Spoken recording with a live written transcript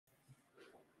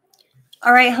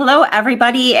All right, hello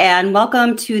everybody, and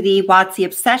welcome to the WotC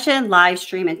Obsession live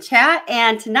stream and chat.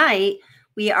 And tonight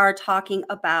we are talking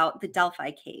about the Delphi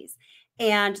case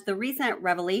and the recent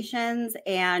revelations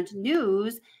and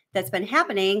news that's been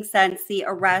happening since the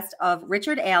arrest of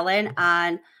Richard Allen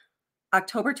on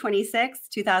October 26,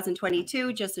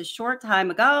 2022, just a short time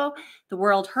ago. The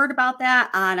world heard about that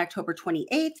on October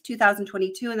 28th,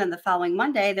 2022. And then the following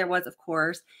Monday, there was, of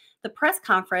course, the press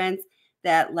conference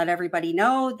that let everybody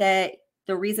know that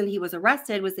the reason he was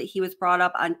arrested was that he was brought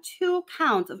up on 2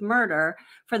 counts of murder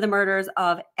for the murders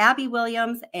of Abby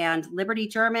Williams and Liberty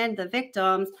German, the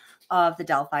victims of the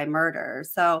Delphi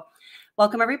murders. So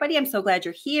welcome, everybody. I'm so glad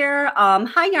you're here.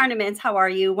 Hi, Yarnamans. How are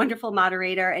you? Wonderful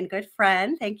moderator and good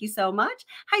friend. Thank you so much.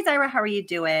 Hi, Zyra. How are you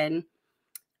doing?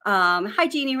 Hi,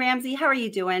 Jeannie Ramsey. How are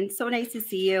you doing? So nice to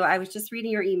see you. I was just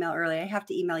reading your email earlier. I have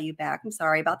to email you back. I'm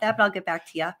sorry about that, but I'll get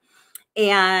back to you.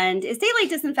 And is Daylight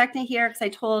Disinfectant here? Because I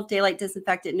told Daylight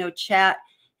Disinfectant no chat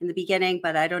in the beginning,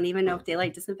 but I don't even know if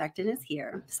Daylight Disinfectant is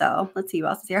here. So let's see who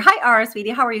else is here. Hi, Ara, sweetie.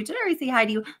 How are you? Did I already say hi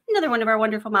to you? Another one of our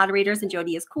wonderful moderators, and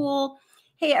Jody is cool.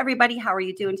 Hey, everybody. How are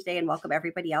you doing today? And welcome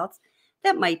everybody else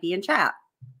that might be in chat.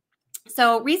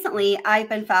 So recently, I've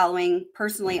been following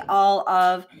personally all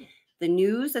of the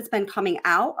news that's been coming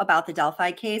out about the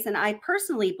Delphi case. And I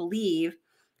personally believe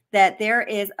that there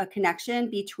is a connection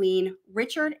between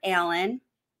Richard Allen,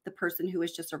 the person who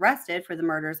was just arrested for the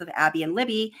murders of Abby and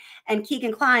Libby, and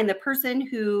Allen-Kline, the person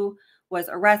who was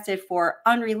arrested for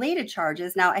unrelated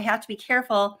charges. Now, I have to be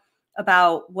careful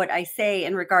about what I say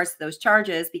in regards to those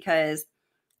charges because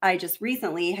I just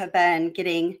recently have been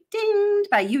getting dinged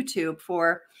by YouTube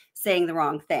for saying the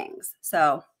wrong things.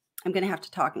 So I'm going to have to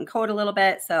talk in code a little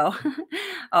bit. So,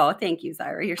 oh, thank you,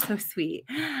 Zyra. You're so sweet.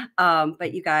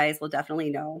 But you guys will definitely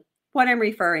know what I'm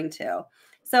referring to.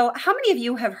 So how many of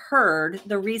you have heard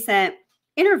the recent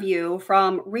interview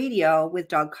from radio with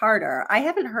Doug Carter? I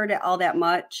haven't heard it all that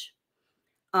much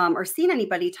or seen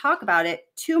anybody talk about it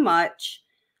too much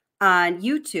on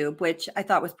YouTube, which I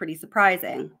thought was pretty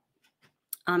surprising.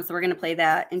 So we're going to play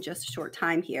that in just a short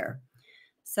time here.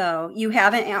 So you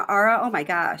haven't, Ara? Oh my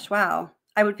gosh. Wow.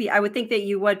 I would think that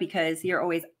you would because you're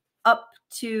always up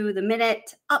to the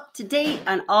minute, up to date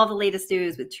on all the latest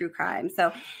news with true crime.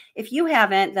 So if you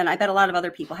haven't, then I bet a lot of other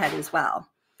people had as well.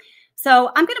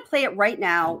 So I'm going to play it right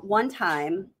now one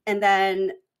time, and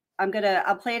then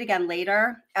I'll play it again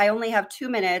later. I only have 2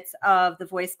 minutes of the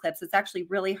voice clips. It's actually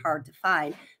really hard to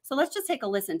find. So let's just take a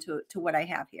listen to what I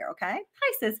have here. Okay.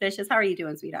 Hi, Sis Vicious. How are you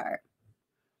doing, sweetheart?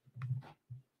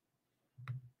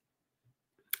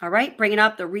 All right, bringing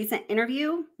up the recent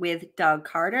interview with Doug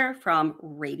Carter from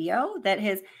radio that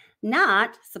has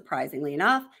not, surprisingly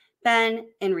enough, been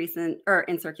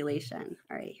in circulation.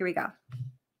 All right, here we go.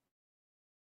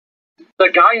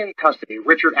 The guy in custody,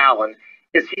 Richard Allen,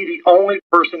 is he the only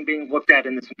person being looked at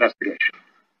in this investigation?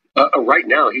 Right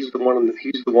now, he's the one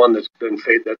that's been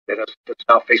that's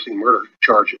now facing murder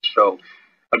charges. So,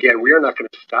 again, we are not going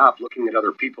to stop looking at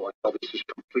other people until this is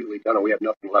completely done and we have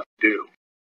nothing left to do.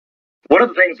 One of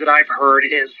the things that I've heard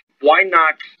is why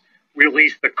not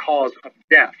release the cause of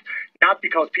death? Not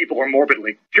because people are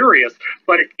morbidly curious,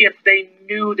 but if they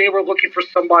knew they were looking for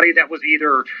somebody that was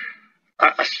either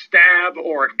a stab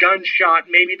or a gunshot,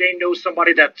 maybe they know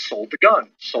somebody that sold the gun,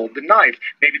 sold the knife.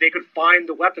 Maybe they could find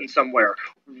the weapon somewhere.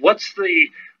 What's the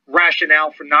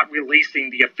rationale for not releasing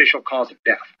the official cause of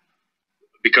death?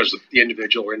 Because the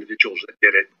individual or individuals that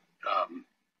did it,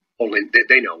 only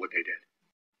they know what they did.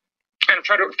 And I'm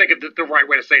trying to think of the right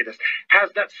way to say this.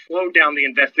 Has that slowed down the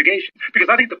investigation? Because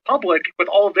I think the public, with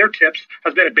all of their tips,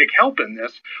 has been a big help in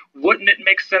this. Wouldn't it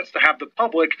make sense to have the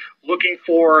public looking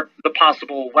for the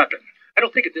possible weapon? I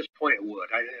don't think at this point it would.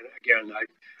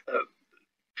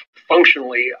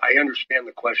 Functionally, I understand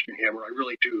the question, Hammer. I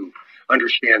really do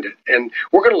understand it. And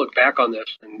we're going to look back on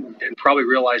this and probably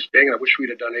realize, dang, I wish we'd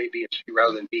have done A, B, and C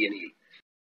rather than B and E.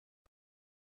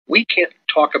 We can't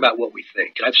talk about what we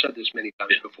think. I've said this many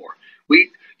times before.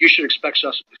 You should expect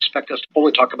us to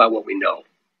only talk about what we know.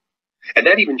 And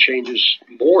that even changes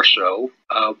more so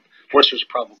once there's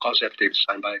a probable cause affidavit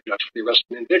signed by a judge for the arrest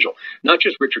of an individual. Not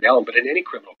just Richard Allen, but in any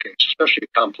criminal case, especially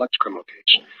a complex criminal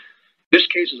case. This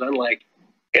case is unlike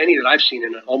any that I've seen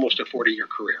in almost a 40-year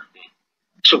career.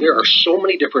 So there are so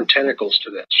many different tentacles to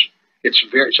this. It's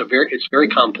very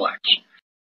complex.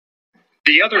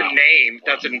 The other name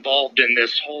that's involved in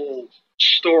this whole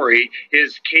story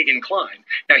is Allen-Kline.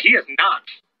 Now, he has not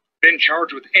been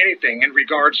charged with anything in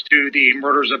regards to the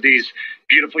murders of these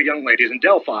beautiful young ladies in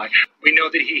Delphi. We know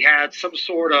that he had some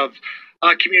sort of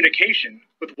communication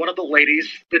with one of the ladies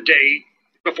the day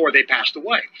before they passed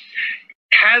away.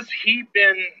 Has he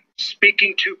been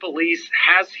speaking to police?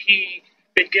 Has he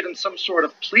been given some sort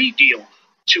of plea deal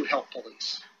to help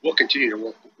police. We'll continue to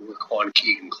work on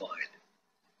Keegan-Kline.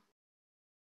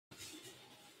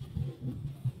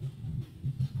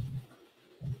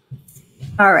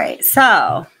 All right,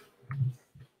 so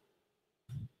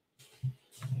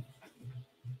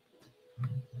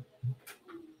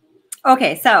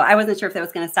okay, so I wasn't sure if that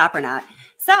was going to stop or not.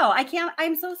 So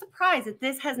I'm so surprised that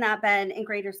this has not been in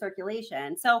greater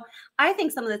circulation. So I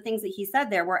think some of the things that he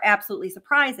said there were absolutely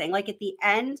surprising. Like at the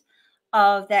end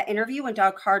of that interview when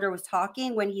Doug Carter was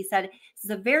talking, when he said, this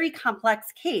is a very complex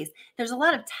case. There's a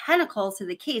lot of tentacles to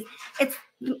the case. It's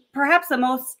perhaps the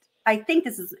most, I think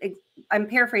this is, I'm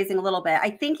paraphrasing a little bit.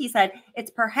 I think he said it's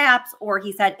perhaps, or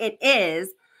he said it is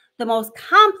the most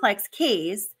complex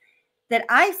case that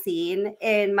I've seen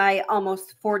in my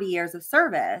almost 40 years of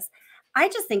service. I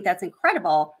just think that's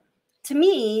incredible. To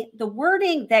me, the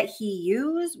wording that he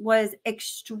used was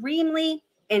extremely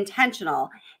intentional.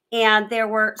 And there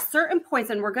were certain points,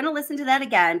 and we're going to listen to that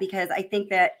again, because I think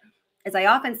that, as I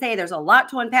often say, there's a lot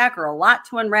to unpack or a lot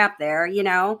to unwrap there, you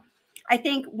know. I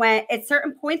think when at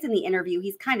certain points in the interview,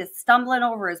 he's kind of stumbling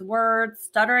over his words,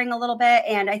 stuttering a little bit.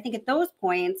 And I think at those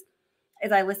points,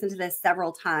 as I listened to this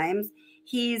several times,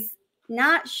 he's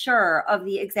not sure of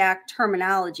the exact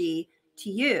terminology to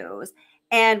use.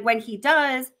 And when he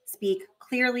does speak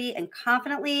clearly and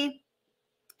confidently,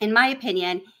 in my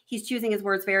opinion, he's choosing his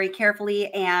words very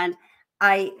carefully. And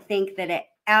I think that it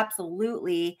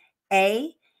absolutely,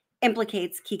 A,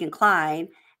 implicates Keegan-Kline,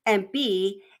 and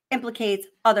B, implicates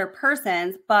other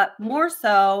persons, but more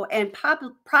so, and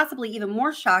possibly even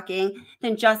more shocking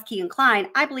than just Keegan-Kline,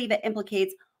 I believe it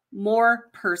implicates more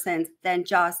persons than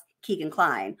just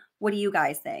Keegan-Kline. What do you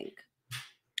guys think?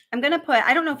 I'm going to put,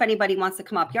 I don't know if anybody wants to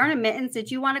come up. Yarn and Mittens, did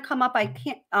you want to come up? I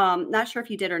can't, not sure if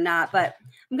you did or not, but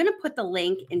I'm going to put the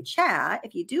link in chat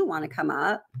if you do want to come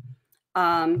up.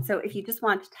 So if you just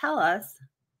want to tell us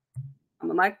on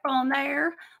the microphone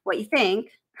there what you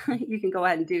think, you can go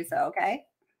ahead and do so, okay?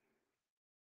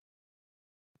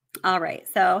 All right,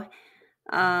 so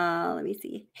let me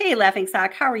see. Hey, Laughing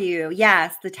Sock, how are you?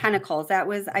 Yes, the tentacles.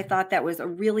 I thought that was a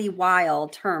really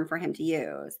wild term for him to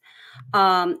use.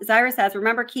 Zyra says,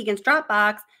 remember Keegan's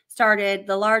Dropbox started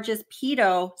the largest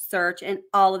pedo search in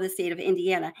all of the state of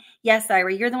Indiana. Yes,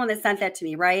 Zyra, you're the one that sent that to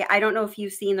me, right? I don't know if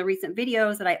you've seen the recent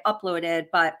videos that I uploaded,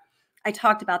 but I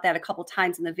talked about that a couple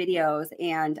times in the videos,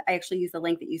 and I actually used the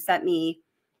link that you sent me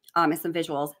as some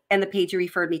visuals, and the page you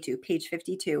referred me to, page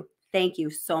 52. Thank you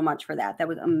so much for that. That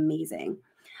was amazing.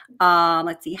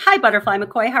 Let's see. Hi, Butterfly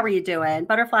McCoy. How are you doing?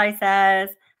 Butterfly says,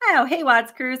 oh, hey,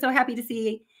 Watts crew. So happy to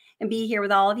see and be here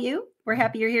with all of you. We're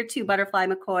happy you're here too, Butterfly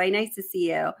McCoy. Nice to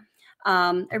see you.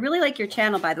 I really like your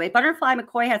channel, by the way. Butterfly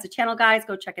McCoy has a channel, guys.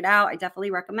 Go check it out. I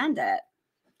definitely recommend it.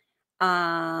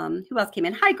 Who else came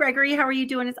in? Hi, Gregory. How are you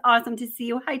doing? It's awesome to see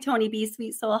you. Hi, Tony B.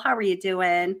 Sweet Soul. How are you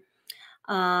doing?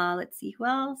 Let's see. Who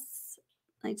else?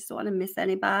 I just don't want to miss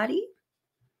anybody.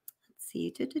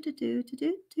 See.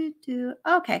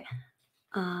 Okay.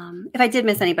 If I did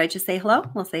miss anybody, just say hello.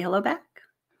 We'll say hello back.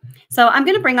 So I'm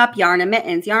going to bring up Yarn and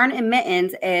Mittens. Yarn and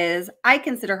Mittens is, I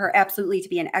consider her absolutely to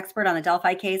be an expert on the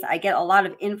Delphi case. I get a lot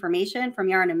of information from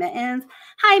Yarn and Mittens.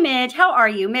 Hi, Midge. How are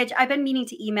you? Midge, I've been meaning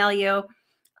to email you.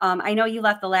 I know you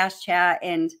left the last chat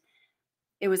and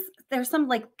there's some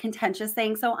like contentious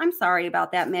thing. So I'm sorry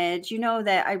about that, Midge. You know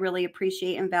that I really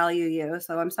appreciate and value you.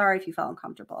 So I'm sorry if you felt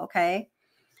uncomfortable. Okay.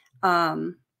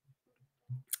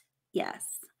 Yes.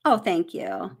 Oh, thank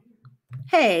you.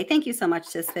 Hey, thank you so much,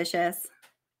 Suspicious.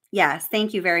 Yes,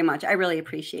 thank you very much. I really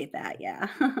appreciate that. Yeah.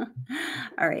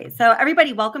 All right. So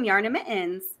everybody, welcome Yarn and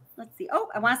Mittens. Let's see. Oh,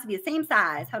 I want us to be the same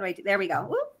size. How do I do? There we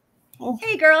go. Woo.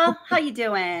 Hey, girl. How you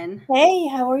doing? Hey,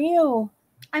 how are you?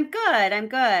 I'm good. I'm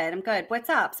good. I'm good. What's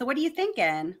up? So what are you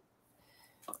thinking?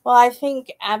 Well, I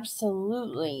think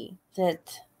absolutely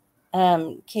that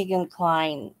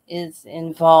Keegan-Kline is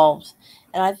involved.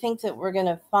 And I think that we're going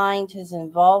to find his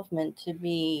involvement to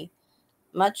be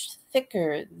much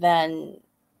thicker than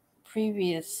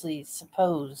previously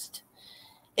supposed.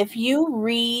 If you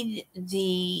read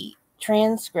the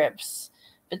transcripts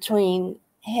between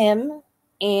him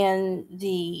and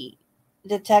the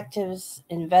detectives,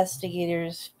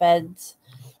 investigators, feds,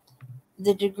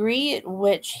 the degree at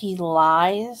which he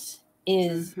lies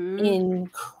is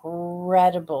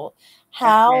incredible.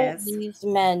 How these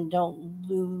men don't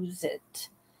lose it,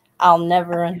 I'll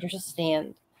never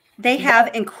understand. They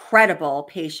have incredible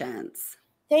patience.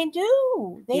 They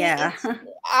do. Yeah.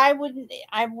 I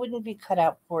wouldn't be cut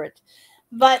out for it.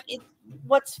 But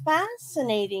what's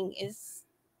fascinating is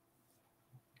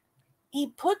he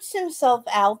puts himself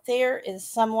out there as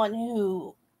someone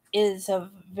who is of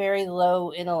very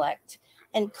low intellect.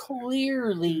 And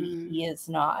clearly he is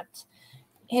not.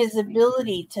 His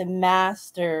ability to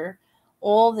master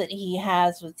all that he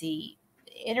has with the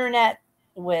internet,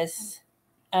 with,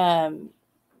 the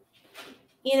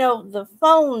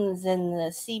phones and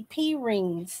the CP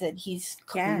rings that he's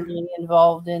clearly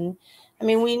involved in. I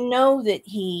mean, we know that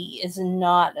he is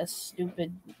not a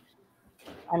stupid,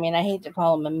 I mean, I hate to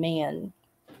call him a man,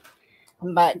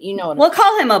 but we'll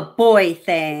call him a boy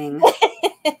thing.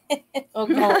 We'll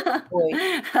call him a boy.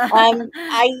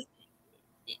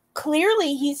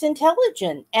 Clearly he's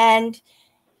intelligent, and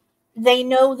they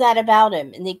know that about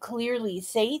him, and they clearly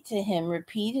say to him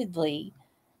repeatedly,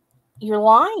 "You're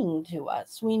lying to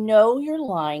us. We know you're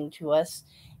lying to us."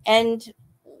 And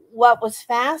what was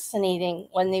fascinating,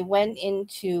 when they went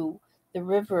into the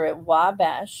river at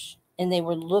Wabash and they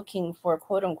were looking for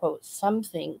quote unquote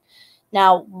something.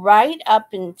 Now, right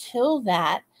up until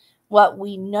that, what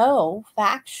we know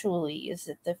factually is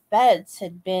that the feds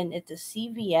had been at the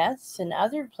CVS and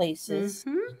other places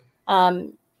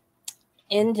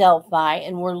in Delphi,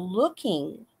 and were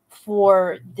looking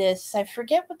for this, I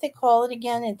forget what they call it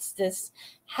again. It's this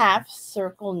half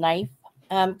circle knife.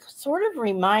 Sort of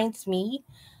reminds me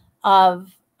of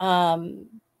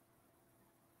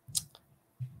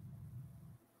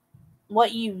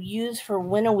what you use for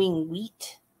winnowing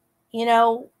wheat,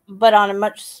 but on a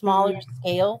much smaller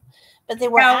scale. But they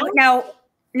were now,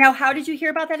 how did you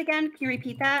hear about that again? Can you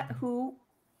repeat that? Who?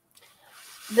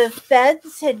 The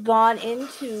feds had gone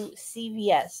into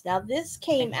CVS. Now, this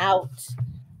came out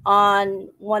on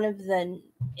one of the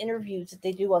interviews that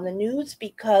they do on the news,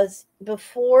 because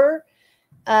before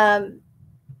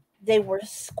they were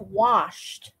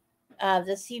squashed,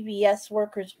 the CVS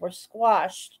workers were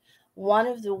squashed. One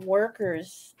of the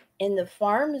workers in the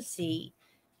pharmacy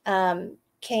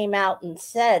came out and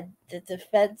said that the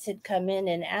feds had come in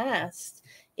and asked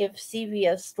if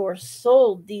CVS stores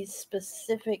sold these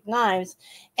specific knives.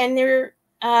 And they're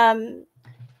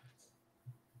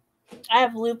I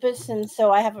have lupus, and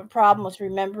so I have a problem with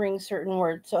remembering certain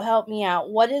words. So help me out.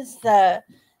 What is the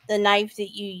knife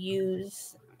that you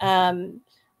use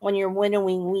when you're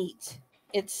winnowing wheat?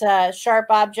 It's a sharp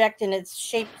object, and it's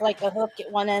shaped like a hook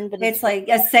at one end, but it's like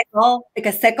a sickle, like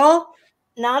a sickle.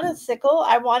 Not a sickle.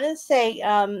 I want to say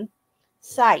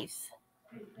scythe,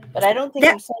 but I don't think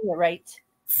I'm saying it right.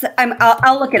 So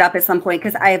I'll look it up at some point,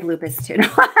 because I have lupus too.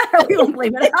 We won't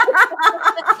blame it.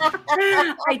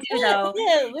 I do though.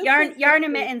 Yeah, Yarn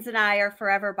and Mittens and I are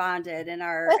forever bonded in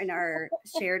our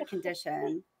shared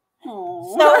condition.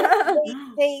 Aww. So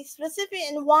they specifically,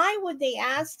 and why would they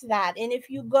ask that? And if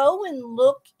you go and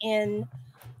look in,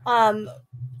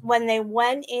 when they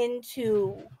went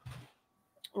into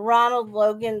Ronald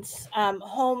Logan's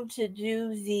home to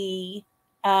do the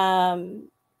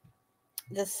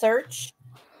search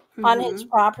on his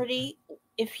property,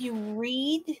 if you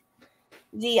read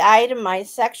the itemized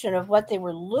section of what they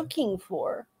were looking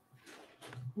for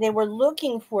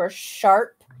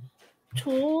sharp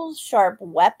tools, sharp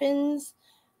weapons.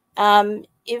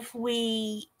 If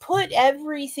we put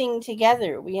everything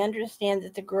together, we understand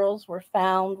that the girls were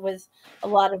found with a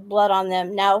lot of blood on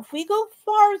them. Now, if we go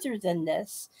farther than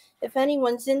this, if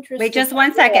anyone's interested. Wait, just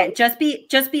one second. Just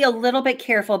be a little bit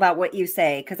careful about what you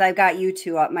say, because I've got you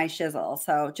two up my shizzle.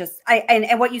 So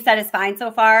and what you said is fine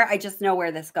so far. I just know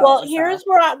where this goes. Well, here's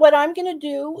what I'm going to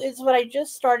do is what I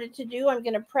just started to do. I'm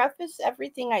going to preface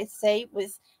everything I say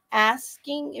with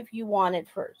asking if you want it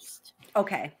first.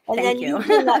 Okay. And then you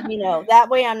can let me know. That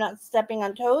way I'm not stepping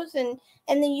on toes. And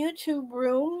in the YouTube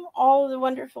room, all of the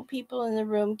wonderful people in the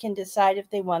room can decide if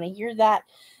they want to hear that.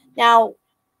 Now,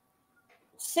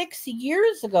 6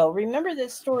 years ago, remember,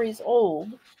 this story's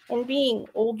old, and being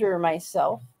older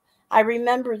myself, I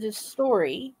remember this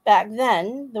story back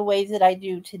then the way that I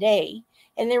do today.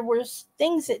 And there were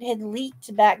things that had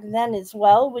leaked back then as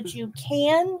well, which you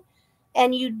can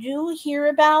and you do hear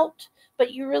about,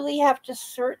 but you really have to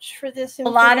search for this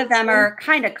information. A lot of them are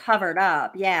kind of covered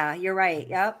up. Yeah, you're right.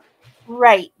 Yep.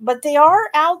 Right. But they are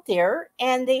out there,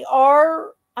 and they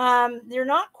are, they're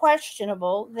not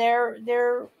questionable.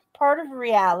 They're part of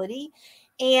reality.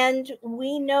 And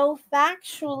we know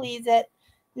factually that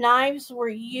knives were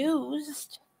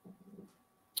used.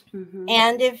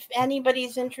 And if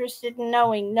anybody's interested in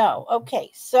knowing, no.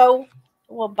 Okay. So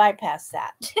we'll bypass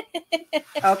that.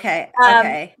 Okay.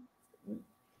 Okay.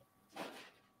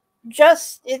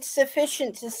 just it's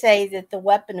sufficient to say that the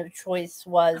weapon of choice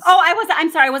was. Oh, I'm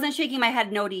sorry. I wasn't shaking my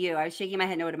head no to you. I was shaking my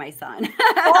head no to my son.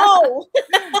 Oh.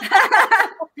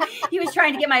 He was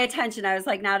trying to get my attention. I was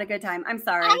like, not a good time. I'm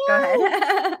sorry. Go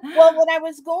ahead. Well, what I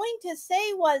was going to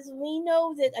say was, we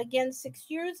know that again 6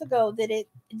 years ago that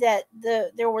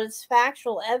there was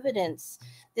factual evidence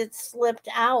that slipped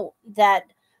out that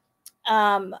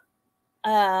a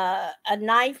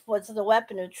knife was the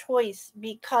weapon of choice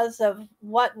because of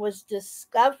what was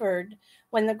discovered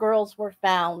when the girls were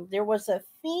found. There was a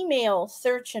female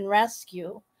search and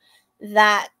rescue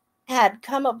that had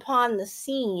come upon the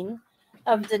scene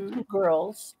of the two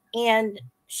girls, and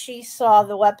she saw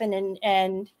the weapon,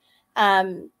 and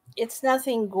it's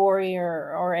nothing gory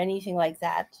or anything like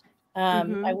that.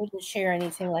 I wouldn't share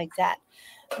anything like that.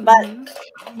 But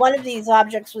one of these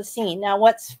objects was seen. Now,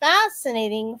 what's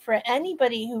fascinating for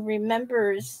anybody who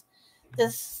remembers the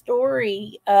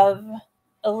story of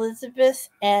Elizabeth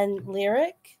and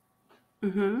Lyric,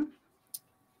 the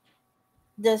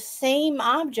same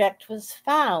object was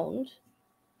found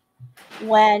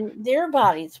when their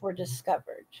bodies were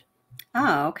discovered.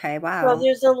 Oh, okay. Wow. So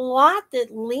there's a lot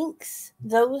that links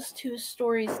those two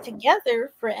stories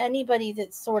together for anybody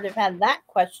that sort of had that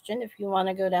question. If you want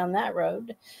to go down that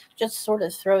road, just sort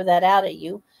of throw that out at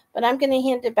you. But I'm going to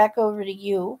hand it back over to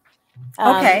you.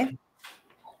 Okay.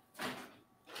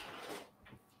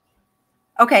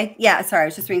 Okay. Yeah. Sorry. I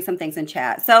was just reading some things in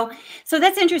chat. So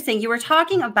that's interesting. You were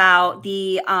talking about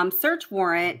the search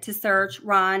warrant to search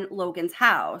Ron Logan's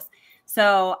house.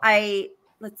 So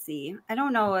let's see. I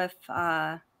don't know if,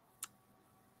 should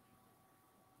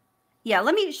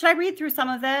I read through some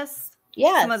of this?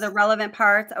 Yes. Some of the relevant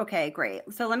parts. Okay, great.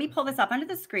 So let me pull this up under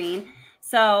the screen.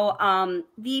 So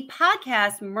the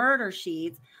podcast Murder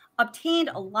Sheets obtained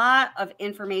a lot of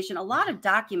information, a lot of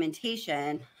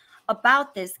documentation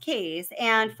about this case.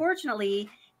 And fortunately,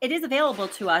 it is available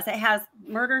to us. It has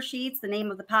Murder Sheets, the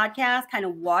name of the podcast, kind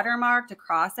of watermarked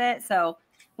across it. So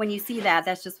when you see that,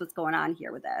 that's just what's going on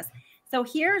here with this. So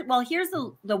here's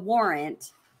the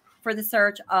warrant for the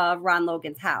search of Ron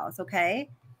Logan's house. Okay.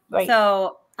 Right.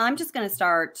 So I'm just going to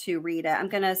start to read it. I'm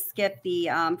going to skip the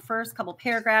first couple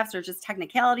paragraphs. They're just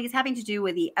technicalities having to do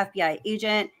with the FBI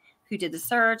agent who did the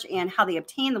search and how they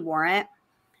obtained the warrant.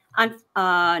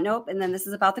 Nope. And then this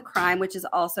is about the crime, which is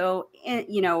also,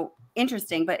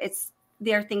 interesting, but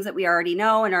they're things that we already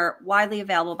know and are widely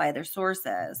available by other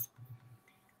sources.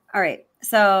 All right.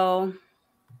 So,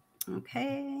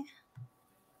 okay.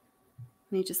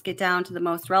 Let me just get down to the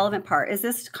most relevant part. Is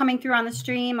this coming through on the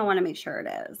stream? I want to make sure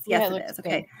it is. Yes, it is.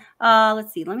 Okay.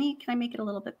 Let's see. Can I make it a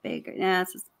little bit bigger? Yeah,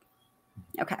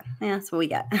 okay. Yeah, that's what we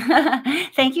get.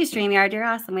 Thank you, StreamYard. You're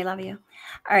awesome. We love you.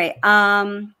 All right.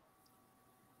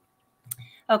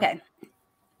 Okay.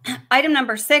 Item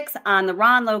number 6 on the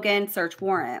Ron Logan search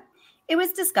warrant. It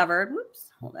was discovered. Whoops.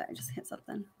 Hold on. I just hit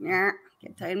something. Yeah.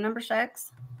 Get to item number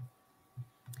 6.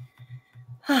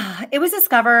 It was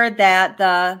discovered that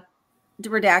the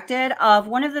redacted of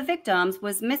one of the victims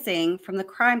was missing from the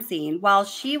crime scene while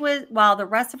the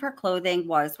rest of her clothing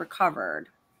was recovered.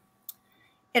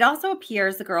 It also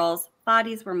appears the girls'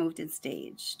 bodies were moved and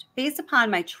staged. Based upon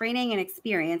my training and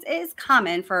experience, it is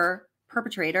common for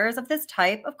perpetrators of this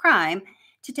type of crime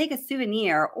to take a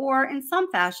souvenir or in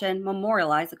some fashion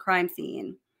memorialize the crime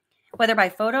scene, whether by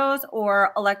photos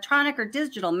or electronic or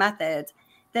digital methods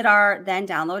that are then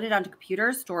downloaded onto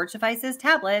computers, storage devices,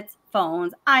 tablets,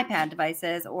 phones, iPad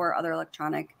devices, or other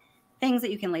electronic things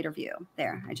that you can later view.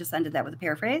 There, I just ended that with a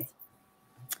paraphrase.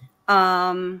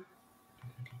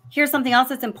 Here's something else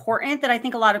that's important that I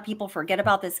think a lot of people forget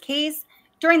about this case.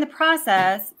 During the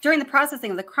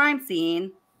processing of the crime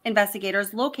scene,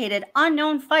 investigators located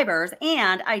unknown fibers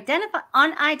and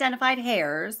unidentified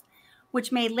hairs,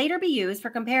 which may later be used for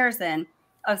comparison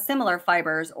of similar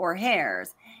fibers or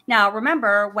hairs. Now,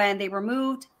 remember when they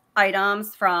removed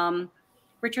items from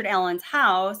Richard Allen's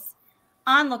house,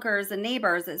 onlookers and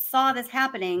neighbors that saw this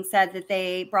happening said that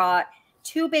they brought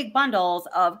 2 big bundles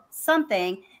of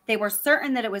something. They were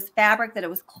certain that it was fabric, that it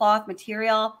was cloth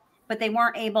material, but they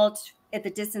weren't able to, at the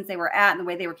distance they were at and the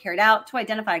way they were carried out, to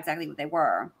identify exactly what they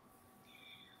were.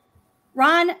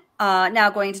 Ron, now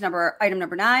going to item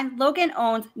number 9, Logan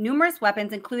owns numerous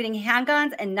weapons, including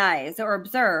handguns and knives that were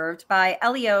observed by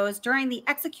LEOs during the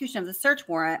execution of the search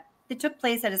warrant that took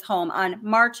place at his home on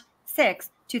March 6,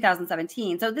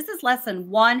 2017. So this is less than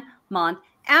 1 month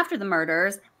after the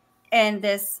murders, and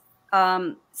this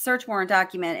search warrant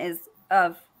document is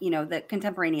of, the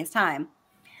contemporaneous time.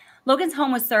 Logan's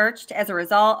home was searched as a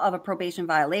result of a probation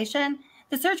violation.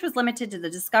 The search was limited to the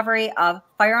discovery of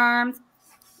firearms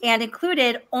and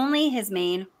included only his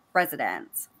main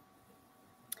residence.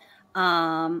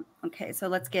 Okay,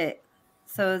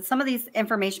 so some of these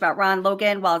information about Ron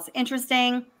Logan, while it's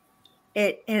interesting,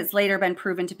 it has later been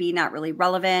proven to be not really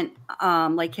relevant.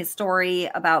 Like his story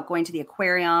about going to the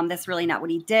aquarium, that's really not what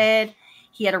he did.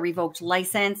 He had a revoked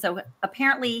license. So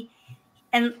apparently,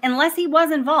 and unless he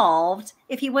was involved,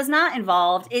 if he was not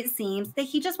involved, it seems that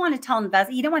he just wanted to tell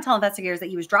he didn't want to tell investigators that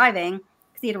he was driving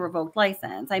because he had a revoked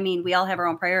license. I mean, we all have our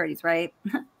own priorities, right?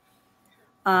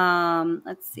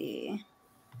 Let's see.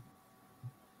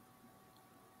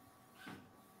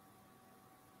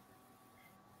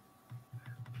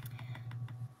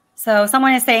 So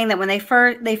someone is saying that when they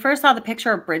first saw the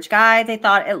picture of Bridge Guy, they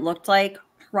thought it looked like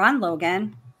Ron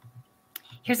Logan.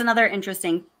 Here's another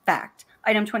interesting fact.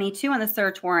 Item 22 on the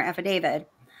search warrant affidavit.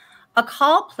 A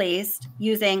call placed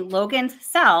using Logan's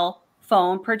cell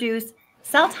phone produced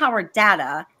cell tower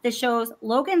data that shows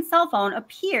Logan's cell phone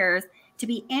appears to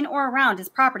be in or around his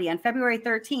property on February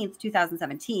 13th,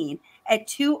 2017 at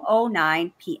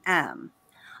 2:09 p.m.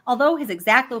 Although his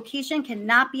exact location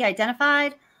cannot be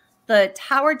identified, the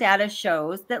tower data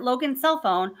shows that Logan's cell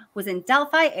phone was in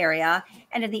Delphi area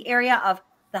and in the area of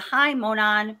the High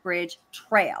Monon Bridge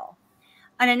Trail.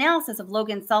 An analysis of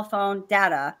Logan's cell phone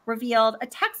data revealed a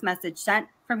text message sent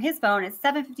from his phone at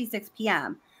 7:56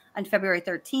 p.m. on February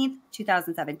 13th,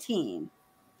 2017.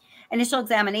 Initial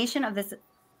examination of this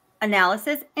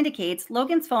analysis indicates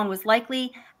Logan's phone was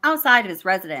likely outside of his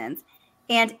residence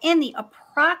and in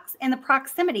the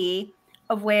proximity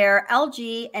of where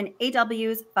LG and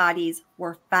AW's bodies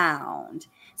were found.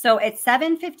 So at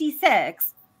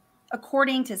 7:56,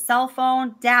 according to cell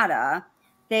phone data,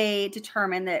 they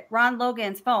determined that Ron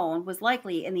Logan's phone was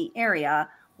likely in the area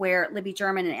where Libby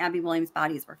German and Abby Williams'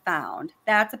 bodies were found.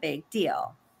 That's a big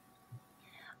deal.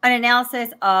 An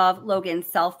analysis of Logan's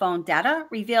cell phone data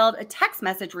revealed a text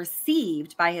message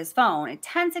received by his phone at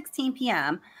 10:16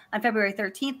 p.m. on February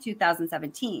 13th,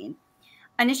 2017.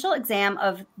 Initial exam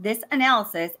of this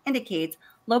analysis indicates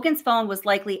Logan's phone was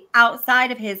likely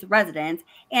outside of his residence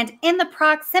and in the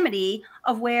proximity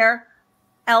of where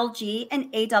LG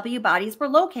and AW bodies were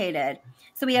located.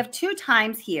 So we have two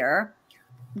times here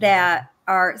that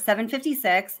are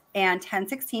 7:56 and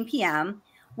 10:16 p.m.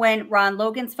 when Ron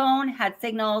Logan's phone had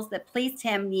signals that placed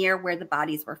him near where the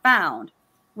bodies were found.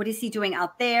 What is he doing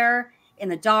out there in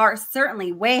the dark?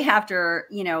 Certainly way after,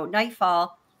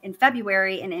 nightfall in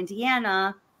February in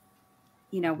Indiana,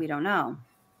 we don't know.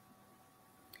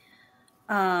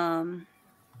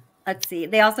 Let's see.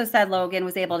 They also said Logan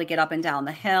was able to get up and down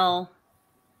the hill.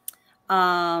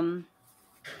 Let's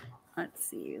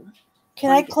see.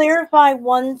 Can I clarify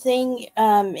one thing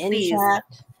in Please. chat?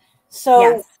 So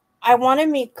Yes. I want to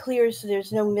make clear so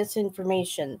there's no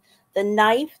misinformation. The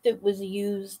knife that was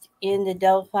used in the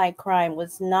Delphi crime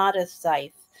was not a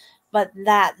scythe, but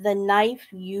that the knife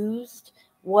used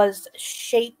was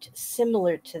shaped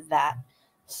similar to that.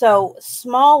 So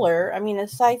smaller, a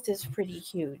scythe is pretty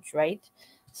huge, right?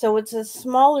 So it's a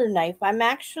smaller knife. I'm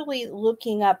actually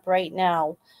looking up right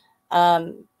now.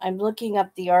 I'm looking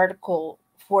up the article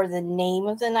for the name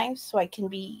of the knife so I can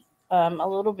be a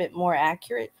little bit more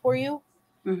accurate for you.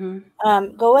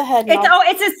 Mm-hmm. Go ahead.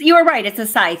 You were right. It's a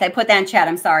scythe. I put that in chat.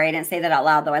 I'm sorry. I didn't say that out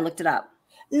loud though. I looked it up.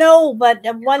 No, but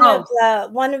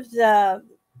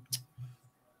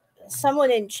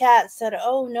someone in chat said,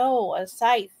 "Oh no, a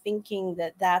scythe," thinking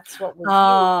that that's what was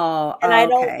used. And I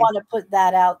don't want to put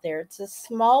that out there. It's a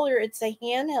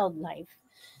handheld knife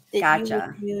that you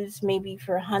would use maybe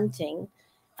for hunting.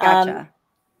 Gotcha.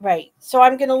 Right. So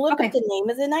I'm going to look at the name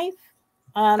of the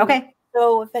knife. Okay.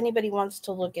 So if anybody wants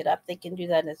to look it up, they can do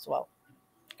that as well.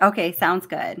 Okay, sounds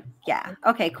good. Yeah.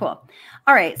 Okay, cool.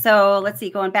 All right. So let's see.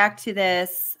 Going back to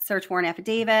this search warrant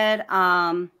affidavit.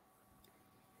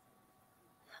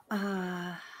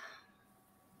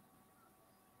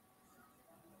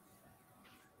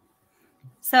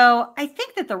 So I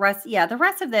think that the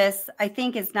rest of this, I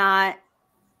think, is not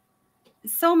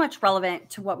so much relevant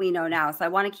to what we know now. So I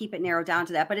want to keep it narrowed down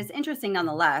to that, but it's interesting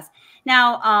nonetheless.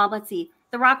 Now, let's see.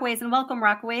 The Rockaways, and welcome,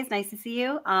 Rockaways. Nice to see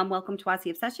you. Welcome to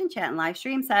WotC Obsession Chat and live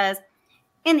stream. Says,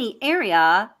 in the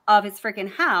area of his freaking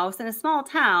house in a small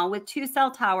town with 2 cell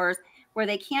towers where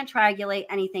they can't triangulate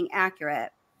anything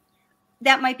accurate.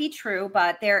 That might be true,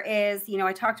 but there is,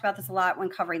 I talked about this a lot when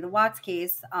covering the Watts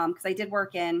case because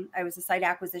I was a site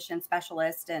acquisition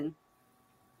specialist and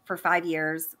for 5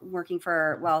 years working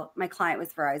my client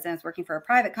was Verizon. I was working for a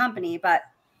private company, but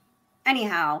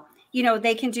anyhow,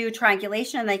 they can do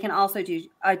triangulation and they can also do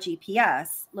a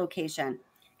GPS location.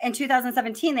 In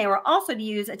 2017, they were also to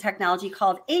use a technology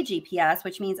called AGPS,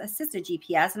 which means assisted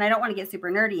GPS. And I don't want to get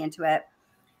super nerdy into it,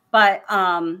 but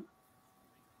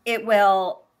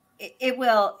it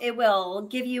will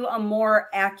give you a more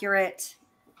accurate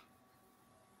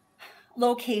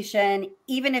location,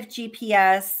 even if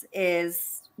GPS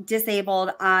is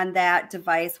disabled on that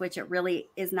device, which it really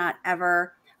is not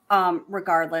ever.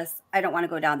 Regardless, I don't want to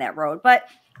go down that road, but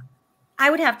I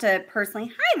would have to personally,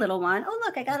 hi, little one. Oh,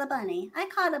 look, I got a bunny. I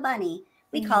caught a bunny.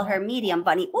 We call her Medium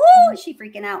Bunny. Oh, is she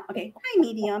freaking out? Okay. Hi,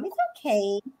 Medium. It's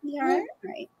okay. You all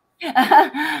right?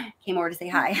 Came over to say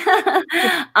hi.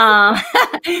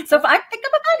 So if I picked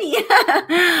up a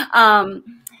bunny.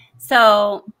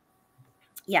 So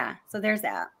yeah, so there's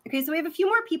that. Okay, so we have a few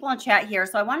more people in chat here.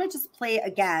 So I want to just play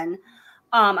again,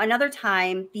 another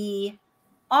time, the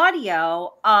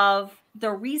audio of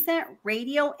the recent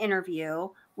radio interview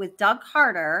with Doug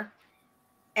Carter,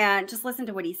 and just listen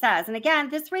to what he says. And again,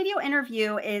 this radio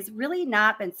interview is really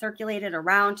not been circulated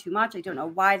around too much. I don't know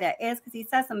why that is, because he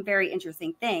says some very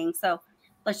interesting things. So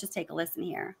let's just take a listen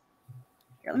here.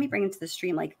 Here, let me bring it to the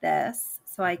stream like this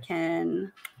so I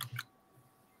can,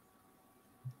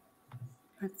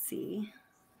 let's see.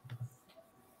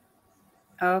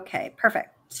 Okay,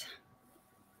 perfect.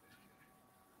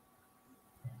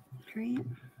 Great.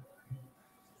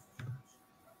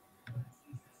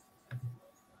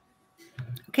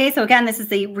 Okay, so again, this is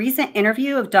the recent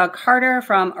interview of Doug Carter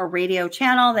from a radio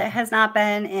channel that has not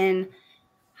been in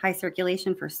high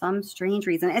circulation for some strange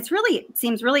reason. It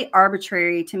seems really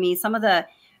arbitrary to me. Some of the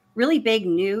really big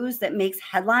news that makes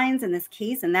headlines in this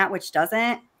case and that which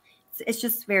doesn't, it's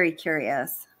just very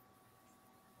curious.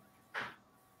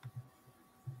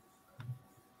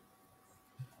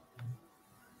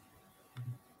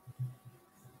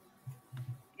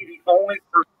 The only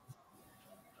person,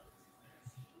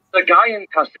 the guy in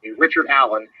custody, Richard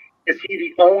Allen, is he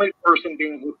the only person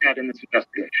being looked at in this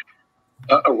investigation?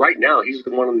 Right now, he's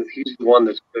the one. He's the one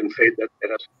that's been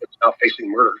that's now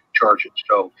facing murder charges.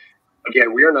 So,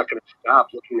 again, we are not going to stop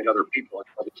looking at other people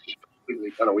until this is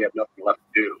completely done. We have nothing left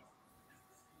to do.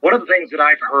 One of the things that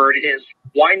I've heard is,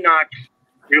 why not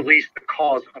release the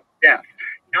cause of death?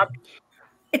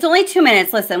 It's only 2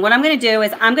 minutes. Listen, what I'm going to do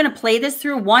is I'm going to play this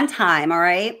through one time, all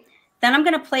right? Then I'm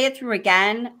going to play it through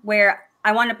again where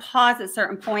I want to pause at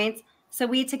certain points so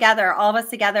we together, all of us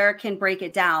together, can break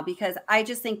it down, because I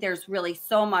just think there's really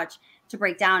so much to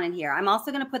break down in here. I'm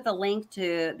also going to put the link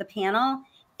to the panel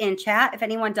in chat. If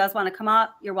anyone does want to come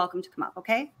up, you're welcome to come up,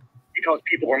 okay? Because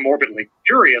people are morbidly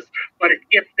curious, but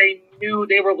if they knew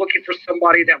they were looking for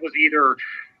somebody that was either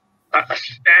a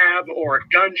stab or a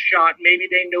gunshot, maybe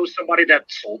they know somebody that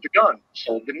sold the gun,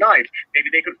 sold the knife. Maybe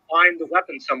they could find the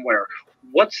weapon somewhere.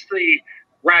 What's the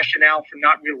rationale for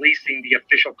not releasing the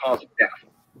official cause of death?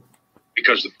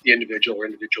 Because the individuals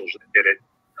that did it,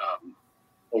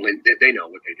 only they know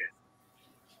what they did.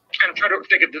 And I'm trying to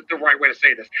think of the right way to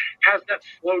say this. Has that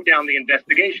slowed down the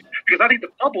investigation? Because I think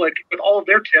the public, with all of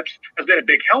their tips, has been a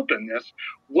big help in this.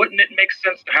 Wouldn't it make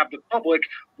sense to have the public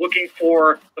looking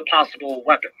for the possible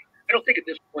weapon? I don't think at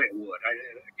this point it would.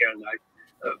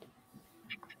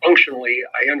 Functionally,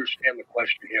 I understand the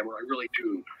question, Hammer. I really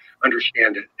do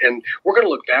understand it. And we're going to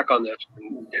look back on this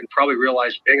and probably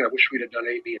realize, dang, I wish we'd have done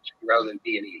A, B, and C rather than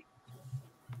B and E.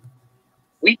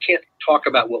 We can't talk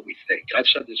about what we think. I've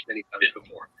said this many times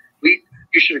before.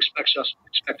 You should expect us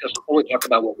to only talk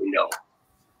about what we know.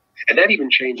 And that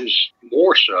even changes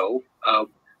more so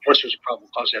once there's a probable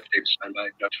cause affidavit signed by a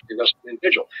judge for the arrest of an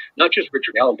individual. Not just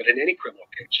Richard Allen, but in any criminal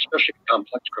case, especially a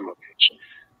complex criminal case.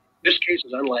 This case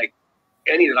is unlike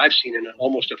any that I've seen in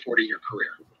almost a 40-year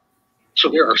career. So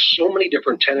there are so many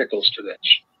different tentacles to this.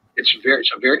 It's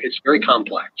very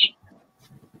complex.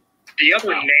 The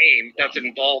other name that's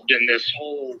involved in this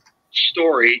whole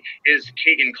story is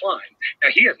Allen-Kline. Now,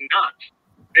 he has not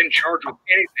been charged with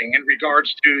anything in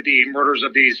regards to the murders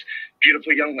of these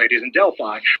beautiful young ladies in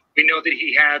Delphi. We know that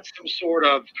he had some sort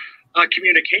of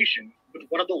communication with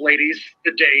one of the ladies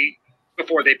the day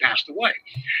before they passed away.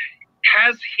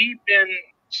 Has he been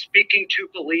speaking to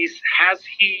police? Has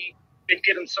he been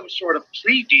given some sort of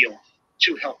plea deal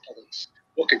to help police?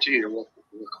 We'll continue to work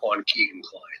on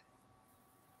Allen-Kline.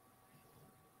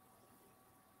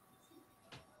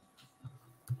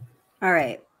 All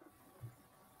right.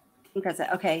 I think that's it.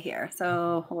 Okay, here.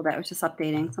 So hold on. I was just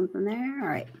updating something there. All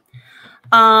right.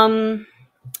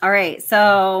 All right.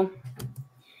 So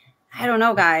I don't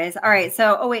know, guys. All right.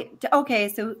 So, oh, wait. Okay.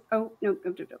 So, oh, no.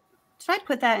 Did I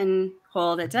put that in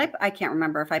hold? I can't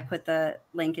remember if I put the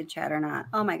link in chat or not.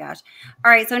 Oh my gosh.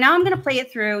 All right. So now I'm going to play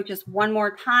it through just one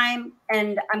more time,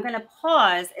 and I'm going to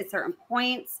pause at certain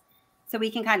points so we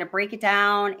can kind of break it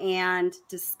down and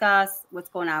discuss what's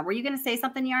going on. Were you going to say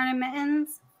something, Yarn and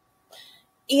Mittens?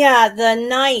 Yeah, the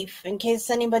knife, in case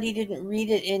anybody didn't read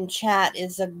it in chat,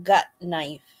 is a gut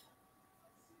knife.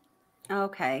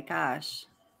 Okay, gosh.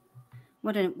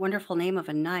 What a wonderful name of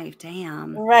a knife.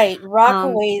 Damn. Right.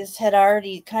 Rockaways had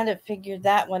already kind of figured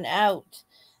that one out.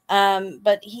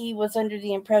 But he was under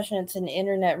the impression it's an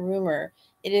internet rumor.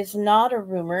 It is not a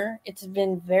rumor. It's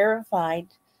been verified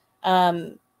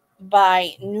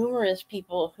by numerous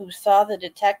people who saw the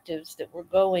detectives that were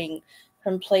going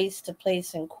from place to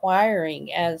place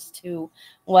inquiring as to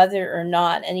whether or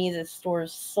not any of the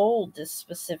stores sold this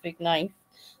specific knife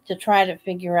to try to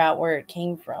figure out where it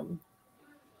came from.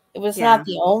 It was not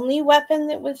the only weapon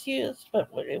that was used, but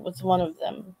it was one of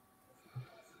them.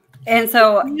 And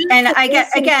so, and I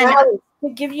get, again, to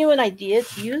give you an idea,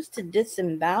 it's used to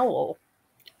disembowel.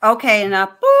 Okay, and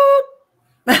boop.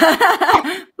 Boop,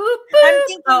 boop.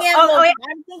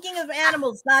 I'm thinking of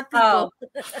animals, not people.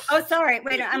 Oh, sorry.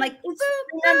 Wait, I'm like,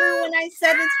 remember when I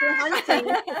said it's for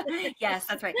hunting? Yes,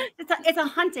 that's right. It's a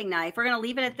hunting knife. We're gonna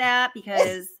leave it at that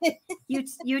because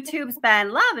YouTube's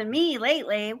been loving me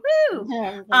lately.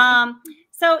 Woo!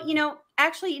 So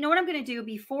actually, you know what I'm gonna do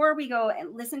before we go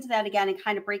and listen to that again and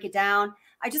kind of break it down.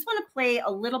 I just want to play a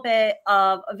little bit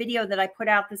of a video that I put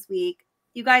out this week.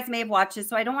 You guys may have watched this,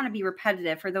 so I don't want to be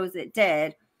repetitive for those that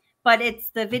did. But it's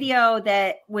the video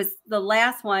that was the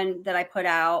last one that I put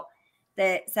out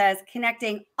that says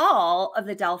connecting all of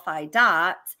the Delphi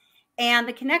dots and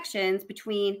the connections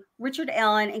between Richard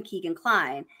Allen and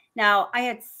Keegan-Kline. Now, I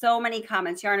had so many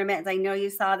comments, Yarn Mittens, I know you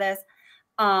saw this,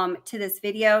 to this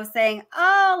video saying,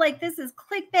 oh, like this is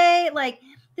clickbait, like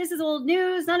this is old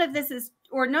news, none of this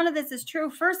is true.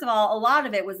 First of all, a lot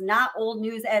of it was not old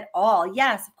news at all.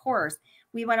 Yes, of course.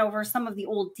 We went over some of the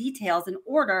old details in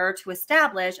order to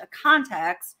establish a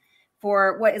context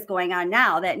for what is going on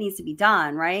now that needs to be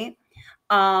done, right?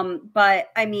 But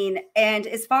I mean, and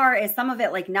as far as some of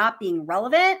it like not being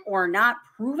relevant or not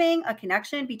proving a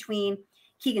connection between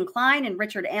Keegan-Kline and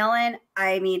Richard Allen,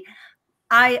 I mean,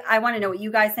 I want to know what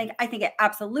you guys think. I think it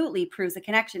absolutely proves a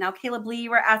connection. Now, Caleb Lee, you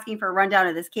were asking for a rundown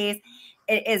of this case.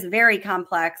 It is very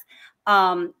complex.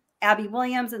 Abby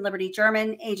Williams and Liberty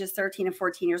German, ages 13 and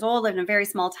 14 years old, lived in a very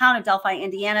small town of Delphi,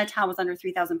 Indiana. Town was under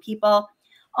 3,000 people.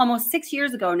 Almost 6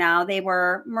 years ago now, they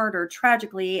were murdered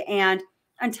tragically. And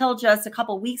until just a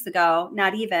couple weeks ago,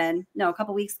 a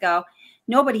couple weeks ago,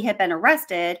 nobody had been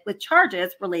arrested with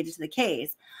charges related to the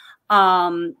case.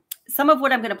 Some of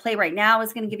what I'm going to play right now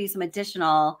is going to give you some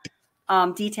additional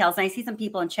details. And I see some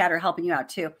people in chat are helping you out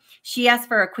too. She asked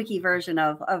for a quickie version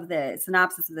of the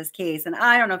synopsis of this case, and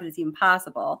I don't know if it's even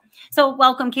possible. So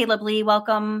welcome, Caleb Lee.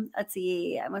 Welcome. Let's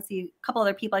see a couple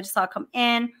other people I just saw come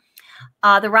in.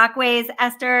 The Rockways,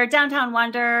 Esther, Downtown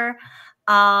Wonder,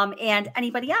 and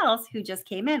anybody else who just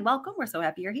came in. Welcome. We're so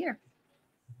happy you're here.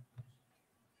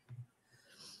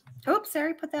 Oops,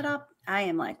 sorry, put that up. I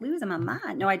am like losing my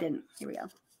mind. No, I didn't. Here we go.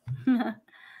 Yeah.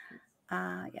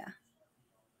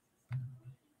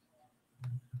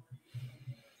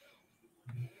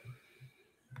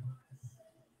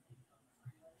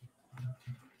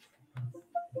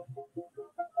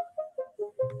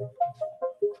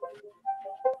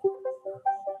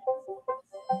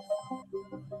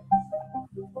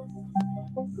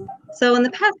 So in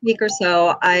the past week or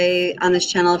so, I, on this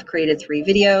channel, have created 3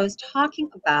 videos talking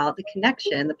about the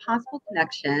connection, the possible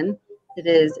connection that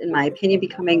is, in my opinion,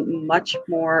 becoming much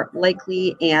more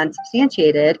likely and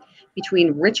substantiated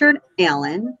between Richard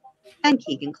Allen and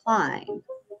Keegan-Kline.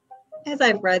 As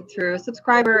I've read through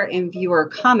subscriber and viewer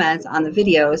comments on the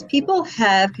videos, people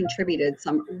have contributed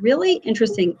some really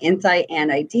interesting insight and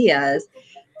ideas,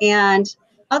 and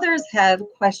others have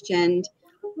questioned,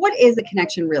 what is the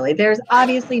connection really? There's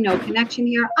obviously no connection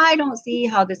here. I don't see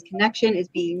how this connection is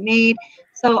being made.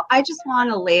 So I just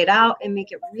want to lay it out and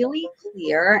make it really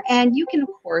clear. And you can, of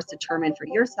course, determine for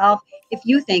yourself if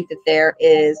you think that there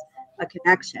is a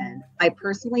connection. I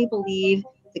personally believe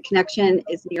the connection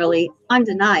is nearly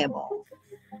undeniable.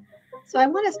 So I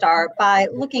want to start by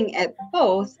looking at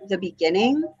both the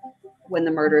beginning, when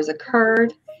the murders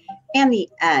occurred, and the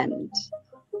end,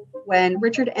 when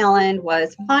Richard Allen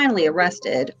was finally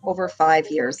arrested over 5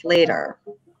 years later.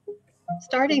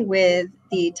 Starting with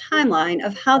the timeline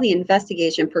of how the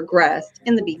investigation progressed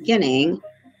in the beginning,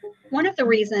 one of the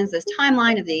reasons this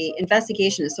timeline of the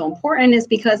investigation is so important is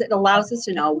because it allows us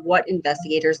to know what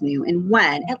investigators knew and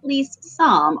when, at least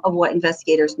some of what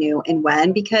investigators knew and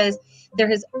when, because there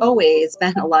has always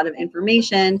been a lot of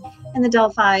information in the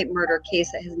Delphi murder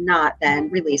case that has not been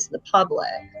released to the public.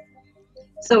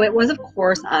 So it was, of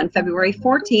course, on February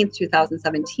 14th,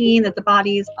 2017, that the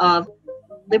bodies of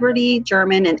Liberty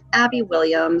German and Abby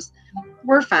Williams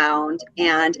were found,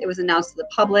 and it was announced to the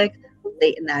public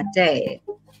late in that day.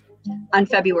 On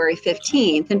February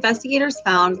 15th, investigators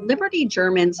found Liberty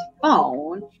German's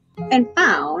phone and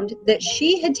found that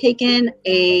she had taken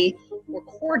a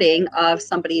recording of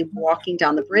somebody walking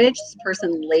down the bridge. This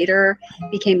person later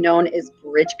became known as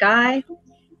Bridge Guy.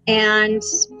 And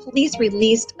police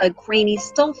released a grainy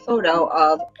still photo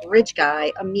of Bridge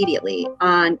Guy immediately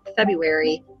on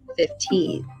February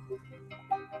 15th.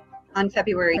 On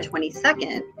February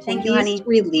 22nd, police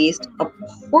released a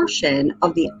portion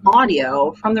of the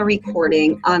audio from the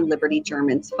recording on Liberty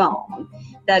German's phone.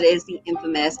 That is the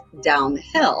infamous Down the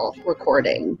Hill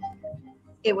recording.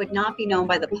 It would not be known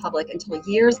by the public until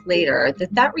years later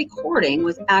that that recording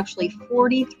was actually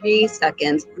 43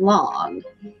 seconds long.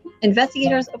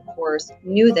 Investigators, of course,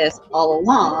 knew this all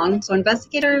along, so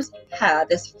investigators had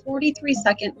this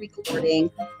 43-second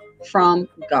recording from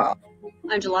Go.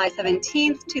 On July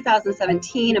 17th,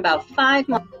 2017, about 5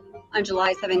 months after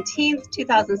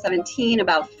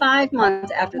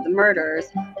the murders,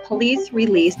 police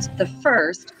released the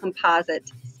first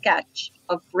composite sketch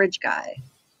of Bridge Guy.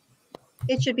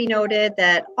 It should be noted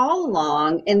that all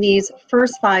along in these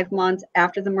first 5 months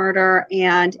after the murder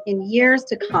and in years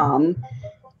to come,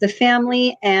 the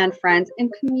family and friends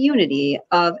and community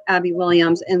of Abby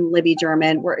Williams and Libby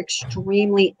German were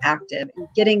extremely active in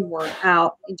getting word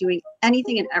out and doing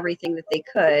anything and everything that they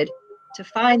could to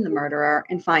find the murderer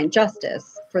and find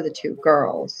justice for the two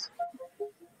girls.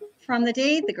 From the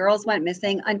day the girls went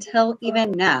missing until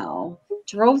even now,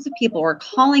 droves of people were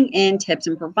calling in tips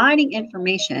and providing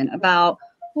information about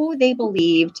who they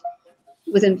believed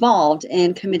was involved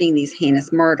in committing these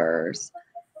heinous murders.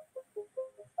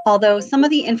 Although some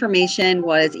of the information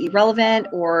was irrelevant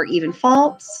or even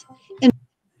false,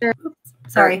 investigators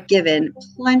are given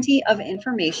plenty of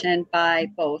information by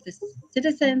both the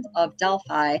citizens of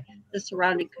Delphi, the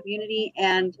surrounding community,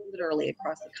 and literally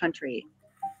across the country.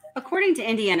 According to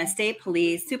Indiana State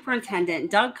Police Superintendent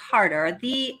Doug Carter,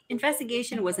 the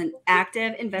investigation was an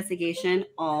active investigation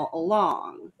all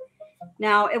along.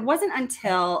 Now, it wasn't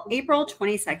until April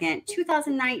 22nd,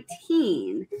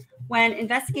 2019, when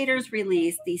investigators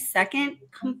released the second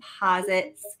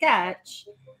composite sketch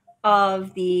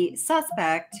of the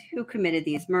suspect who committed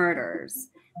these murders.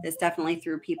 This definitely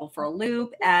threw people for a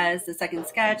loop, as the second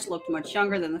sketch looked much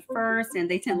younger than the first, and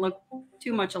they didn't look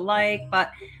too much alike,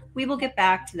 but we will get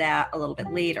back to that a little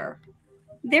bit later.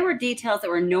 There were details that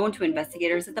were known to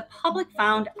investigators that the public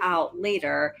found out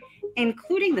later,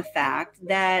 including the fact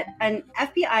that an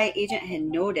FBI agent had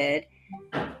noted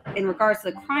in regards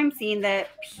to the crime scene that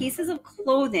pieces of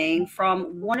clothing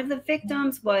from one of the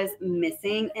victims was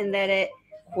missing, and that it,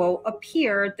 quote,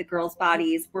 appeared the girls'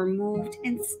 bodies were moved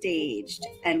and staged,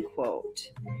 end quote.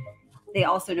 They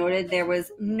also noted there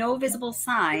was no visible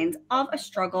signs of a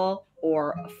struggle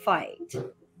or a fight.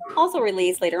 Also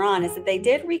released later on is that they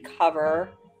did recover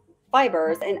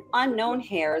fibers and unknown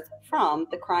hairs from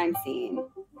the crime scene.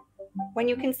 When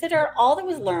you consider all that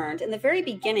was learned in the very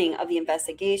beginning of the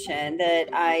investigation that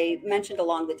I mentioned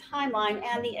along the timeline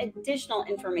and the additional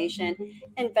information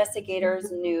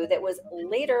investigators knew that was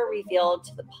later revealed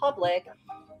to the public,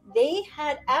 they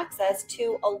had access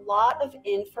to a lot of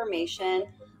information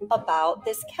about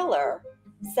this killer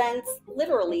since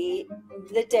literally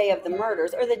the day of the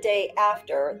murders or the day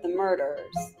after the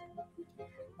murders.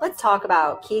 Let's talk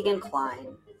about Keegan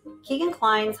Kline. Keegan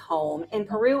Kline's home in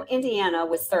Peru, Indiana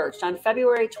was searched on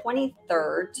February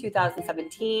 23rd,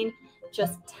 2017,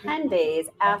 just 10 days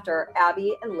after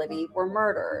Abby and Libby were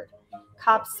murdered.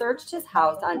 Cops searched his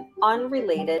house on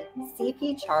unrelated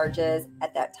CP charges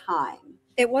at that time.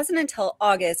 It wasn't until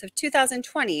August of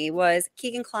 2020 was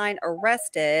Keegan Kline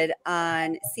arrested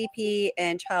on CP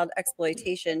and child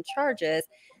exploitation charges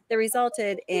that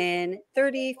resulted in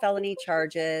 30 felony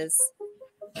charges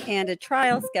and a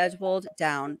trial scheduled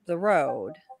down the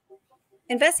road.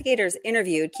 Investigators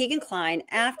interviewed Keegan Kline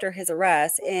after his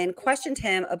arrest and questioned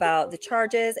him about the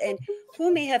charges and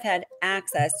who may have had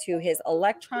access to his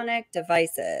electronic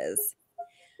devices.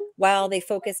 While they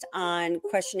focused on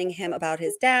questioning him about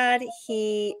his dad,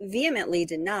 he vehemently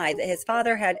denied that his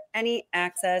father had any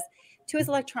access to his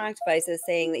electronic devices,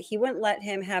 saying that he wouldn't let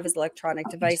him have his electronic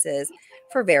devices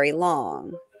for very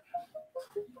long.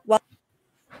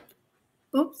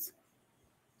 Oops.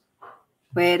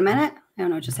 Wait a minute. I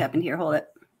don't know what just happened here. Hold it.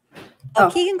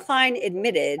 Keegan Kline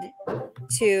admitted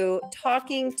to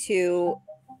talking to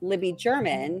Libby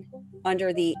German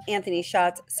under the Anthony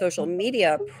Schatz social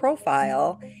media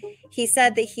profile. He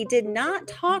said that he did not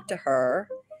talk to her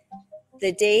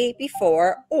the day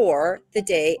before or the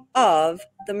day of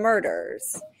the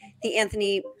murders. The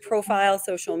Anthony profile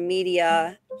social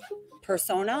media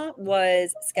persona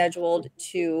was scheduled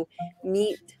to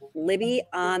meet Libby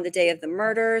on the day of the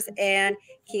murders, and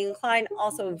Keegan-Kline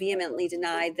also vehemently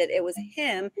denied that it was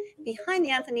him behind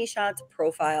the Anthony Shots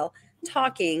profile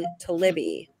talking to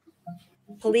Libby.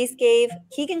 Police gave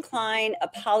Keegan-Kline a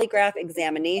polygraph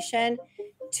examination,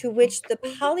 to which the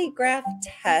polygraph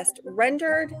test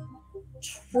rendered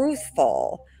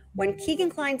truthful when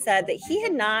Keegan-Kline said that he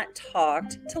had not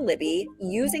talked to Libby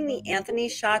using the Anthony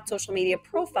Shot social media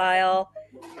profile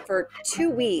for 2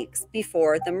 weeks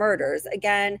before the murders.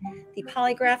 Again, the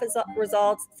polygraph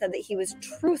results said that he was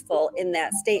truthful in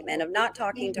that statement of not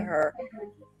talking to her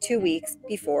 2 weeks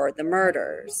before the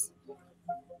murders.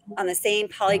 On the same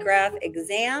polygraph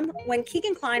exam, when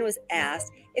Keegan-Kline was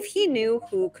asked if he knew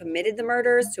who committed the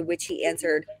murders, to which he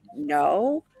answered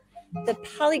no, the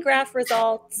polygraph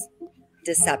results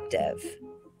deceptive.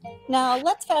 Now,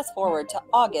 let's fast forward to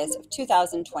August of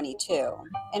 2022.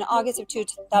 In August of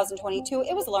 2022,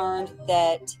 it was learned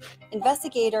that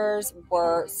investigators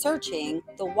were searching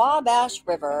the Wabash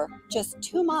River just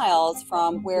 2 miles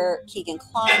from where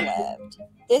Keegan-Kline lived.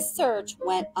 This search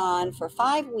went on for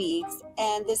 5 weeks,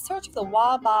 and this search of the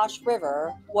Wabash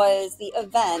River was the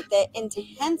event that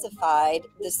intensified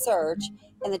the search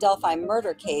in the Delphi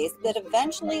murder case that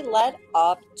eventually led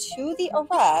up to the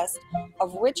arrest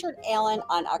of Richard Allen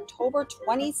on October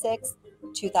 26,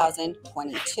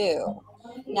 2022.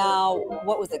 Now,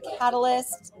 what was the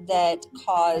catalyst that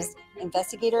caused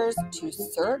investigators to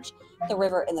search the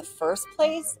river in the first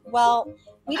place? Well,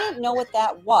 we didn't know what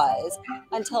that was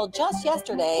until just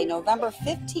yesterday, November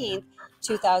 15th,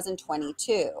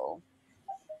 2022.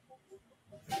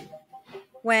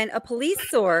 When a police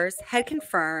source had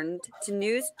confirmed to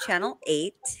News Channel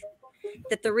 8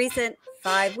 that the recent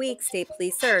 5-week state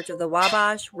police search of the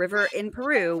Wabash River in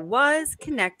Peru was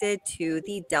connected to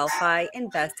the Delphi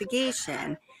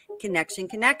investigation.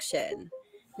 Connection.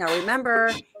 Now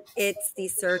remember, it's the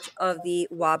search of the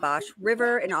Wabash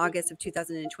River in August of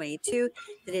 2022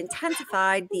 that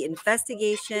intensified the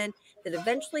investigation that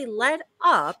eventually led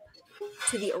up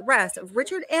to the arrest of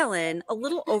Richard Allen a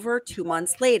little over 2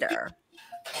 months later.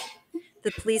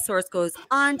 The police source goes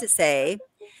on to say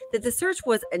that the search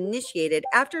was initiated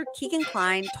after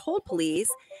Keegan-Kline told police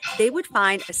they would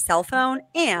find a cell phone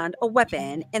and a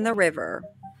weapon in the river.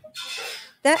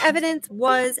 That evidence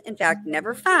was, in fact,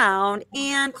 never found,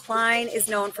 and Kline is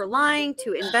known for lying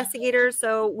to investigators,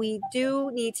 so we do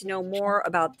need to know more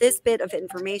about this bit of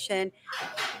information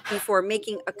before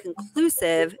making a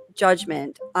conclusive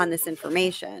judgment on this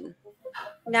information.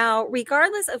 Now,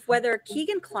 regardless of whether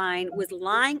Keegan-Kline was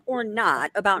lying or not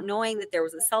about knowing that there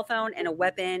was a cell phone and a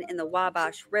weapon in the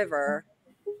Wabash River,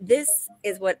 this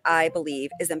is what I believe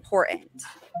is important.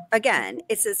 Again,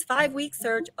 it's this 5-week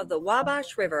search of the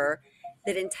Wabash River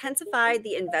that intensified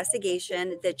the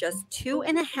investigation that just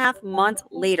 2.5 months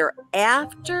later,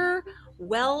 after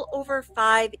well over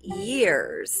 5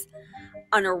 years,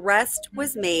 an arrest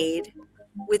was made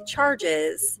with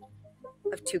charges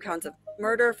of 2 counts of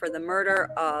murder for the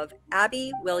murder of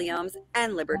Abby Williams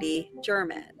and Liberty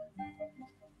German.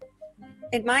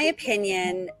 In my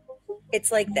opinion,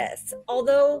 it's like this.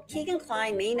 Although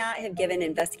Keegan-Kline may not have given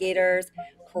investigators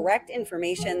correct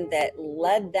information that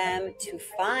led them to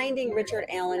finding Richard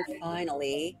Allen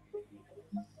finally,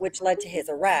 which led to his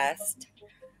arrest,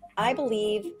 I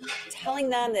believe telling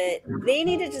them that they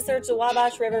needed to search the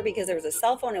Wabash River because there was a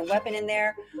cell phone and weapon in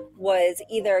there was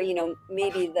either,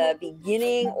 maybe the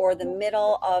beginning or the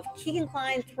middle of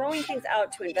Keegan-Kline throwing things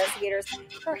out to investigators,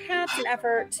 perhaps an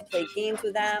effort to play games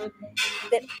with them,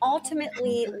 that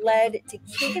ultimately led to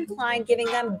Keegan-Kline giving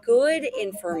them good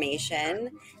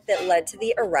information that led to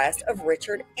the arrest of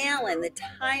Richard Allen. The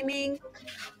timing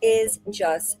is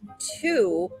just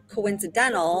too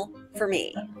coincidental for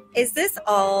me. Is this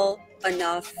all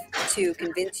enough to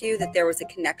convince you that there was a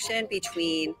connection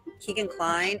between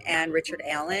Keegan-Kline and Richard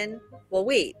Allen? Well,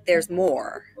 wait, there's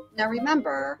more. Now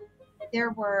remember,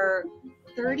 there were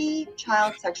 30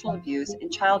 child sexual abuse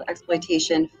and child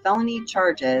exploitation felony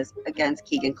charges against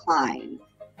Keegan-Kline.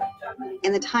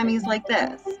 And the timing is like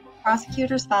this.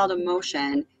 Prosecutors filed a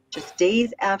motion just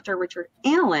days after Richard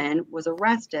Allen was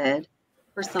arrested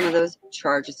for some of those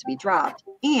charges to be dropped.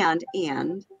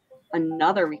 And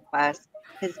another request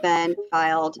has been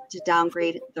filed to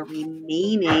downgrade the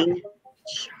remaining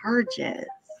charges.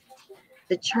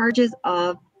 The charges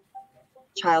of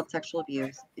child sexual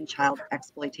abuse and child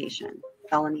exploitation,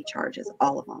 felony charges,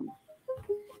 all of them.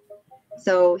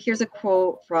 So here's a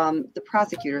quote from the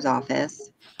prosecutor's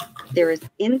office. There is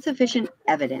insufficient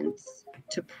evidence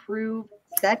to prove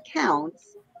said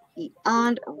counts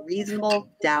beyond reasonable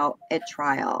doubt at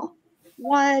trial.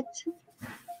 What?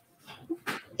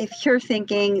 If you're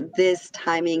thinking this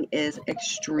timing is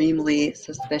extremely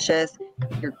suspicious,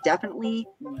 you're definitely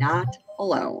not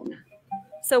alone.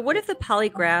 So what if the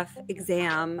polygraph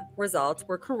exam results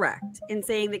were correct in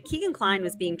saying that Keegan-Kline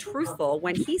was being truthful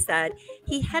when he said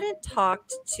he hadn't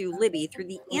talked to Libby through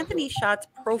the Anthony Schatz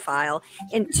profile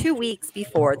in 2 weeks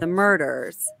before the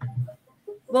murders?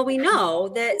 Well, we know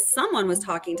that someone was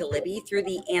talking to Libby through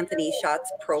the Anthony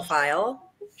Schatz profile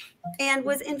and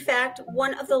was in fact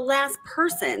one of the last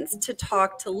persons to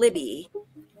talk to Libby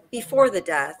before the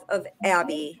death of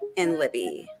Abby and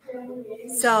Libby.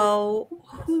 So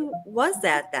who was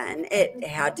that then? It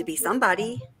had to be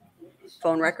somebody.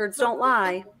 Phone records don't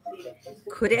lie.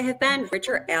 Could it have been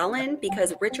Richard Allen?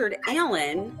 Because Richard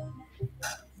Allen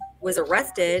was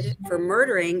arrested for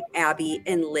murdering Abby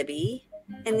and Libby.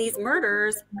 And these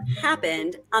murders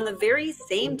happened on the very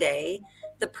same day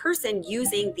the person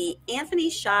using the Anthony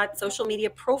Schatz social media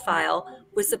profile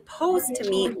was supposed to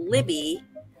meet Libby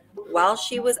while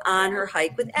she was on her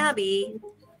hike with Abby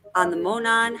on the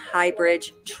Monon High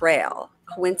Bridge Trail.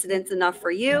 Coincidence enough for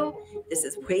you? This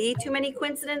is way too many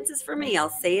coincidences for me.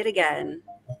 I'll say it again.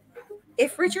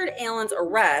 If Richard Allen's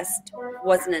arrest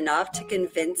wasn't enough to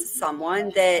convince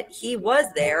someone that he was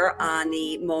there on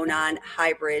the Monon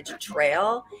High Bridge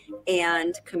Trail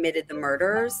and committed the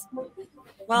murders,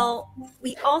 well,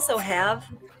 we also have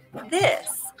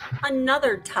this,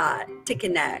 another dot to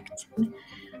connect.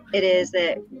 It is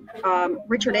that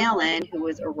Richard Allen, who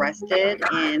was arrested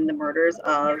in the murders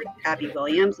of Abby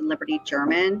Williams and Liberty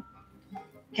German,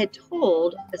 had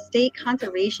told a state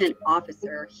conservation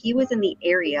officer he was in the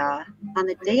area on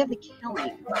the day of the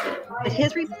killing, but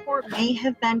his report may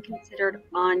have been considered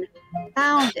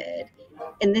unfounded.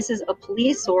 And this is a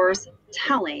police source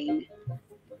telling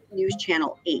News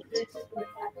Channel 8.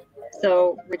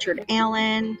 So Richard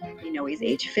Allen, he's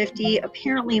age 50,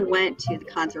 apparently went to the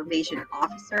conservation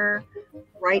officer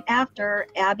right after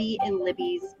Abby and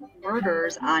Libby's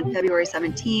murders on February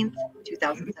 17th,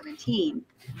 2017.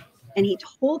 And he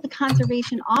told the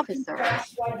conservation officer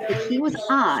that he was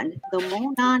on the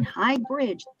Monon High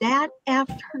Bridge that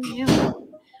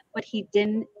afternoon, but he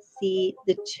didn't see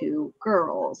the two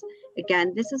girls.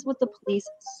 Again, this is what the police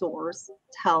source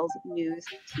tells News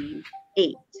Team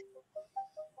 8.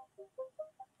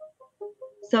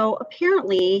 So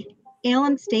apparently,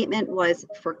 Allen's statement was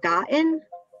forgotten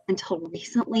until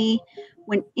recently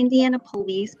when Indiana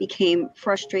police became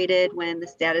frustrated when the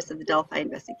status of the Delphi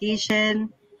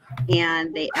investigation,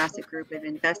 and they asked a group of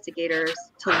investigators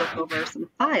to look over some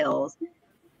files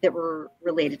that were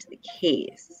related to the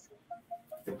case.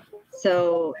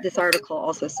 So this article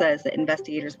also says that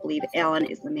investigators believe Allen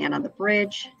is the man on the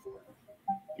bridge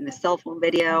in the cell phone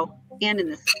video and in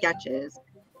the sketches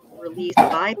released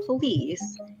by police.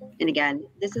 And again,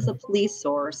 this is a police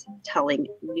source telling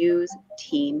News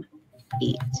Team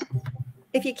 8.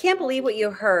 If you can't believe what you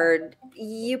heard,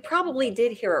 you probably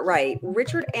did hear it right.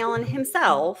 Richard Allen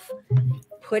himself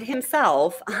put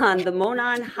himself on the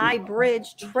Monon High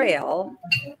Bridge Trail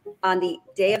on the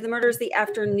day of the murders, the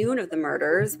afternoon of the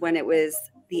murders, when it was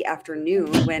the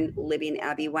afternoon when Libby and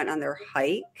Abby went on their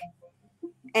hike.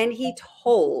 And he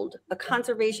told a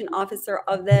conservation officer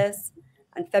of this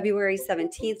on February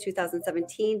 17th,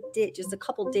 2017, just a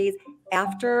couple days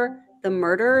after the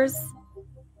murders.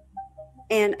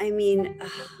 And I mean,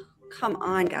 come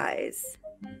on, guys.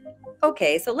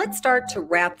 Okay, so let's start to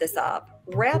wrap this up.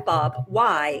 Wrap up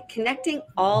why connecting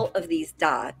all of these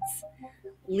dots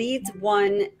leads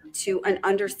one to an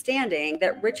understanding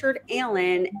that Richard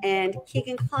Allen and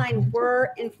Keegan-Kline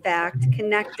were in fact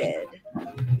connected.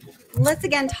 Let's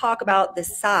again talk about the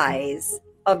size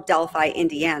of Delphi,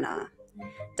 Indiana.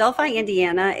 Delphi,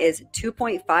 Indiana is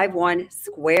 2.51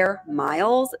 square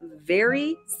miles,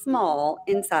 very small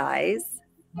in size.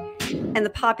 And the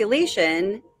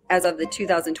population, as of the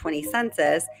 2020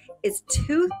 census, is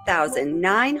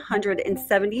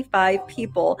 2,975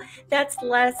 people. That's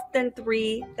less than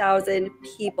 3,000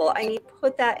 people. I mean,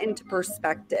 put that into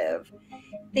perspective.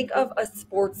 Think of a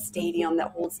sports stadium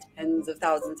that holds tens of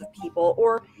thousands of people,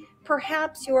 or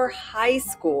perhaps your high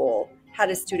school had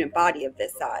a student body of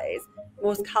this size.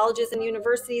 Most colleges and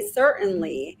universities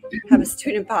certainly have a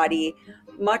student body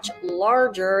much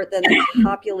larger than the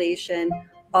population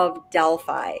of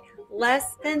Delphi.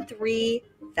 Less than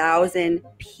 3,000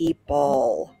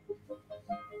 people.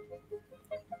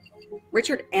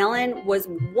 Richard Allen was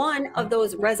one of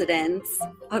those residents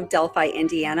of Delphi,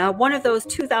 Indiana, one of those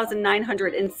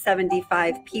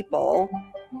 2,975 people,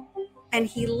 and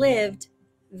he lived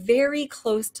very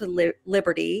close to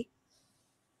Liberty,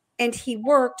 and he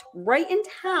worked right in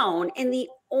town in the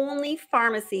only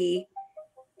pharmacy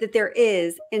that there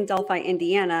is in Delphi,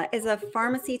 Indiana, is a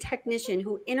pharmacy technician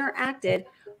who interacted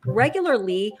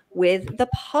regularly with the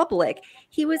public.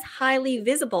 He was highly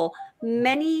visible.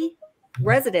 Many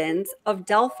residents of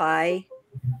Delphi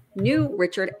knew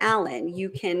Richard Allen. You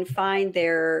can find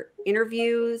their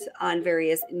interviews on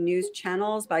various news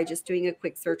channels by just doing a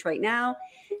quick search right now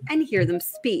and hear them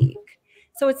speak.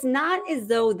 So it's not as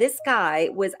though this guy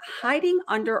was hiding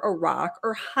under a rock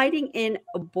or hiding in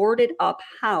a boarded up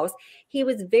house. He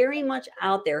was very much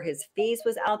out there. His face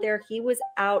was out there. He was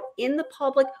out in the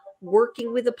public,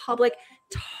 working with the public,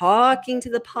 talking to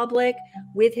the public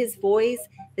with his voice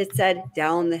that said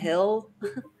down the hill.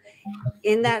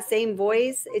 In that same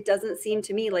voice, it doesn't seem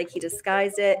to me like he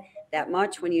disguised it that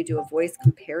much when you do a voice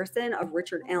comparison of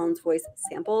Richard Allen's voice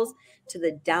samples to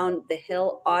the Down the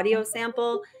Hill audio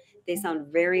sample. They sound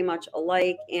very much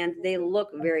alike, and they look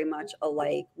very much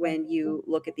alike when you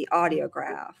look at the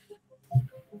audiograph.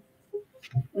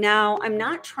 Now, I'm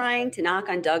not trying to knock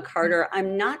on Doug Carter.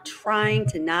 I'm not trying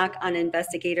to knock on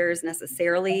investigators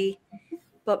necessarily,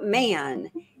 but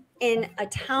man, in a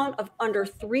town of under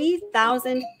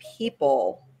 3,000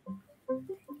 people,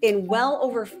 in well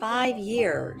over 5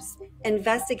 years,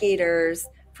 investigators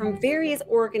from various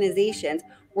organizations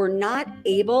were not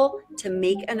able to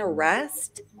make an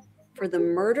arrest for the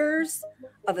murders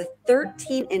of a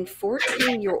 13 and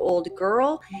 14-year-old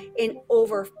girl in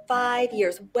over 5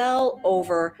 years, well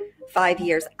over 5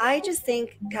 years. I just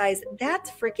think, guys,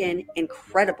 that's freaking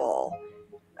incredible,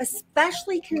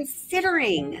 especially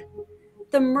considering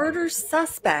the murder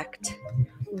suspect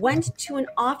went to an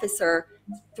officer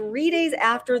 3 days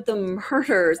after the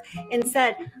murders and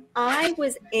said, I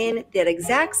was in that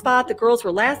exact spot. The girls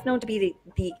were last known to be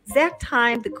the exact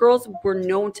time the girls were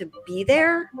known to be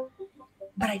there,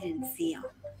 but I didn't see them.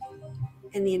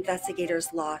 And the investigators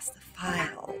lost the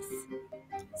files.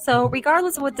 So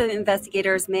regardless of what the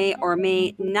investigators may or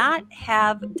may not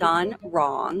have done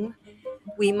wrong,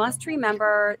 we must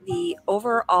remember the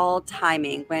overall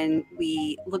timing when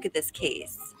we look at this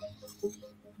case.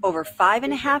 Over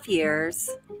 5.5 years,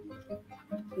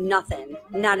 nothing,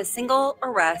 not a single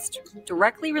arrest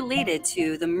directly related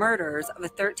to the murders of a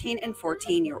 13 and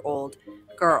 14-year-old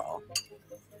girl.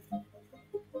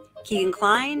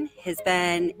 Keegan-Kline has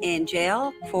been in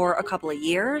jail for a couple of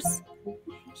years.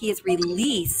 He is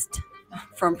released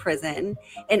from prison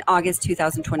in August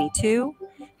 2022,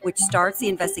 which starts the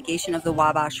investigation of the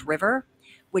Wabash River,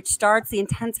 which starts the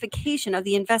intensification of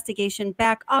the investigation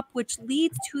back up, which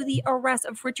leads to the arrest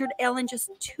of Richard Allen just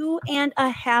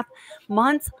 2.5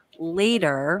 months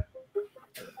later.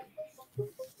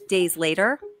 Days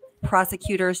later,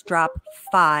 prosecutors drop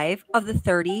 5 of the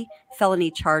 30 felony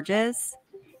charges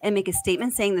and make a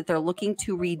statement saying that they're looking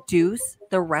to reduce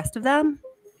the rest of them.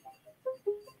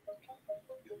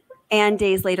 And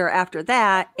days later after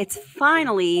that, it's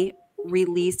finally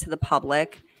released to the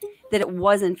public that it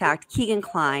was, in fact,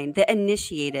 Keegan-Kline that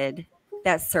initiated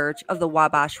that search of the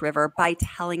Wabash River by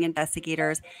telling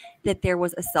investigators that there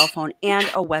was a cell phone and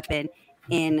a weapon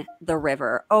in the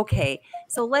river. Okay,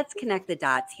 so let's connect the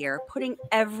dots here, putting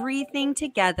everything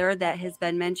together that has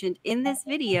been mentioned in this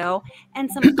video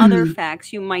and some other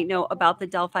facts you might know about the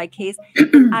Delphi case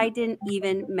that I didn't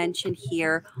even mention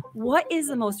here. What is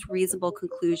the most reasonable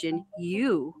conclusion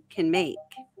you can make?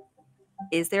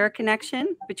 Is there a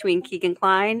connection between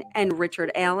Keegan-Kline and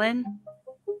Richard Allen?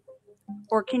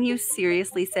 Or can you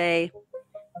seriously say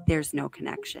there's no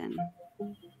connection?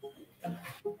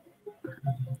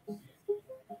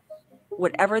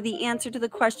 Whatever the answer to the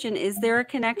question, is there a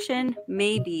connection?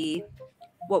 Maybe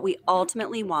what we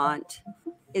ultimately want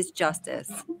is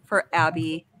justice for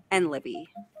Abby and Libby.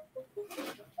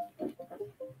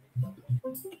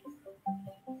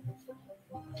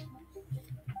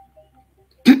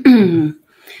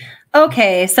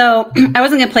 Okay, so I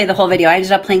wasn't going to play the whole video. I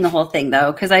ended up playing the whole thing,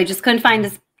 though, because I just couldn't find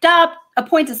a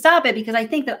point to stop it, because I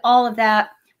think that all of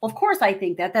that, well, of course I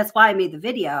think that. That's why I made the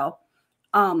video.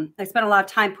 I spent a lot of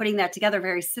time putting that together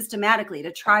very systematically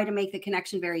to try to make the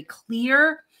connection very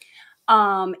clear.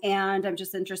 And I'm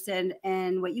just interested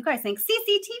in what you guys think.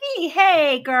 CCTV,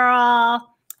 hey,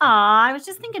 girl. Aw, I was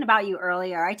just thinking about you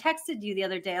earlier. I texted you the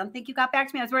other day. I don't think you got back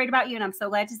to me. I was worried about you, and I'm so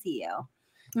glad to see you.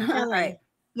 All right.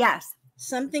 Yes.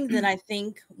 Something that I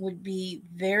think would be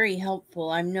very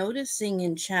helpful. I'm noticing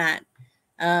in chat,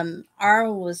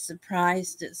 Ara was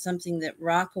surprised at something that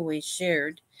Rockaway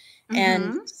shared.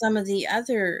 And some of the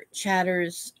other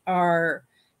chatters are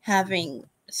having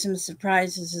some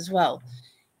surprises as well.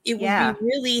 It would be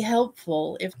really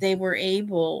helpful if they were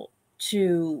able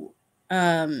to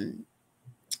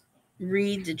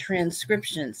read the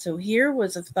transcription. So here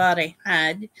was a thought I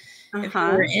had. If you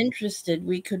were interested,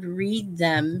 we could read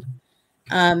them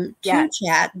to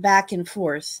chat back and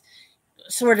forth,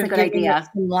 sort of giving it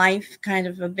some life, kind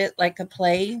of a bit like a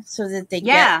play, so that they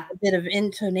get a bit of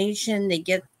intonation. They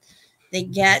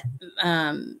get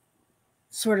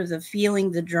sort of the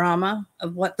feeling, the drama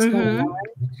of what's going on.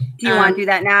 Do you want to do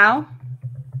that now?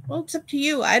 Well, it's up to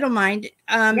you. I don't mind.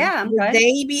 I'm would good.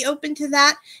 they be open to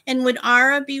that? And would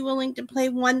Ara be willing to play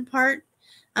one part?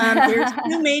 There's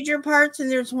two major parts and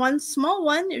there's one small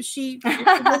one. If she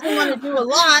doesn't want to do a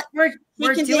lot, we're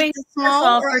can doing take the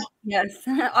small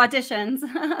auditions.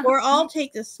 Or I'll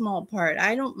take the small part.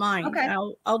 I don't mind. Okay.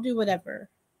 I'll do whatever.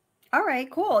 All right,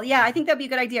 cool. Yeah, I think that'd be a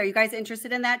good idea. Are you guys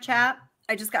interested in that, chat?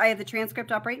 I have the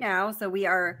transcript up right now, so we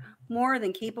are more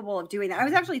than capable of doing that. I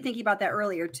was actually thinking about that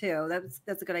earlier too.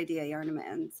 That's a good idea,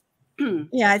 Yarnamans.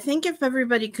 Yeah, I think if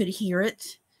everybody could hear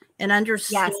it and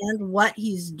understand what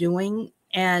he's doing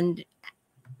and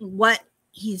what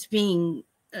he's being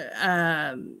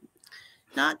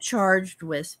not charged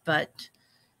with, but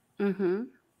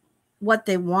what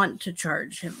they want to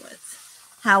charge him with.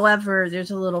 However,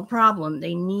 there's a little problem.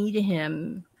 They need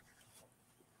him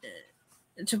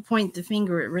to point the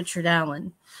finger at Richard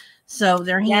Allen. So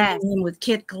they're handling him with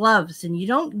kid gloves, and you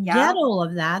don't get all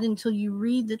of that until you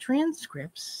read the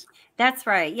transcripts. That's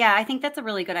right. Yeah, I think that's a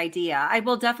really good idea. I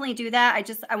will definitely do that.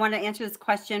 I want to answer this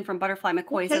question from Butterfly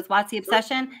McCoy. Says, what's the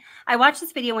obsession? I watched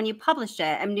this video when you published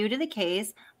it. I'm new to the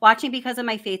case, watching because of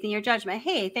my faith in your judgment.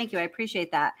 Hey, thank you. I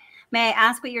appreciate that. May I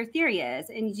ask what your theory is?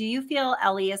 And do you feel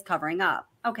Ellie is covering up?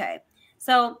 Okay.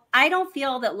 So I don't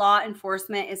feel that law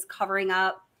enforcement is covering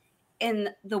up in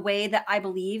the way that I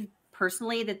believe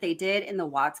personally that they did in the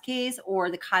Watts case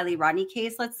or the Kylie Rodney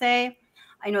case, let's say.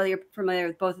 I know you're familiar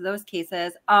with both of those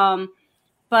cases.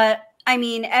 But I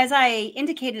mean, as I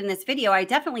indicated in this video, I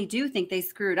definitely do think they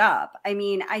screwed up. I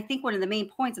mean, I think one of the main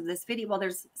points of this video, well,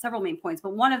 there's several main points,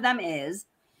 but one of them is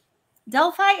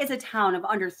Delphi is a town of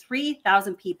under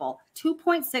 3,000 people,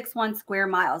 2.61 square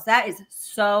miles. That is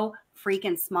so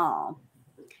freaking small.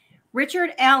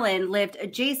 Richard Allen lived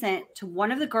adjacent to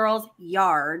one of the girls'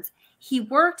 yards. He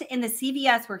worked in the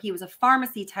CVS where he was a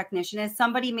pharmacy technician. As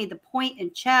somebody made the point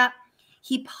in chat,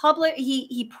 he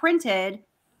printed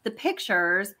the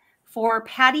pictures for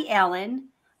Patty Allen,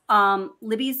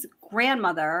 Libby's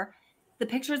grandmother, the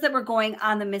pictures that were going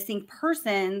on the missing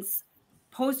persons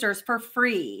posters for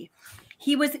free.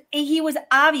 He was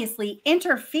obviously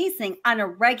interfacing on a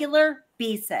regular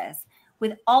basis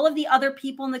with all of the other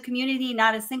people in the community,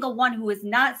 not a single one who was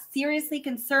not seriously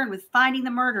concerned with finding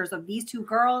the murders of these two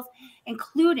girls,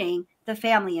 including the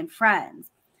family and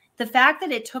friends. The fact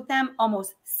that it took them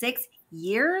almost 6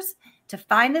 years to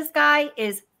find this guy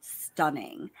is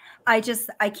stunning. I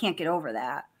can't get over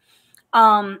that.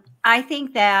 I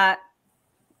think that,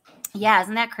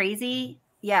 isn't that crazy?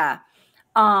 Yeah.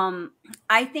 I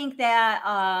think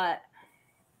that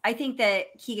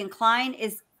Keegan-Kline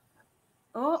is,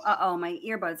 my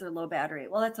earbuds are low battery.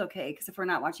 Well, that's okay, because if we're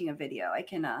not watching a video, I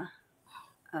can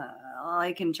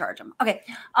charge them. Okay.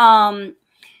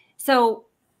 So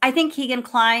I think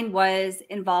Keegan-Kline was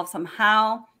involved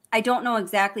somehow. I don't know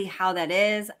exactly how that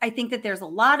is. I think that there's a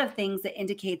lot of things that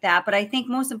indicate that, but I think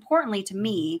most importantly to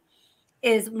me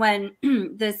is when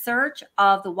the search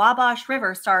of the Wabash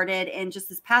River started in just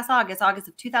this past August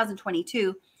of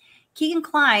 2022,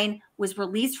 Keegan-Kline was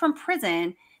released from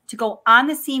prison to go on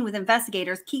the scene with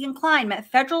investigators. Keegan-Kline met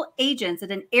federal agents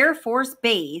at an Air Force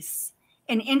base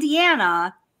in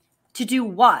Indiana to do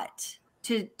what?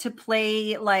 To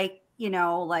play I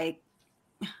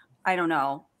don't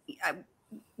know,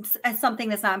 something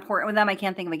that's not important with them. I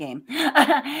can't think of a game.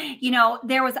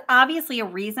 There was obviously a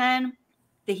reason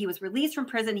that he was released from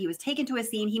prison. He was taken to a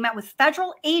scene. He met with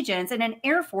federal agents in an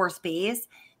Air Force base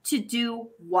to do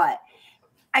what?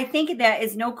 I think that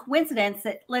is no coincidence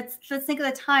that let's think of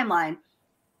the timeline.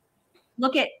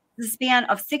 Look at the span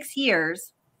of 6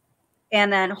 years,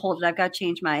 and then hold it. I've got to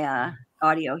change my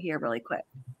audio here really quick.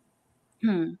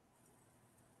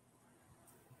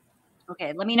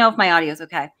 Okay, let me know if my audio is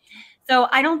okay. So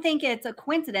I don't think it's a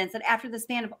coincidence that after the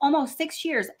span of almost 6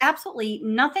 years, absolutely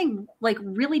nothing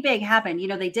really big happened.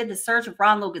 They did the search of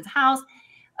Ron Logan's house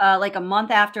a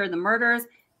month after the murders.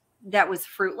 That was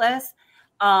fruitless.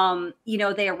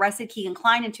 They arrested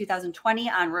Keegan-Kline in 2020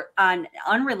 on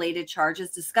unrelated charges,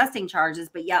 disgusting charges,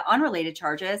 but yet unrelated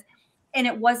charges. And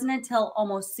it wasn't until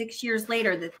almost 6 years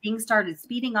later that things started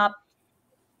speeding up,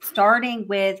 starting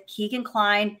with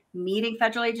Keegan-Kline meeting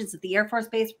federal agents at the Air Force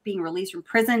Base, being released from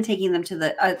prison, taking them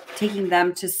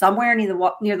to somewhere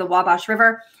near the Wabash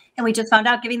River. And we just found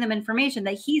out, giving them information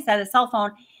that he had a cell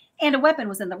phone and a weapon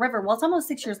was in the river. Well, it's almost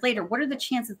 6 years later. What are the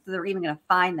chances that they're even going to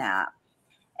find that?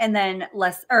 And then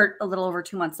a little over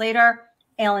 2 months later,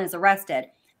 Allen is arrested.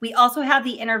 We also have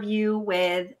the interview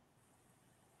with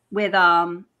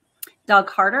Doug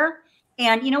Carter.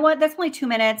 And you know what? That's only 2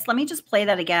 minutes. Let me just play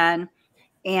that again.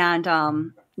 And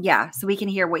so we can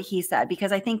hear what he said,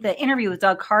 because I think the interview with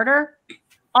Doug Carter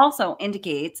also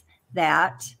indicates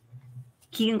that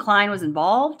Keegan-Kline was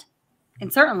involved,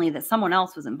 and certainly that someone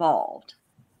else was involved.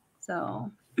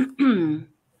 So let's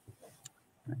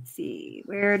see,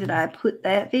 where did I put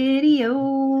that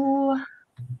video?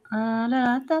 I'm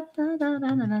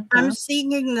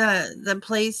seeking the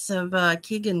place of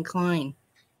Keegan-Kline.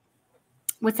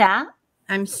 What's that?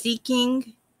 I'm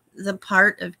seeking the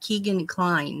part of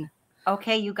Keegan-Kline.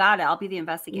 Okay, you got it. I'll be the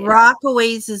investigator.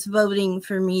 Rockaways is voting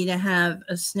for me to have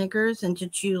a Snickers and to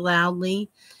chew loudly,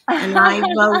 and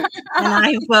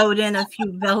I vote in a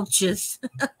few belches.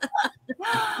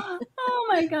 Oh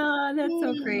my God, that's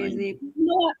so crazy. You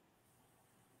know what?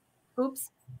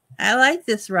 Oops. I like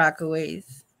this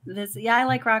Rockaways. I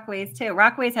like Rockaways too.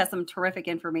 Rockaways has some terrific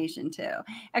information too.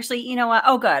 Actually, you know what?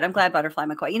 Oh, good. I'm glad Butterfly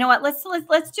McCoy. You know what? Let's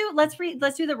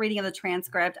do the reading of the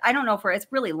transcript. I don't know if it's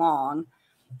really long.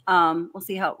 We'll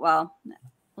see how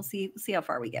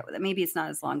far we get with it. Maybe it's not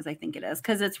as long as I think it is,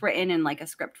 because it's written in like a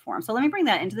script form. So let me bring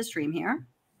that into the stream here.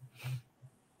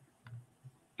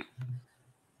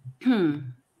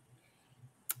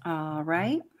 All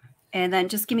right. And then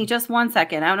just give me just 1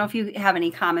 second. I don't know if you have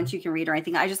any comments you can read or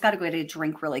anything. I just got to go get a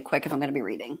drink really quick if I'm going to be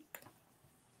reading.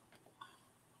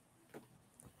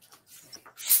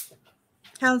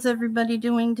 How's everybody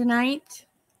doing tonight?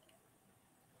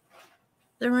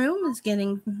 The room is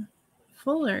getting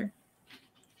fuller.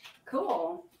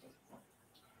 Cool.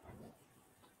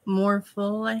 More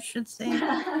full, I should say.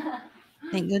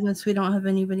 Thank goodness we don't have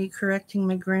anybody correcting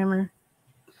my grammar.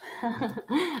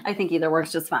 I think either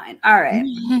works just fine. All right.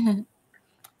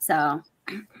 So,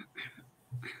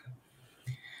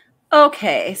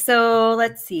 okay. So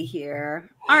let's see here.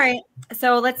 All right.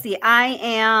 So let's see.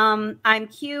 I'm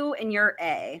Q and you're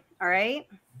A. All right.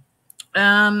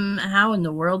 How in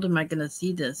the world am I going to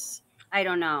see this? I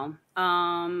don't know.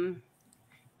 Can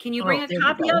you bring a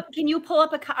copy up? Can you pull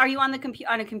up are you on the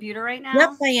on a computer right now?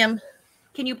 Yep, I am.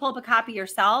 Can you pull up a copy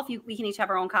yourself? We can each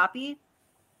have our own copy.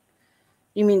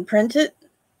 You mean print it?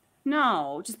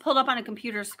 No, just pull it up on a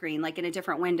computer screen, like in a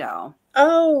different window.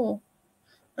 Oh,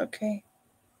 okay.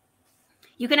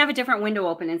 You can have a different window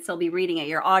open and still be reading it.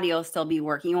 Your audio will still be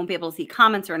working. You won't be able to see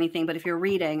comments or anything, but if you're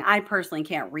reading, I personally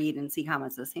can't read and see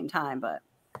comments at the same time, but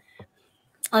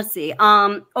let's see.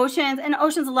 Oceans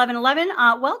 1111,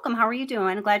 welcome. How are you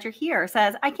doing? I'm glad you're here.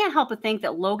 Says, I can't help but think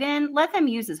that Logan let them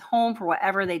use his home for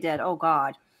whatever they did. Oh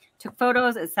God. Took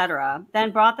photos, etc.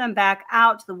 Then brought them back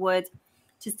out to the woods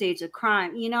to stage the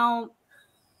crime. You know,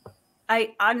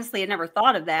 I honestly had never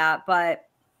thought of that, but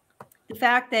the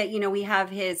fact that, you know, we have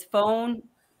his phone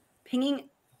pinging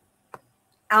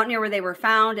out near where they were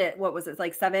found at, what was it,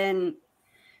 like 7:56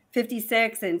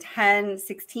 and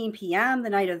 10:16 p.m. the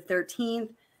night of the 13th.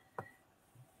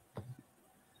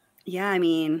 Yeah, I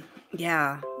mean,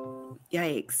 yeah,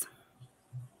 yikes.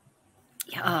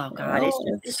 Yeah, oh God,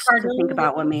 it's hard to think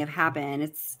about what may have happened.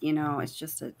 It's, you know,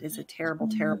 it's a terrible,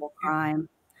 terrible crime.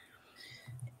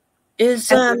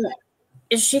 Is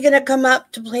she gonna come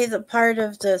up to play the part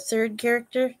of the third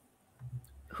character?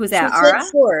 Who's that? She Ara?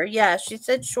 said sure. Yeah, she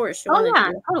said sure.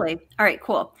 Totally. All right,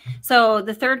 cool. So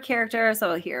the third character.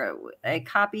 So here, I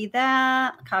copy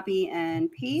that, copy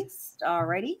and paste.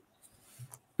 Alrighty.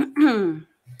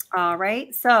 All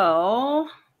right. So.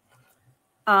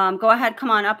 Go ahead, come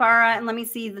on up, Ara, and let me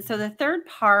see. So the third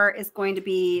part is going to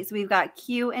be, so we've got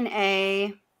Q and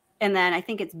A, and then I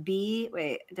think it's B.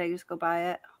 Wait, did I just go by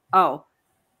it? Oh.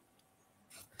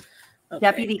 Okay.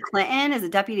 Deputy Clinton? Is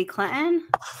it Deputy Clinton?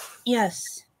 Yes.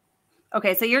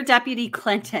 Okay, so you're Deputy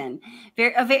Clinton.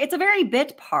 It's a very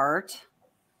bit part.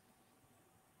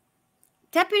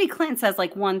 Deputy Clinton says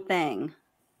like one thing.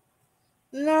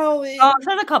 No. It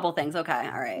says a couple things. Okay,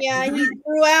 all right. Yeah, he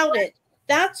threw out it.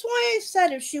 That's why I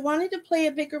said if she wanted to play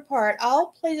a bigger part,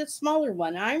 I'll play the smaller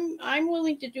one. I'm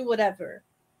willing to do whatever.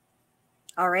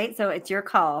 All right, so it's your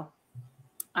call.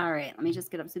 All right, let me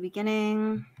just get up to the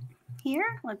beginning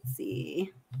here. Let's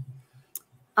see.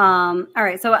 All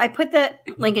right, so I put the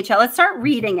link in chat. Let's start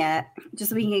reading it just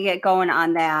so we can get going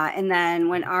on that. And then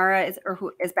when Ara is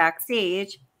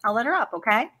backstage, I'll let her up,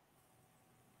 okay?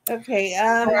 Okay.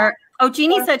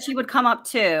 Jeannie said she would come up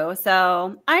too.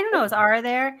 So I don't know. Is Ara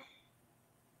there?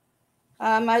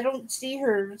 I don't see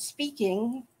her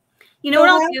speaking. You know what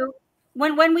I'll do?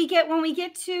 When we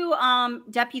get to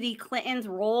Deputy Clinton's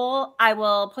role, I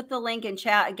will put the link in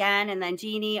chat again. And then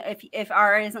Jeannie, if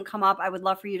Ara doesn't come up, I would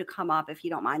love for you to come up if you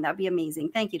don't mind. That'd be amazing.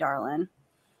 Thank you, darling.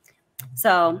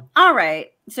 So, all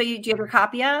right. So do you have your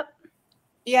copy up?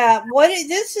 Yeah.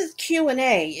 This is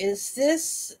Q&A. Is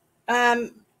this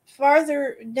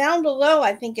farther down below?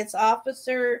 I think it's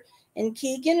Officer and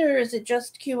Keegan, or is it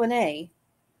just Q&A?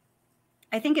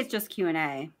 I think it's just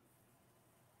Q&A.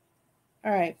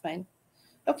 All right, fine.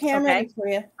 Okay, I'm ready for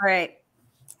you. All right.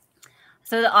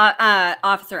 So the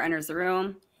officer enters the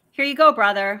room. Here you go,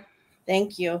 brother.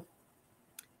 Thank you.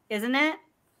 Isn't it?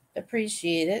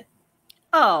 Appreciate it.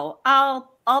 Oh,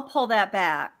 I'll pull that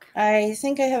back. I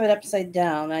think I have it upside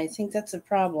down. I think that's a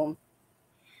problem.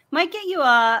 Might get you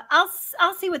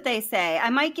I'll see what they say. I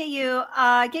might get you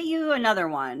another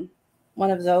one. One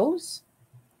of those?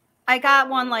 I got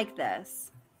one like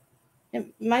this.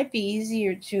 It might be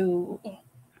easier to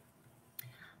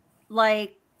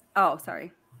oh,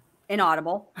 sorry.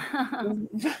 Inaudible.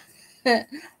 There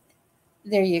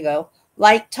you go.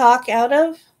 Like talk out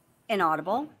of?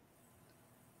 Inaudible.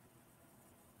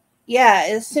 Yeah,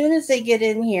 as soon as they get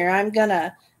in here, I'm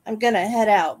gonna head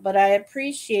out. But I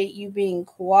appreciate you being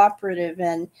cooperative,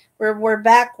 and we're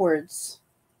backwards.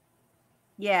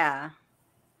 Yeah.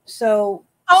 So.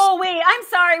 Oh wait, I'm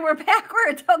sorry. We're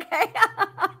backwards. Okay.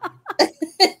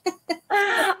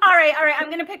 All right. I'm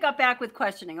gonna pick up back with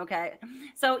questioning. Okay.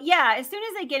 So yeah, as soon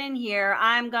as I get in here,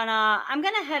 I'm gonna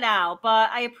head out.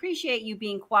 But I appreciate you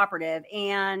being cooperative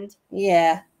and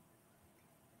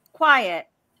quiet,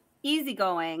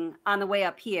 easygoing on the way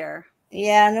up here.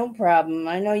 Yeah, no problem.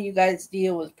 I know you guys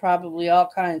deal with probably all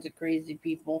kinds of crazy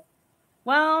people.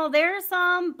 Well, there's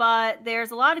some, but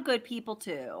there's a lot of good people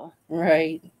too.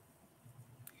 Right.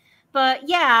 But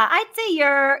yeah, I'd say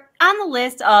you're on the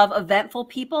list of eventful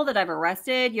people that I've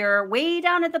arrested. You're way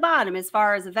down at the bottom as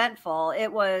far as eventful. It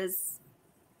was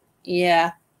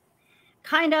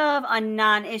kind of a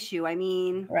non-issue. I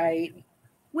mean, right.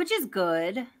 Which is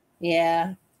good.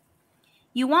 Yeah.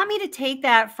 You want me to take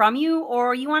that from you,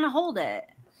 or you want to hold it?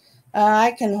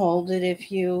 I can hold it if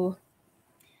you...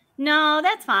 No,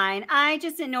 that's fine. I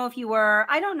just didn't know if you were...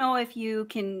 I don't know if you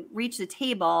can reach the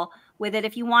table with it,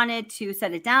 if you wanted to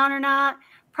set it down or not.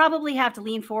 Probably have to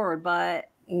lean forward, but...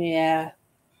 Yeah.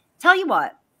 Tell you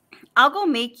what. I'll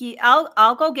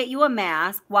go get you a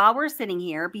mask while we're sitting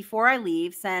here before I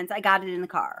leave, since I got it in the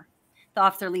car. The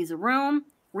officer leaves the room,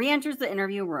 re-enters the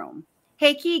interview room.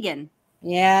 Hey, Keegan.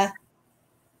 Yeah?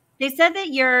 They said that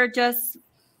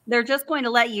they're just going to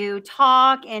let you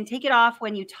talk and take it off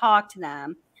when you talk to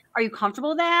them. Are you comfortable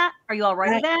with that? Are you all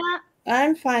right with that?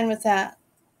 I'm fine with that.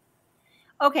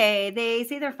 Okay, they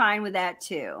say they're fine with that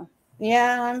too.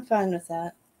 Yeah, I'm fine with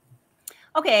that.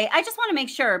 Okay, I just want to make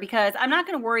sure, because I'm not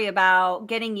going to worry about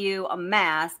getting you a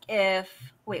mask if...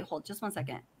 Wait, hold just 1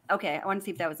 second. Okay, I want to see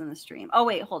if that was in the stream. Oh,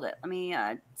 wait, hold it. Let me,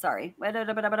 sorry.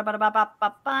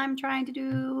 I'm trying to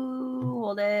do...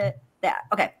 Hold it. That.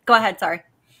 Okay, go ahead. Sorry.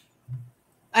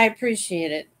 I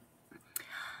appreciate it.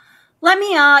 Let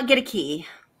me get a key.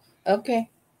 Okay.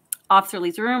 Officer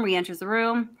leaves the room, re-enters the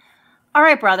room. All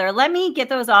right, brother, let me get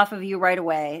those off of you right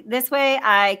away. This way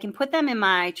I can put them in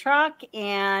my truck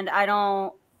and I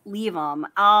don't leave them.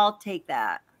 I'll take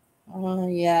that. Oh,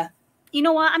 yeah. You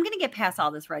know what? I'm going to get past all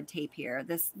this red tape here.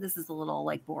 This is a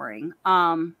little boring.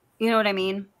 You know what I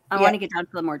mean? I want to get down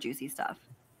to the more juicy stuff.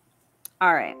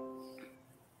 All right.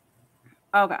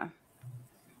 Okay.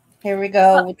 Here we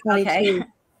go with 22. Okay.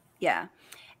 Yeah.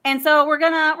 And so we're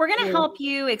gonna help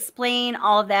you explain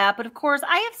all of that. But of course,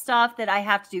 I have stuff that I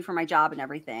have to do for my job and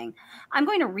everything. I'm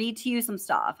going to read to you some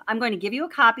stuff. I'm going to give you a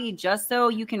copy just so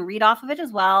you can read off of it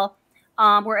as well.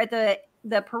 We're at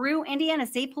the Peru, Indiana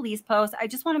State Police Post. I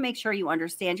just want to make sure you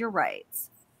understand your rights.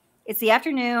 It's the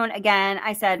afternoon. Again,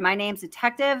 I said, my name's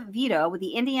Detective Vito with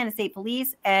the Indiana State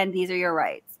Police, and these are your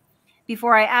rights.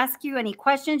 Before I ask you any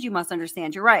questions, you must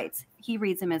understand your rights. He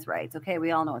reads him his rights. Okay,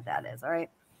 we all know what that is. All right.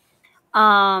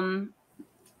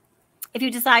 If you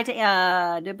decide to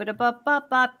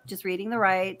just reading the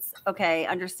rights. Okay,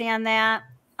 understand that.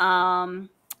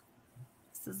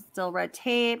 This is still red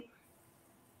tape.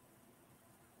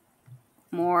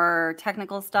 More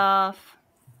technical stuff.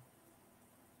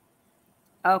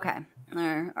 Okay.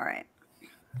 All right.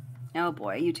 Oh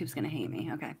boy, YouTube's gonna hate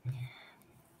me. Okay.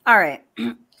 All right.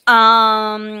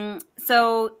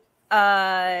 So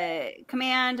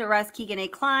command arrest Keegan A.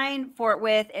 Klein, Fort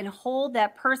Worth, and hold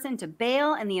that person to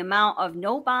bail in the amount of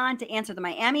no bond to answer the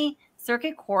Miami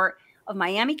Circuit Court of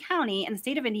Miami County in the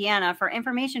state of Indiana for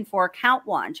information for count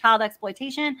 1, child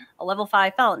exploitation, a level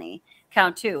 5 felony.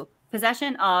 Count 2,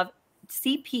 possession of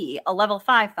CP, a level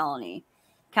 5 felony.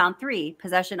 Count 3,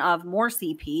 possession of more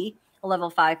CP, a level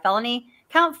 5 felony.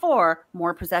 Count 4,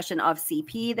 more possession of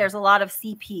CP. There's a lot of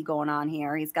CP going on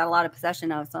here. He's got a lot of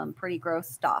possession of some pretty gross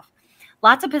stuff.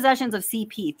 Lots of possessions of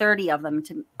CP, 30 of them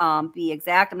to be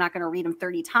exact. I'm not going to read them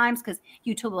 30 times because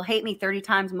YouTube will hate me 30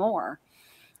 times more.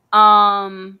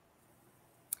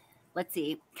 Let's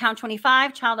see. Count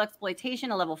 25, child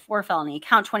exploitation, a level 4 felony.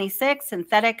 Count 26,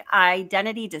 synthetic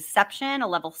identity deception, a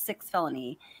level 6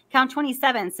 felony. Count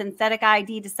 27, synthetic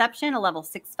ID deception, a level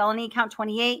 6 felony. Count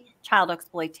 28, child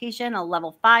exploitation, a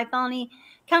level 5 felony.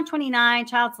 Count 29,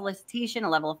 child solicitation, a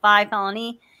level 5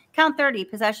 felony. Count 30,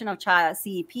 possession of child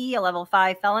CEP, a level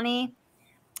 5 felony.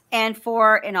 And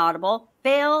for inaudible,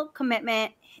 bail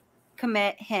commit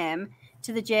him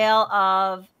to the jail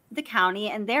of the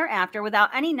county and thereafter without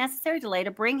any necessary delay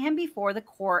to bring him before the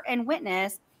court and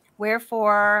witness,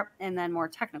 wherefore, and then more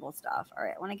technical stuff. All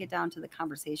right, I want to get down to the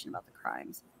conversation about the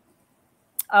crimes.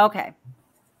 Okay.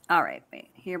 All right, wait,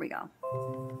 here we go.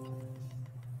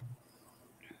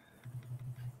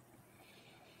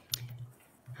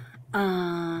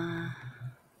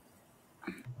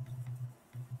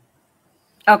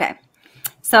 Okay,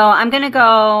 so I'm going to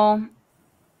go,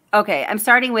 okay, I'm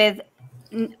starting with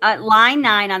line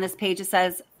 9 on this page. It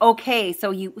says, okay,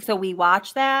 so we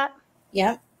watch that?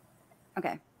 Yep.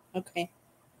 Okay. Okay.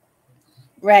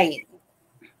 Right.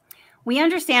 We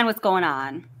understand what's going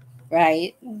on.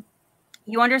 Right.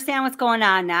 You understand what's going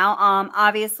on now.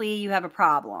 Obviously you have a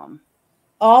problem.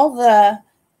 Are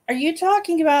you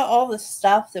talking about all the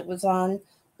stuff that was on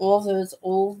all those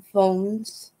old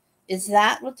phones? Is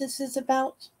that what this is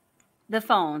about? The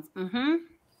phones. Mm-hmm.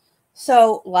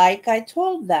 So, like I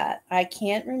told that, I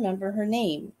can't remember her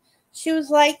name. She was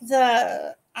like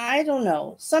I don't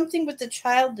know, something with the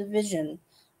child division.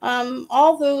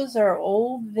 All those are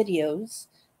old videos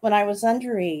when I was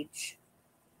underage.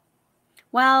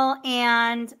 Well,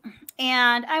 and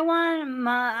I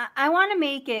want to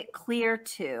make it clear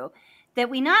too that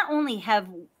we not only have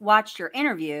watched your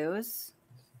interviews,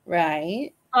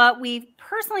 right, but we've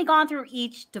personally gone through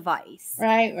each device.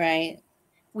 Right.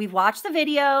 We've watched the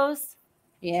videos.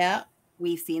 Yeah.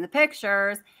 We've seen the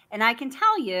pictures, and I can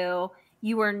tell you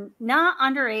were not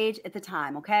underage at the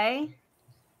time, okay?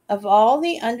 Of all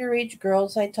the underage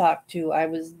girls I talked to, I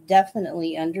was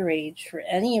definitely underage for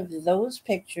any of those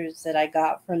pictures that I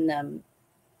got from them.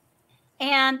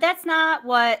 And that's not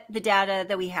what the data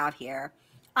that we have here.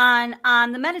 On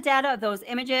the metadata of those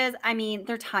images, I mean,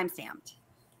 they're time-stamped.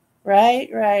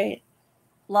 Right.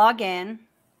 Log in.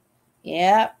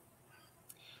 Yeah.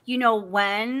 You know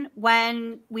when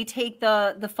we take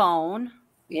the phone.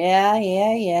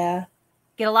 Yeah.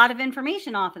 Get a lot of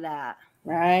information off of that.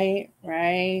 Right.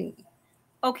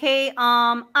 Okay,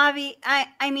 Avi,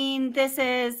 I mean,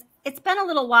 it's been a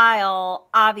little while,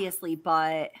 obviously,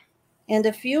 but... And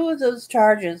a few of those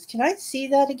charges, can I see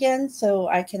that again so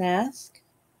I can ask?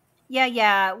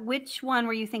 Yeah. Which one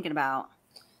were you thinking about?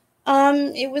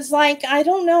 It was like, I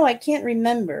don't know, I can't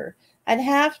remember. I'd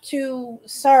have to,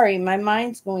 sorry, my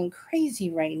mind's going crazy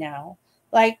right now.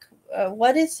 Like,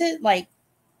 what is it? Like,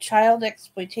 child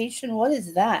exploitation? What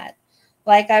is that?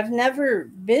 Like, I've never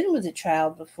been with a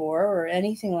child before or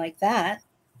anything like that.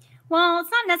 Well,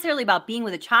 it's not necessarily about being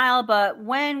with a child, but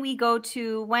when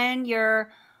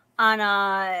you're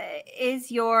on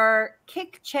is your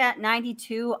Kick Chat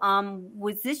 92,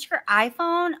 was this your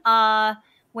iPhone,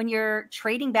 when you're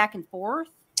trading back and forth?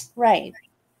 Right.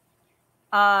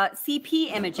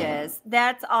 CP images,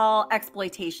 that's all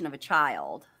exploitation of a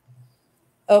child.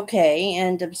 Okay,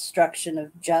 and obstruction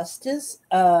of justice.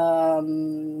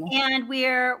 And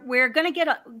we're gonna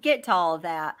get to all of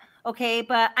that. Okay,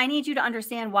 but I need you to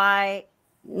understand why.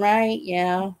 Right.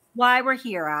 Yeah. Why we're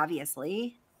here,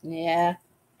 obviously. Yeah.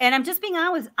 And I'm just being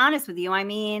honest with you. I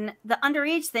mean, the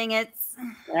underage thing, it's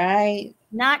right.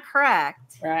 Not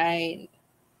correct. Right.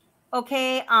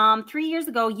 Okay. 3 years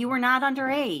ago, you were not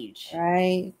underage.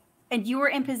 Right. And you were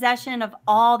in possession of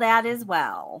all that as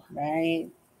well. Right.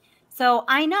 So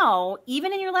I know,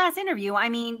 even in your last interview, I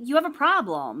mean, you have a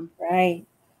problem. Right.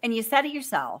 And you said it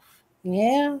yourself.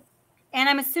 Yeah. And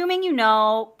I'm assuming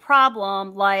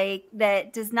problem like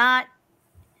that just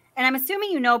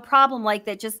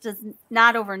does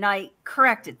not overnight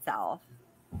correct itself.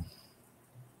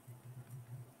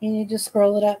 Can you just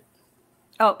scroll it up?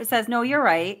 Oh, it says, no, you're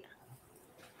right.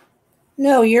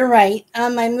 No, you're right.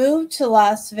 I moved to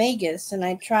Las Vegas and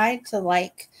I tried to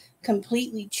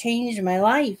completely change my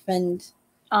life and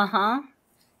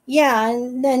yeah,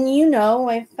 and then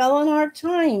I fell on hard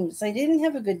times. I didn't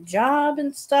have a good job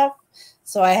and stuff,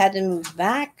 so I had to move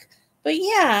back. But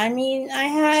yeah, I mean, I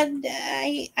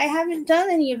haven't done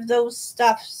any of those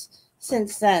stuffs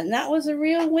since then. That was a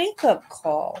real wake-up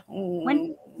call.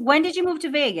 When did you move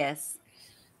to Vegas?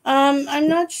 I'm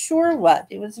not sure what.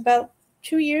 It was about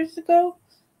 2 years ago.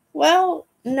 Well,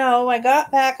 no, I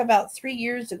got back about 3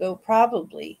 years ago,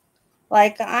 probably.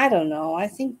 Like, I don't know. I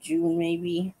think June,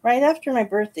 maybe. Right after my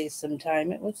birthday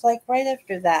sometime. It was like right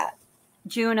after that.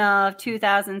 June of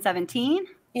 2017?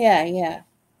 Yeah.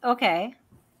 Okay.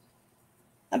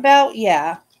 About,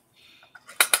 yeah.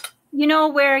 You know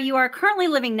where you are currently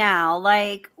living now?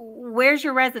 Like, where's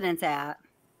your residence at?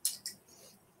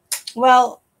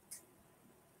 Well,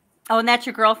 oh, and that's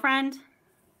your girlfriend?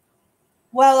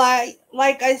 Well, I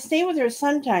stay with her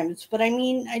sometimes, but I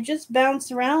mean, I just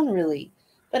bounce around really.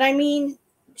 But I mean,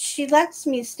 she lets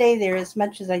me stay there as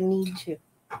much as I need to.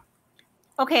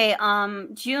 Okay,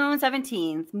 June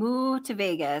 17th, moved to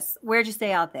Vegas. Where'd you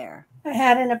stay out there? I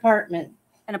had an apartment.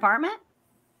 An apartment?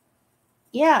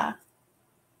 Yeah.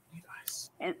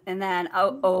 And then,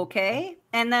 okay.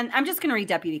 And then I'm just going to read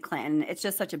Deputy Clinton. It's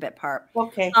just such a bit part.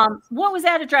 Okay. What was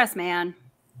that address, man?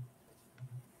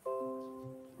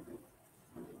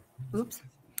 Oops.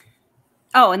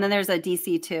 Oh, and then there's a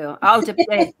DC too. Oh,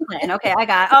 Deputy Clinton. Okay, I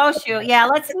got it. Oh, shoot. Yeah,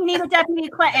 we need a Deputy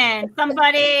Clinton.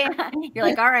 Somebody. You're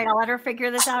like, all right, I'll let her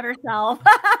figure this out herself.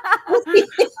 All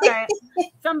right.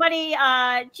 Somebody,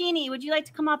 Jeannie, would you like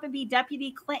to come up and be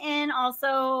Deputy Clinton?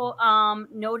 Also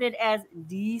noted as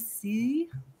DC,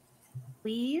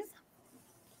 please.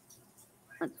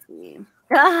 Let's see.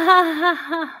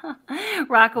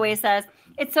 Rockaway says,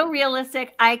 it's so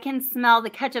realistic. I can smell the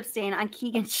ketchup stain on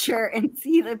Keegan's shirt and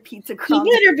see the pizza crumbs.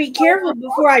 You better be careful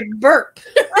before I burp.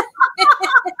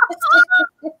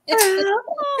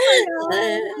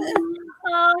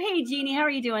 Oh, hey, Jeannie. How are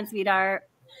you doing, sweetheart?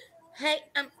 Hey,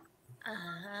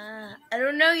 I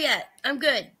don't know yet. I'm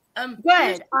good.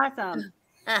 Good. Awesome.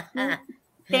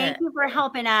 Thank you for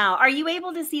helping out. Are you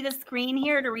able to see the screen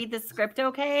here to read the script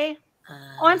okay?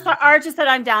 Oh, I'm sorry. Ara just said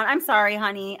I'm down. I'm sorry,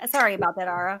 honey. Sorry about that,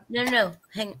 Ara. No.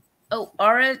 Hang. Oh,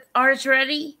 Ara's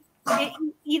ready?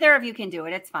 Either of you can do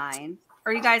it. It's fine.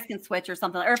 Or you guys can switch or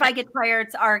something. Or if I get tired,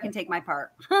 Ara can take my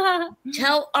part.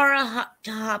 Tell Ara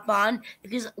to hop on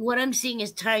because what I'm seeing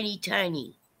is tiny.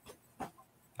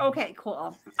 Okay,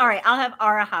 cool. All right, I'll have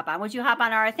Ara hop on. Would you hop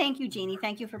on, Ara? Thank you, Jeannie.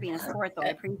 Thank you for being a sport, though. I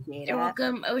appreciate it. You're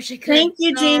welcome. I wish I could. Thank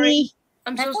you, Jeannie.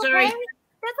 I'm so sorry. Okay.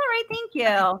 That's all right. Thank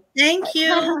you. Thank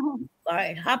you. All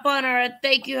right, hop on, Ara.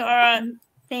 Thank you, Ara.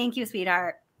 Thank you,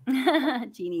 sweetheart.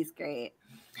 Jeannie's great.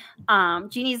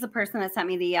 Jeannie's the person that sent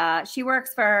me the, she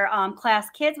works for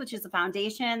Class Kids, which is a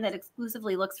foundation that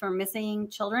exclusively looks for missing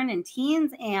children and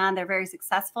teens, and they're very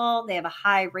successful. They have a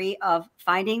high rate of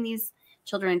finding these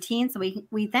children and teens. So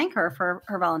we thank her for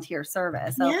her volunteer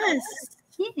service. So, yes.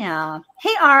 Yeah.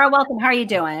 Hey, Ara, welcome. How are you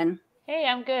doing? Hey,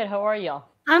 I'm good. How are y'all?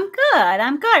 I'm good.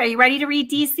 Are you ready to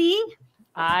read DC?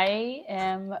 I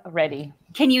am ready.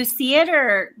 Can you see it,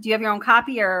 or do you have your own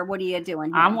copy, or what are you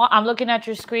doing here? I'm looking at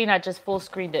your screen. I just full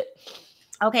screened it.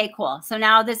 Okay, cool. So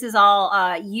now this is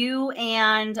all you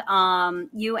and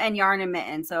Yarn and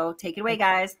Mitten. So take it away,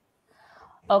 guys.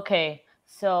 Okay.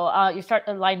 So you start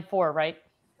at line 4, right?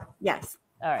 Yes.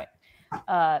 All right.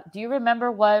 Do you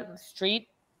remember what street?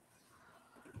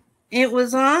 It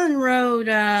was on road.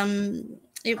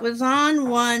 It was on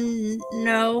one.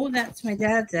 No, that's my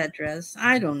dad's address.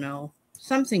 I don't know.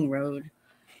 Something road.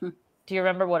 Do you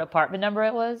remember what apartment number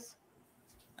it was?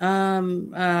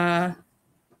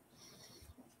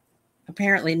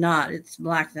 Apparently not. It's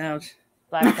blacked out.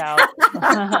 Blacked out.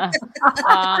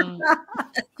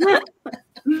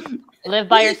 Live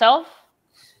by yourself?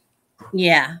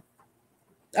 Yeah.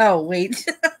 Oh, wait.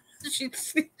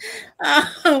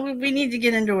 We need to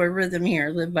get into a rhythm here.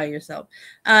 Live by yourself.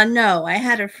 No, I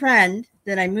had a friend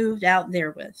that I moved out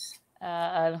there with.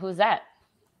 Who's that?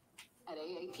 At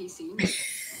AAPC.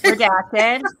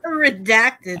 Redacted.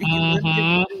 Redacted. He lived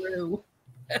in Peru.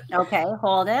 Okay,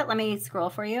 hold it. Let me scroll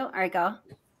for you. All right, go.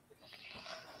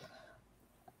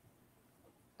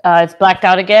 It's blacked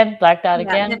out again. Blacked out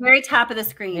again. At the very top of the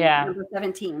screen. Yeah. Number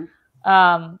 17.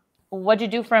 What'd you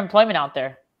do for employment out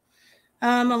there?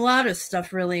 A lot of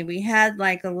stuff, really. We had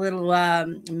like a little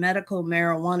medical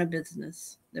marijuana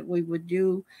business that we would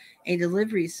do a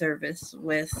delivery service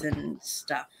with and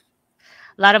stuff.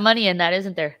 A lot of money in that,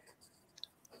 isn't there?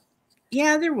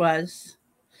 Yeah, there was.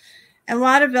 And a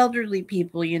lot of elderly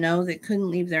people, you know, that couldn't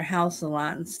leave their house a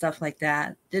lot and stuff like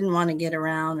that. Didn't want to get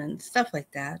around and stuff like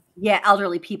that. Yeah,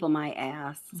 elderly people, my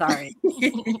ass. Sorry.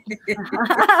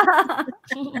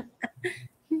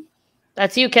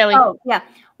 That's you, Kelly. Oh, yeah.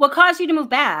 What caused you to move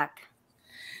back?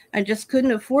 I just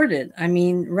couldn't afford it. I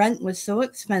mean, rent was so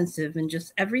expensive and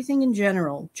just everything in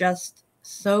general, just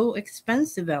so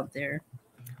expensive out there.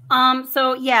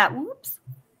 So yeah, whoops.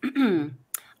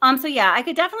 So yeah, I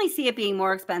could definitely see it being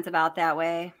more expensive out that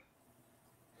way.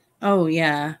 Oh,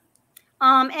 yeah.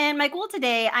 And my goal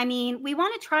today, I mean, we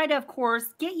want to try to, of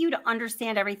course, get you to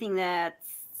understand everything that's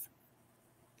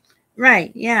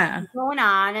Right, yeah. going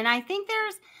on. And I think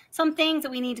there's some things that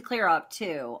we need to clear up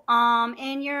too.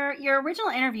 In your original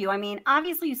interview, I mean,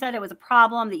 obviously you said it was a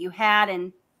problem that you had,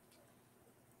 and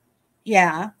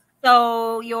Yeah.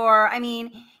 so you're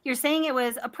saying it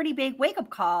was a pretty big wake-up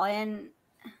call. And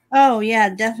Oh, yeah,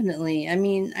 definitely. I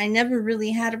mean, I never really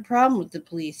had a problem with the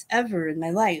police ever in my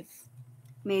life.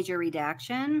 major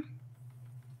redaction.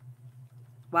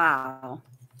 Wow.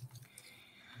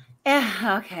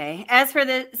 Okay. As for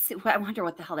the, I wonder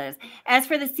what the hell that is. As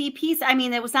for the CP, I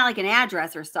mean, it was not like an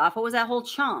address or stuff. What was that whole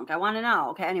chunk? I want to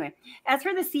know. Okay. Anyway, as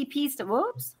for the CP stuff,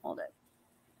 whoops, hold it.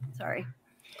 Sorry.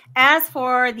 As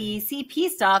for the CP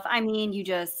stuff, I mean, you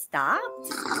just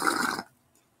stopped.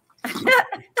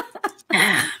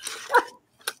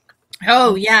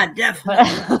 Oh, yeah,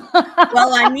 definitely.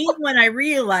 Well, I mean, when I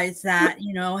realized that,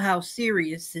 how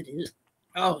serious it is.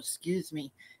 Oh, excuse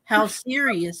me. How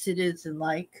serious it is, and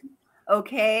like,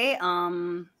 Okay.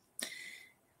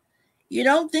 you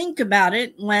don't think about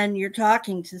it when you're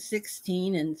talking to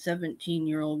 16 and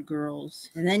 17-year-old girls.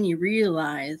 And then you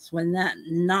realize when that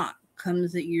knock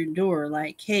comes at your door,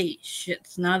 like, hey,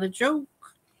 shit's not a joke.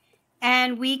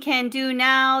 And we can do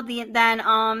now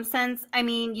since, I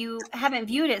mean, you haven't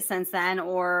viewed it since then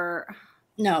or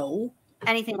No.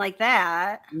 anything like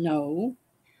that. No.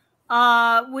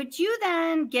 Would you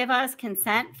then give us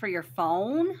consent for your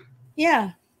phone?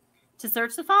 Yeah. To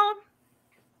search the phone?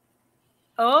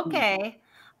 Okay.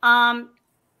 Go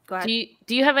ahead.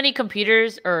 Do you have any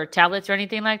computers or tablets or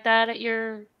anything like that at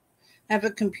your? I have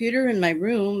a computer in my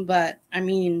room, but I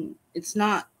mean, it's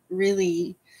not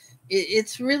really.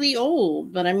 It's really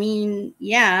old, but I mean,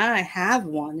 yeah, I have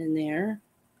one in there.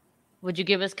 Would you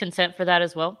give us consent for that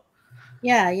as well?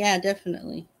 Yeah,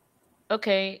 definitely.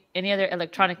 Okay. Any other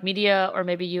electronic media, or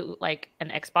maybe you like an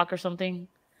Xbox or something?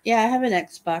 Yeah, I have an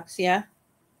Xbox, yeah.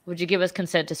 Would you give us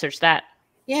consent to search that?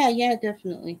 Yeah,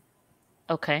 definitely.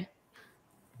 Okay.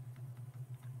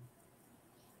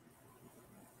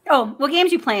 Oh, what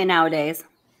games you playing nowadays?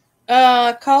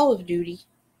 Call of Duty.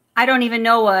 I don't even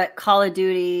know what Call of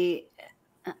Duty.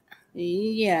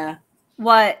 Yeah.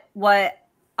 What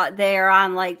they are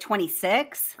on, like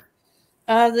 26?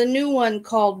 The new one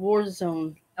called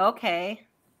Warzone. Okay.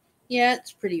 Yeah,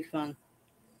 it's pretty fun.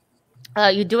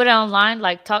 You do it online,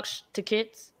 like talk to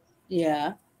kids?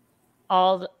 Yeah.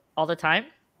 All the time?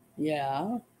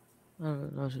 Yeah.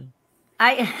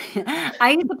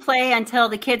 I used to play until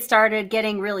the kids started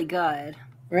getting really good.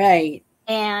 Right.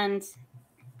 And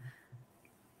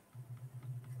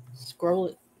scroll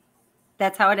it.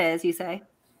 That's how it is, you say?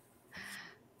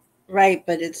 Right,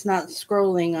 but it's not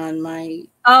scrolling on my.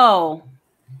 Oh.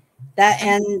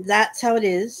 And that's how it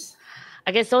is.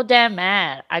 I get so damn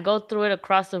mad. I go through it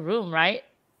across the room, right?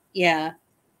 Yeah.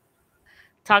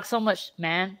 Talk so much,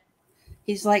 man.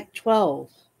 He's like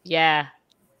 12. Yeah.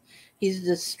 He's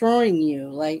destroying you.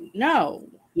 Like, no.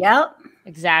 Yep.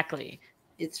 Exactly.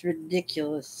 It's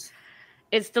ridiculous.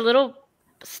 It's the little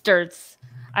sturts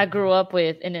I grew up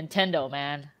with in Nintendo,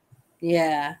 man.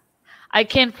 Yeah.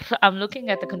 I'm looking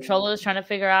at the controllers trying to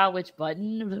figure out which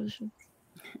button.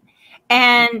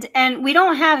 And we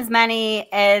don't have as many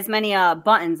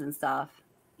buttons and stuff.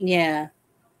 Yeah.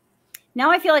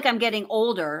 Now I feel like I'm getting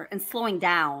older and slowing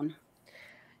down.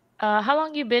 How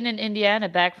long you been in Indiana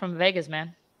back from Vegas,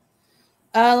 man?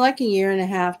 Like a year and a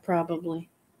half, probably.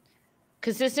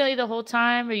 Consistently the whole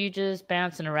time, or you just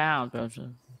bouncing around?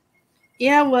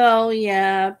 Yeah, well,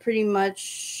 yeah, pretty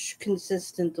much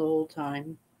consistent the whole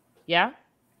time. Yeah?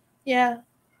 Yeah.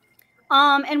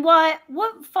 And what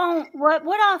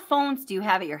phones do you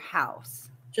have at your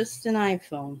house? Just an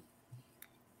iPhone.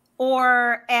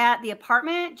 Or at the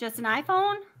apartment, just an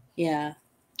iPhone? Yeah.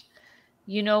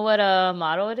 You know what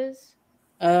model it is?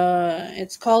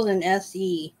 It's called an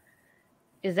SE.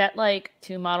 Is that like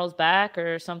 2 models back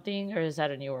or something, or is that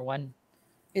a newer one?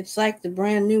 It's like the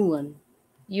brand new one.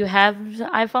 You have the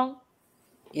iPhone?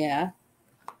 Yeah.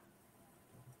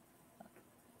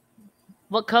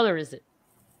 What color is it?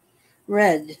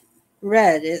 Red.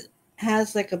 It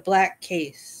has like a black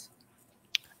case.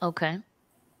 Okay.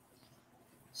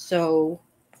 So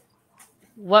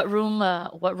what room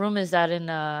is that in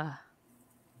that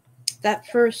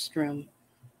first room?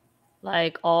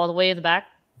 Like all the way in the back?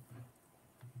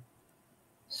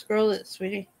 Scroll it,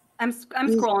 sweetie. I'm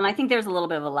scrolling. I think there's a little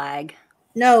bit of a lag.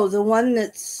 No, the one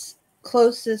that's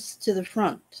closest to the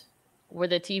front. Where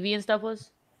the TV and stuff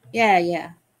was?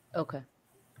 Yeah. Okay.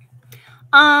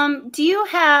 Do you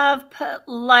have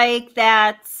like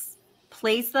that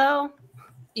place though?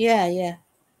 Yeah.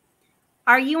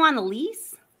 Are you on the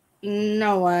lease?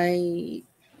 No, I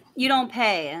You don't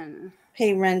pay. And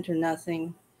pay rent or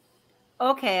nothing.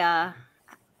 okay.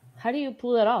 How do you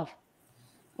pull that off?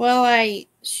 Well,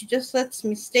 she just lets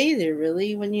me stay there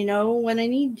really when I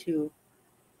need to.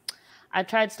 I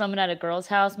tried slumming at a girl's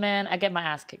house, man. I get my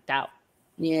ass kicked out.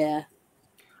 Yeah.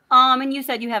 And you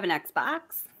said you have an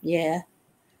Xbox. Yeah.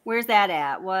 Where's that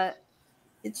at? What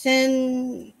It's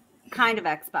in kind of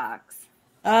Xbox?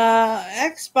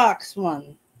 Xbox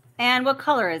One. And what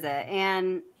color is it?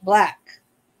 And Black.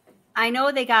 I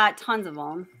know they got tons of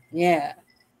them. Yeah.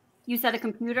 You said a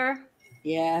computer?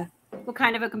 Yeah. What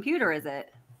kind of a computer is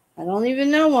it? I don't even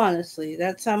know, honestly.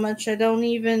 That's how much I don't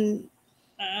even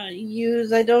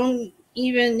use.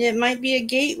 It might be a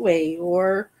gateway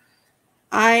or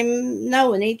an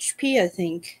HP, I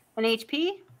think. An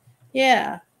HP?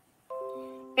 Yeah.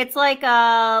 It's like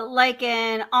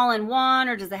an all-in-one,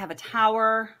 or does it have a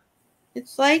tower?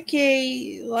 It's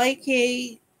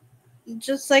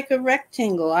just like a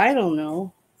rectangle. I don't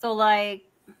know. So like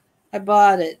I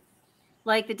bought it.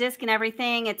 Like the disc and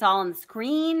everything, it's all on the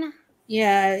screen?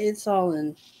 Yeah, it's all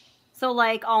in. So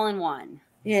like all in one?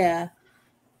 Yeah.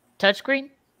 Touchscreen?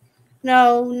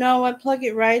 No, I plug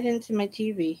it right into my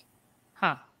TV.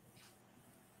 Huh.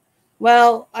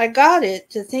 Well, I got it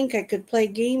to think I could play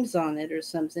games on it or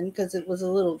something because it was a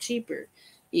little cheaper.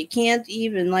 You can't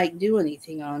even do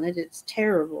anything on it. It's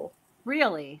terrible.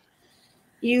 Really?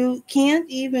 You can't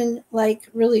even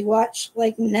really watch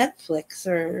Netflix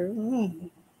or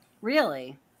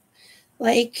Really?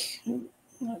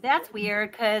 That's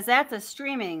weird because that's a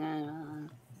streaming.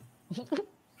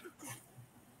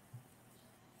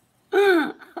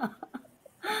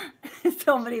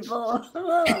 So many bull.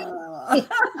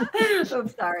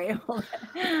 Oops, sorry.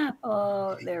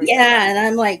 Oh, there we go. Yeah, and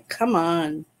I'm like, come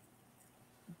on.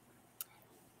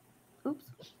 Oops.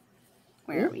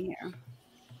 Where are we here?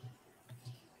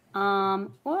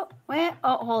 Wait.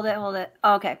 Oh, hold it.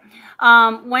 Okay.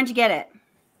 When'd you get it?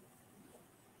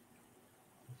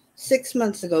 6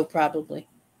 months ago, probably.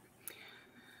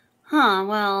 Huh,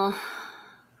 well.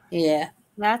 Yeah.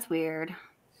 That's weird.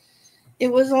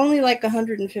 It was only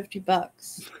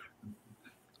 $150.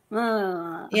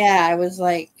 Yeah, I was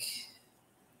like.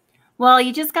 Well,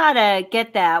 you just gotta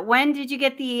get that. When did you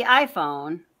get the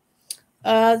iPhone?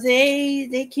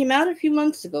 They came out a few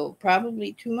months ago,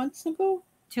 probably 2 months ago.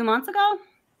 2 months ago?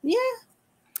 Yeah.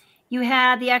 You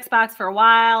had the Xbox for a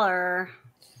while, or?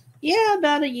 Yeah,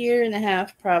 about a year and a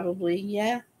half, probably.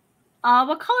 Yeah.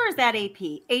 What color is that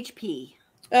HP?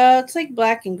 It's like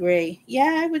black and gray.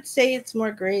 Yeah, I would say it's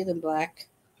more gray than black.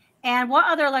 And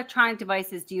what other electronic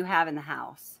devices do you have in the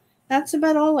house? That's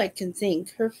about all I can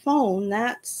think. Her phone,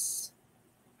 that's...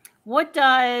 What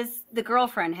does the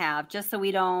girlfriend have, just so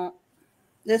we don't...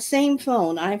 The same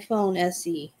phone, iPhone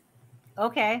SE.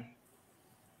 Okay.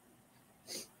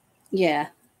 Yeah.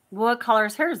 What color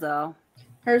is hers, though?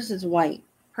 Hers is white.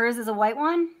 Hers is a white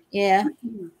one? Yeah.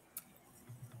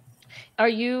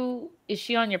 Is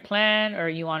she on your plan, or are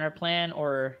you on her plan,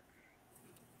 or?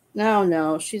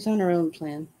 No, she's on her own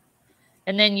plan.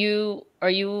 And then are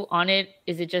you on it?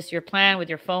 Is it just your plan with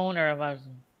your phone, or?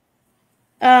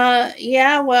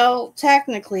 Yeah, well,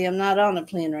 technically I'm not on a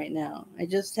plan right now. I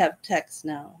just have text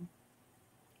now.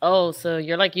 Oh, so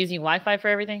you're using Wi-Fi for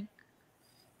everything?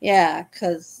 Yeah,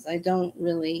 because I don't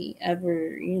really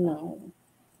ever,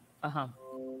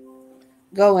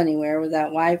 go anywhere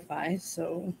without Wi-Fi,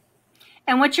 so.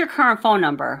 And what's your current phone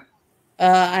number?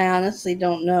 I honestly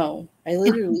don't know. I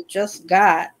literally just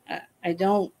got, I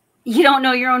don't. You don't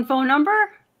know your own phone number?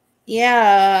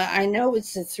 Yeah, I know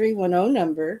it's a 310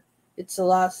 number. It's a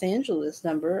Los Angeles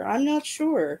number. I'm not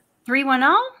sure.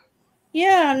 310?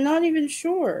 Yeah, I'm not even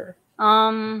sure.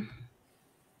 DC.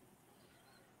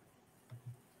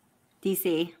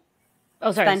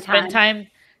 Oh, sorry.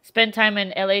 Spend time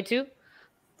in LA too?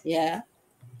 Yeah.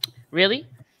 Really?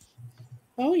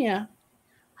 Oh, yeah.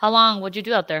 How long would you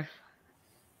do out there?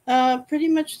 Pretty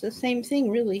much the same thing,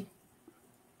 really.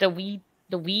 The weed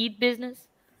business?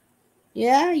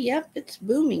 Yeah, yep, it's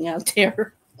booming out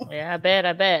there. Yeah, I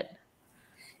bet.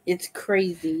 It's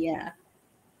crazy, yeah.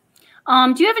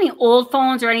 Do you have any old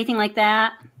phones or anything like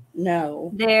that?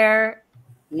 No.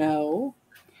 No.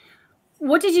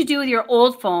 What did you do with your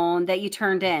old phone that you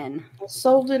turned in? I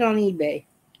sold it on eBay.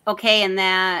 Okay, and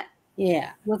that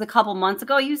was a couple months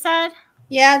ago, you said?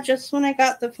 Yeah, just when I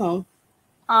got the phone.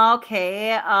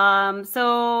 Okay.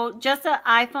 So just an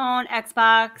iPhone,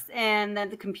 Xbox, and then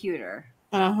the computer.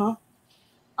 Uh-huh.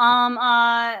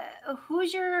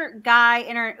 Who's your guy's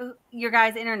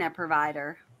internet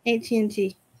provider?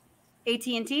 AT&T.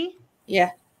 AT&T? Yeah.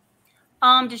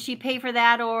 Does she pay for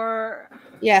that or?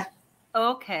 Yeah.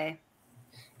 Okay.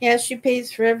 Yeah, she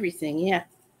pays for everything. Yeah.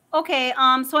 Okay,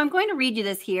 so I'm going to read you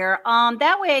this here.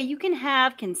 That way you can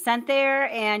have consent there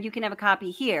and you can have a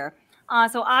copy here.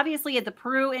 So obviously at the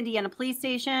Peru, Indiana police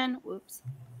station, whoops.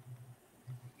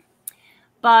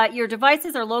 But your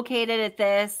devices are located at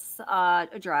this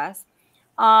address.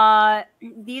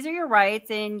 These are your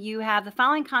rights, and you have the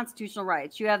following constitutional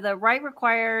rights. You have the right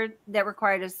required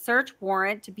a search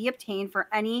warrant to be obtained for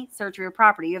any search of your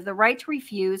property. You have the right to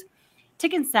refuse to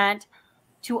consent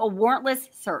to a warrantless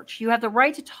search. You have the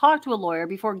right to talk to a lawyer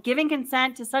before giving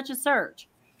consent to such a search.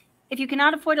 If you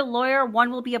cannot afford a lawyer, one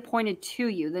will be appointed to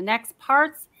you. The next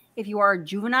parts, if you are a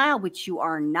juvenile, which you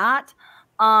are not,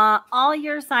 all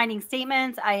your signing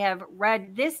statements, I have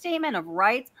read this statement of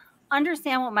rights.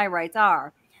 Understand what my rights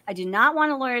are. I do not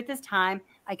want a lawyer at this time.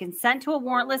 I consent to a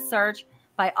warrantless search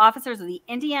by officers of the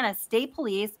Indiana State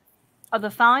Police of the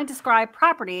following described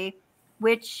property,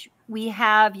 which we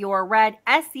have your red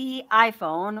SE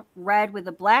iPhone, red with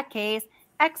a black case,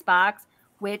 Xbox,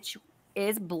 which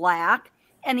is black,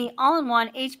 and the all-in-one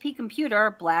HP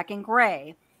computer, black and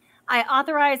gray. I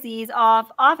authorize these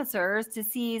officers to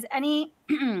seize any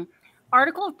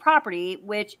article of property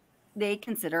which they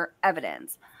consider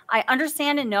evidence. I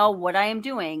understand and know what I am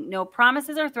doing. No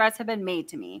promises or threats have been made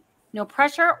to me. No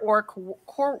pressure or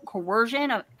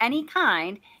coercion of any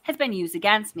kind has been used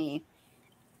against me.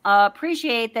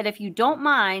 Appreciate that if you don't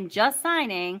mind just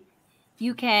signing,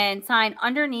 you can sign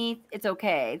underneath. It's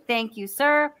okay. Thank you,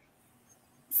 sir.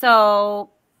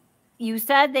 So you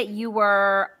said that you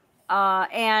were,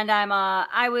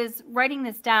 I was writing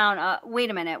this down.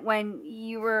 Wait a minute. When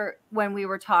we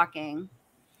were talking,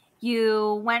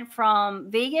 you went from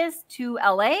Vegas to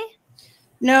LA?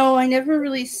 No, I never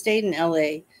really stayed in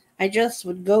LA. I just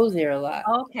would go there a lot.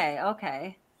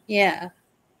 Okay. Yeah.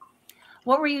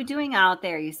 What were you doing out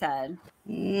there, you said?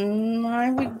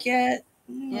 I would get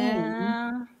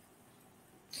Yeah.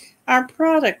 our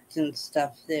product and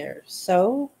stuff there.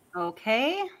 So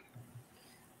okay.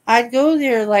 I'd go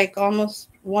there like almost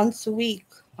once a week,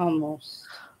 almost.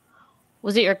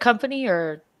 Was it your company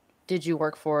or did you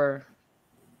work for?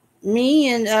 Me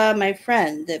and my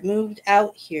friend that moved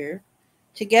out here.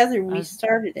 Together we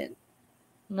started it.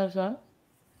 Love that.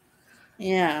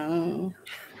 Yeah.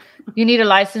 You need a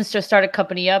license to start a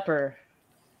company up, or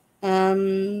how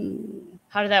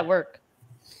did that work?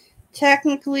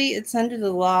 Technically, it's under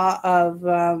the law of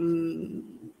that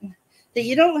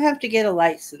you don't have to get a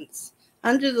license.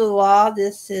 Under the law,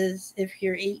 this is if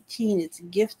you're 18, it's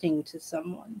gifting to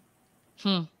someone.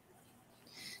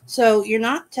 So you're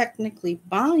not technically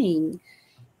buying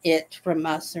it from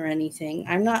us or anything.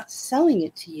 I'm not selling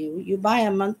it to you. You buy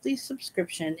a monthly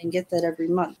subscription and get that every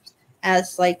month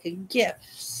as like a gift.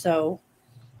 So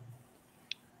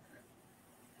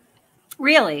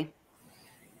really?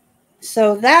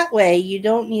 So that way you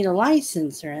don't need a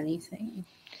license or anything.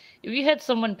 If you had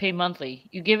someone pay monthly,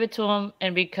 you give it to them,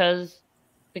 and because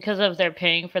of their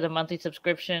paying for the monthly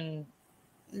subscription,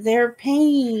 they're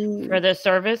paying for the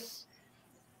service.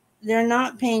 They're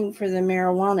not paying for the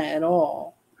marijuana at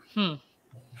all.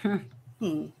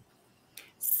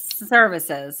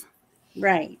 Services.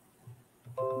 Right.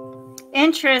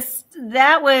 Interest,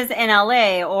 that was in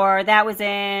LA or that was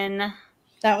in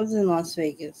Las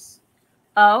Vegas.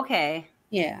 Oh, okay.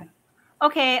 Yeah.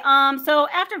 Okay. So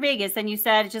after Vegas, then you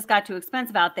said it just got too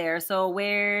expensive out there. So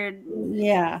where'd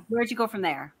you go from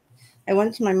there? I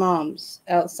went to my mom's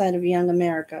outside of Young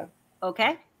America.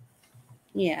 Okay.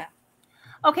 Yeah.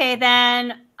 Okay,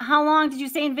 then how long did you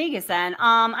stay in Vegas then?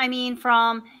 I mean,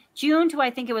 from June to I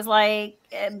think it was like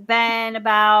been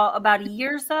about a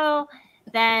year or so.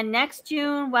 Then next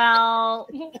June, well,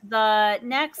 the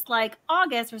next like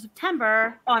August or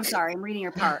September. Oh, I'm sorry, I'm reading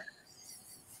your part.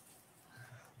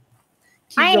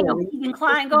 I ain't no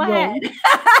Allen-Kline. Go ahead.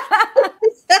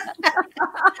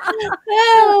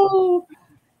 Oh.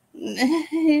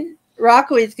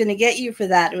 Rockaway's going to get you for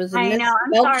that. It was a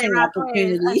misspelling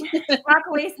opportunity.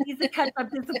 Rockaway sees the ketchup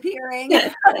disappearing.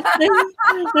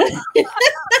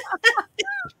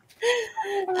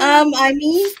 I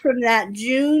mean, from that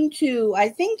June to I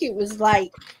think it was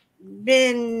like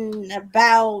been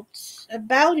about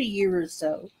a year or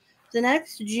so. The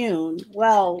next June,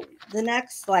 well, the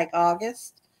next like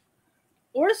August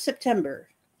or September.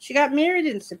 She got married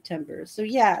in September, so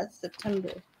yeah, it's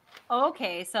September.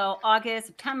 Okay, so August,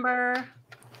 September.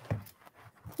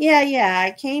 Yeah.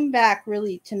 I came back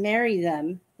really to marry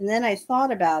them. And then I thought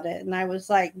about it and I was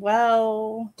like,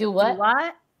 well. Do what?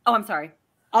 Oh, I'm sorry.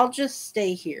 I'll just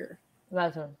stay here.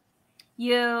 That's one.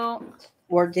 You,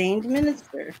 Ordained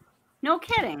minister. no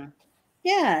kidding.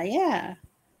 Yeah.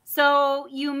 So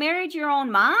you married your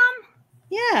own mom?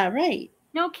 Yeah, right.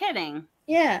 No kidding.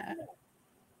 Yeah.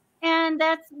 And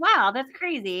wow, that's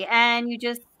crazy. And you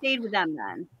just stayed with them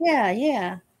then?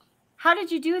 Yeah. How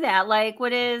did you do that? Like,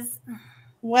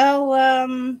 Well,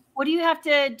 what do you have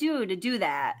to do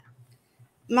that?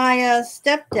 my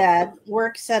stepdad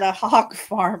works at a hog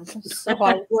farm, so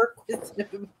I work with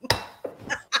him.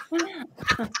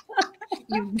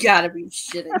 You gotta be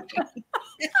shitting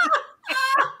me.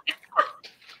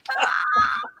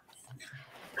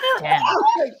 Damn.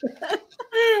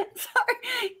 Sorry,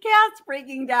 cat's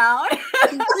breaking down.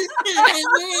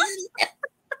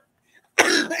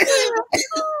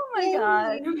 Oh my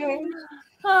god.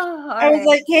 Oh, I was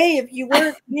like, hey, if you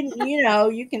work, you know,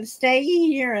 you can stay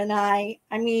here. And I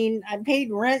mean, I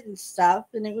paid rent and stuff,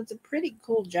 and it was a pretty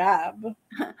cool job.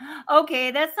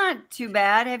 okay, that's not too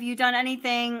bad. Have you done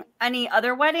any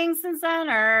other weddings since then,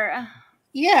 or?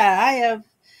 Yeah,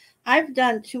 I've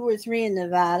done 2 or 3 in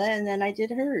Nevada, and then I did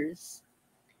hers.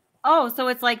 Oh, so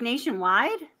it's like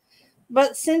nationwide?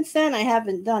 But since then, I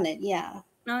haven't done it. Yeah.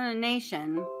 No,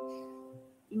 nation.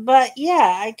 But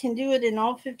yeah, I can do it in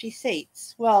all 50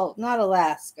 states. Well, not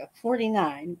Alaska,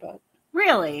 49, but.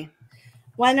 Really?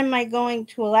 When am I going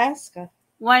to Alaska?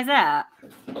 Why is that?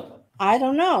 I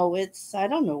don't know. I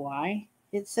don't know why.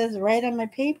 It says right on my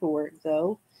paperwork,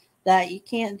 though, that you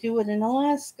can't do it in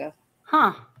Alaska.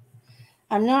 Huh.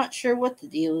 I'm not sure what the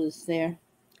deal is there.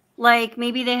 Like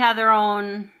maybe they have their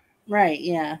own. Right,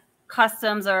 yeah.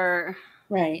 Customs or.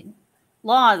 Right.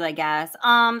 Laws, I guess.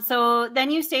 So then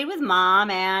you stayed with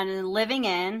mom and living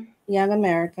in Young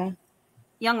America.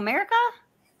 Young America?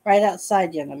 Right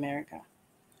outside Young America.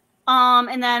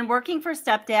 And then working for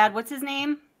stepdad. What's his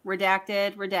name?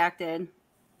 Redacted.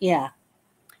 Yeah.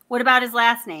 What about his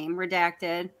last name?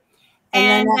 Redacted.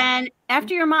 And then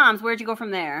after your mom's, where'd you go from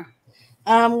there?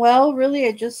 Well, really,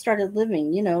 I just started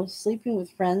living, you know, sleeping with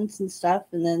friends and stuff,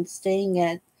 and then staying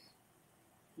at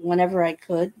whenever I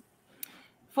could.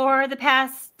 For the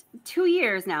past 2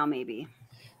 years now, maybe.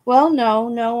 Well,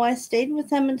 no, I stayed with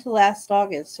them until last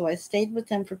August, so I stayed with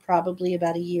them for probably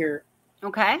about a year.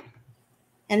 Okay.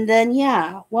 And then,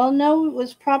 yeah, well, no, it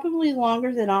was probably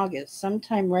longer than August,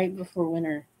 sometime right before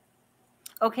winter.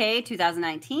 Okay,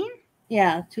 2019?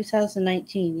 Yeah,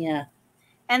 2019, yeah.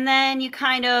 And then you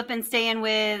kind of been staying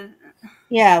with...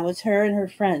 Yeah, with her and her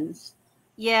friends.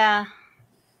 Yeah.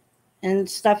 And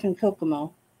stuff in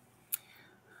Kokomo.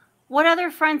 What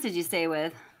other friends did you stay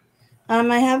with?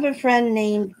 I have a friend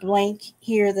named Blank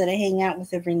here that I hang out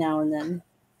with every now and then.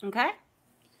 Okay.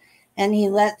 And he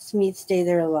lets me stay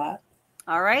there a lot.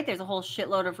 All right. There's a whole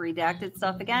shitload of redacted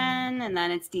stuff again. And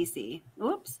then it's DC.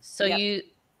 Oops. So you...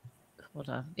 Hold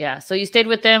on. Yeah. So you stayed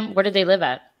with them. Where did they live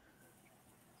at?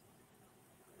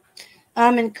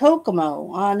 I'm in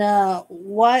Kokomo on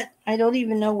what? I don't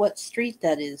even know what street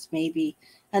that is, maybe.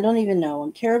 I don't even know.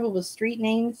 I'm terrible with street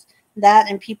names. That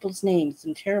and people's names.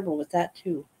 I'm terrible with that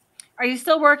too. Are you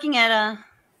still working at a...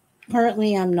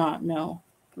 Currently, I'm not, no.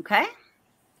 Okay.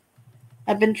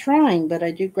 I've been trying, but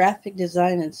I do graphic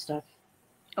design and stuff.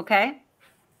 Okay.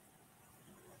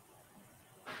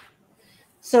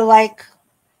 So, like,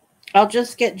 I'll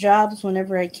just get jobs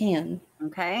whenever I can.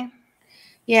 Okay.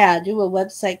 Yeah, I do a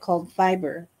website called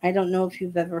Fiverr. I don't know if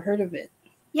you've ever heard of it.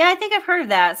 Yeah, I think I've heard of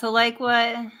that. So, like,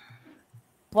 what...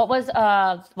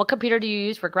 What computer do you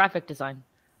use for graphic design?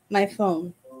 My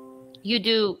phone. You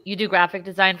do graphic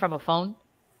design from a phone?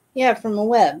 Yeah, from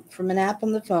an app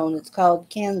on the phone. It's called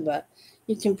Canva.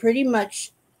 You can pretty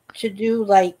much to do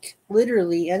like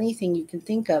literally anything you can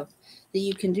think of that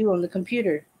you can do on the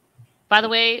computer. By the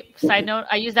way, side note,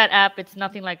 I use that app. It's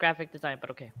nothing like graphic design, but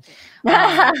okay.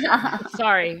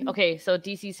 Sorry. Okay, so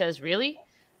DC says, really?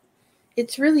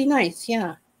 It's really nice,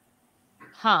 yeah.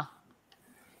 Huh.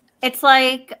 It's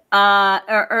like,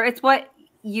 or it's what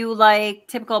you like,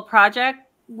 typical project,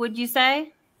 would you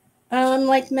say?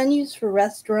 Like menus for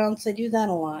restaurants. I do that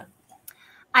a lot.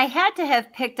 I had to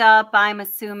have picked up, I'm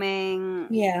assuming,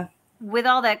 Yeah. with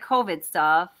all that COVID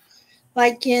stuff.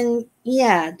 Like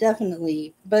yeah,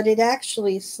 definitely. But it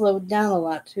actually slowed down a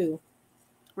lot too.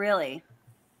 Really?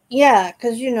 Yeah,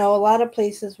 because, you know, a lot of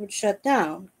places would shut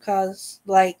down because,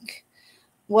 like,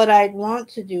 what I'd want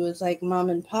to do is like mom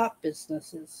and pop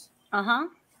businesses. Uh-huh.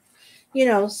 You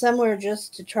know, somewhere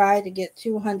just to try to get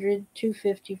 $200,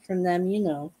 $250 from them, you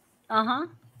know. Uh-huh.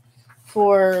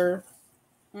 For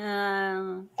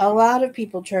a lot of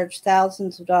people charge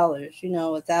thousands of dollars, you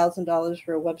know, $1,000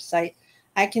 for a website.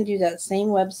 I can do that same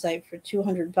website for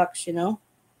 $200, you know.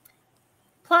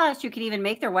 Plus, you could even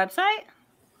make their website?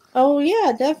 Oh,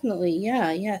 yeah, definitely.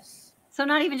 Yeah, yes. So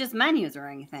not even just menus or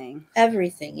anything.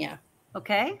 Everything, yeah.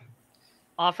 Okay.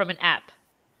 All from an app.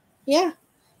 Yeah.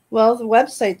 Well, the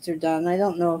websites are done. I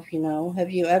don't know if you know.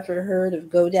 Have you ever heard of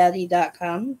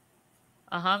GoDaddy.com?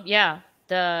 Yeah.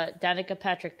 The Danica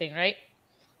Patrick thing, right?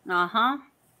 Uh-huh.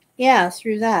 Yeah,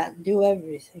 through that. Do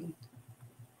everything.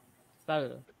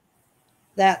 Oh.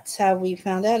 That's how we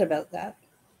found out about that.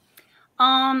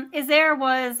 I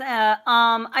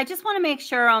just want to make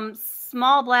sure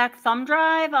small black thumb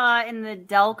drive in the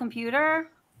Dell computer.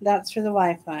 That's for the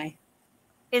Wi-Fi.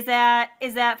 Is that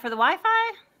for the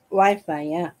Wi-Fi? Wi-Fi,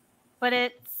 yeah. But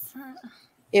it's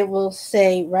It will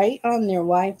say right on their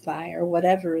Wi-Fi or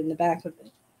whatever in the back of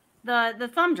it. the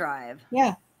thumb drive.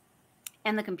 Yeah.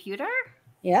 And the computer?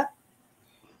 Yeah.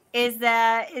 Is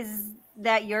that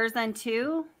yours then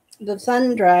too? The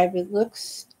thumb drive, it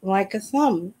looks like a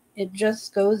thumb. It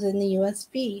just goes in the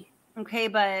USB. Okay,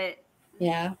 but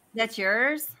yeah. That's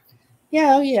yours?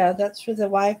 Yeah, oh yeah, that's for the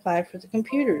Wi-Fi for the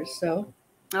computers, so.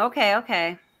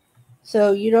 Okay.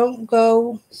 So you don't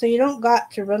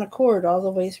got to run a cord all the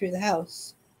way through the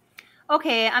house.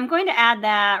 Okay, I'm going to add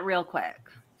that real quick.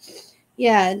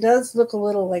 Yeah, it does look a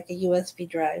little like a USB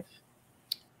drive.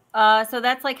 So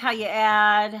that's like how you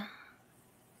add.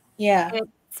 Yeah.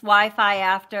 It's Wi-Fi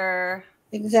after.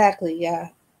 Exactly, yeah.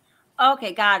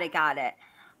 Okay, got it.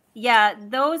 Yeah,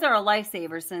 those are a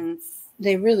lifesaver since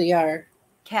they really are.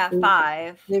 Cat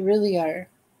 5. They really are.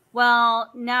 Well,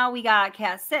 now we got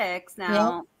Cat 6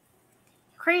 now. Yep.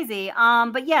 Crazy.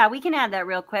 But yeah, we can add that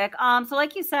real quick. So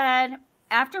like you said,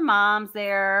 after Mom's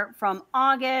there from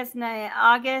August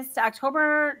to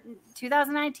October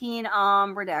 2019,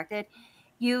 redacted.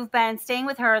 You've been staying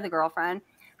with her, the girlfriend.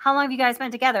 How long have you guys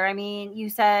been together? I mean, you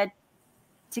said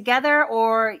together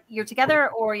or you're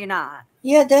not?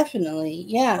 Yeah, definitely.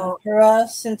 Yeah. Oh. For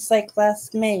us since like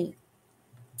last May.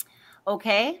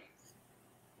 Okay.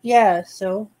 Yeah,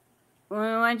 so.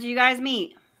 When did you guys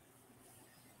meet?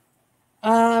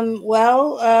 I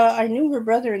knew her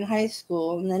brother in high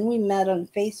school, and then we met on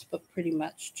Facebook pretty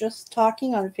much, just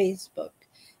talking on Facebook.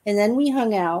 And then we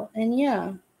hung out, and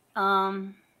yeah.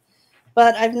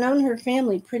 But I've known her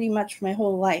family pretty much my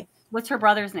whole life. What's her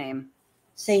brother's name?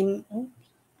 Same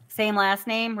last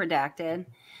name, redacted.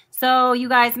 So you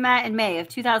guys met in May of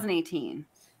 2018.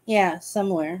 Yeah,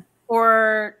 somewhere.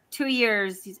 Or 2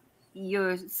 years,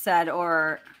 you said,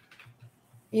 or...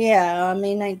 Yeah, on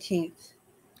May 19th.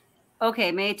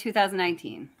 Okay, May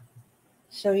 2019.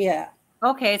 So, yeah.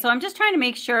 Okay, so I'm just trying to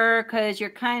make sure because you're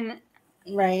kind of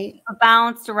right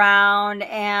bounced around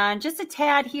and just a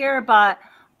tad here, but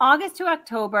August to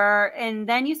October, and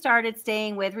then you started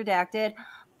staying with redacted.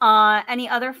 Any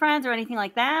other friends or anything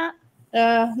like that?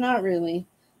 Not really.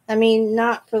 I mean,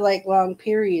 not for like long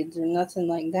periods or nothing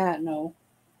like that, no.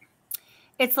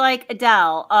 It's like a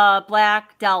Dell,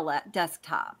 black Dell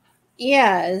desktop.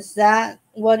 Yeah, is that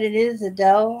what it is, a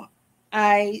Dell?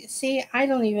 I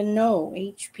don't even know.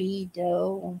 HP,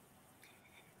 Dell.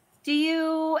 Do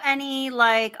you any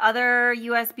like other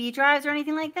USB drives or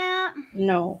anything like that?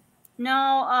 No.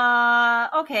 No,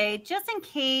 okay, just in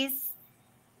case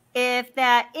if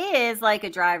that is like a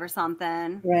drive or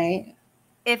something. Right.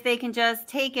 If they can just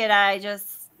take it, I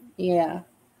just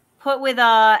put with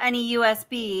any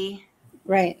USB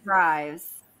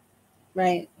drives.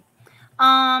 Right.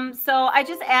 So I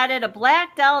just added a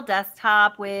black Dell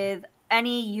desktop with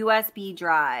any USB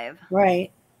drive.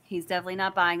 Right. He's definitely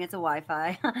not buying it to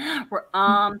Wi-Fi.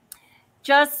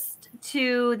 Just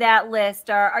to that list.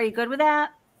 Are you good with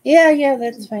that? Yeah,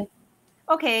 that's fine.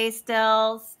 Okay,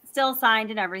 still signed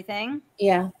and everything.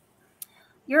 Yeah.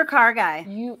 You're a car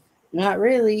guy. Not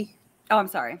really. Oh, I'm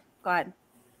sorry. Go ahead.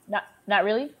 Not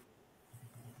really?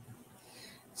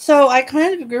 So I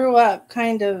kind of grew up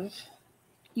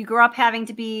You grew up having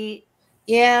to be...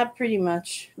 Yeah, pretty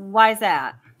much. Why is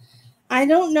that? I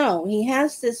don't know. He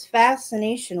has this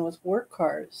fascination with work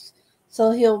cars.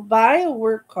 So he'll buy a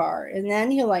work car and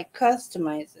then he'll like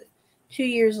customize it. 2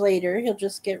 years later, he'll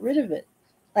just get rid of it.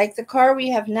 Like the car we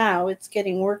have now, it's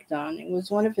getting worked on. It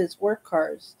was one of his work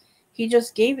cars. He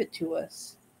just gave it to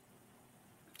us.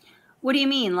 What do you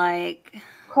mean, like?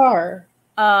 Car.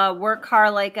 Work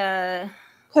car like a...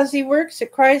 Because he works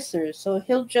at Chrysler, so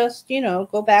he'll just,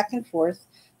 go back and forth.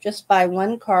 Just buy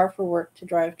one car for work to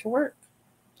drive to work.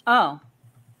 Oh.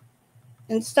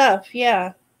 And stuff,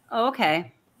 yeah. Oh,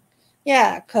 okay.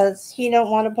 Yeah, because he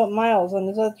don't want to put miles on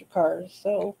his other cars,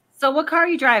 so... So what car are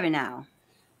you driving now?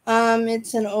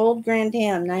 It's an old Grand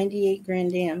Am, 98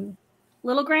 Grand Am.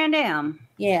 Little Grand Am?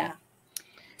 Yeah.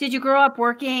 Did you grow up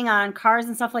working on cars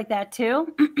and stuff like that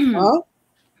too? Huh?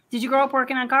 Did you grow up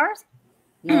working on cars?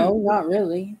 No, not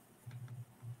really.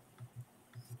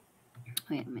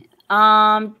 Wait a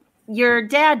minute. Your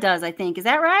dad does, I think. Is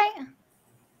that right?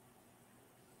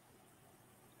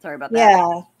 Sorry about that.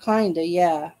 Yeah, kinda.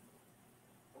 Yeah.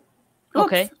 Oops.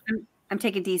 Okay. I'm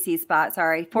taking DC's spot.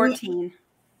 Sorry. 14.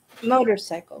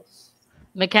 Motorcycles.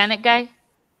 Mechanic guy?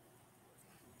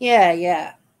 Yeah,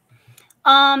 yeah.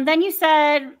 Then you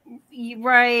said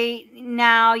right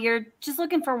now you're just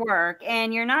looking for work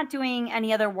and you're not doing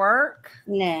any other work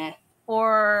Nah.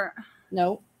 or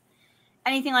Nope.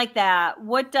 anything like that.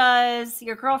 What does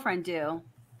your girlfriend do?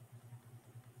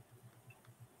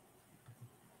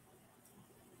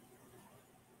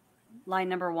 Line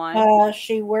number 1.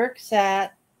 She works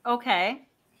at Okay.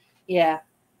 yeah.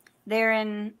 They're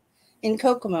in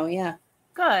Kokomo, yeah.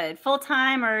 good. Full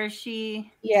time or is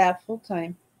she Yeah, full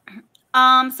time.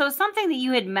 So something that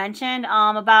you had mentioned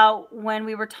about when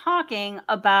we were talking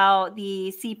about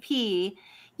the CP,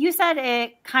 you said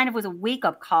it kind of was a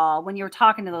wake-up call when you were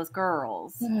talking to those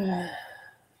girls.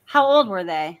 How old were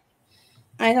they?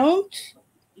 The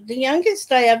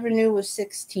youngest I ever knew was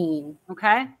 16.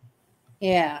 Okay.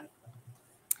 Yeah.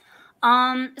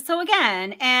 So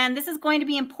again, and this is going to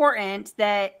be important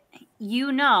that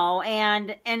you know,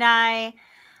 and I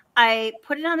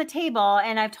put it on the table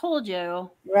and I've told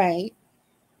you. Right.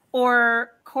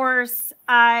 Or of course,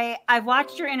 I've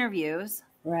watched your interviews.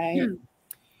 Right.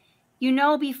 You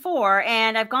know before,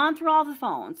 and I've gone through all the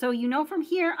phones. So you know from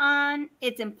here on,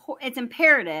 it's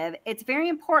imperative. It's very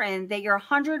important that you're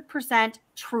 100%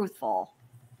 truthful.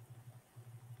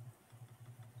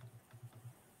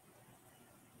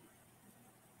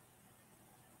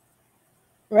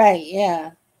 Right,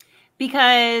 yeah.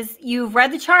 Because you've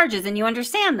read the charges and you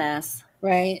understand this.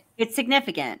 Right. It's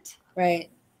significant. Right.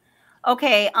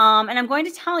 Okay, and I'm going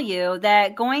to tell you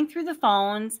that going through the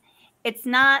phones, it's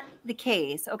not the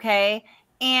case, okay?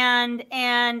 And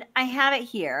I have it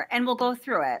here and we'll go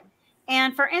through it.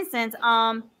 And for instance,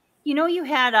 you know you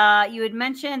had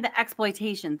mentioned the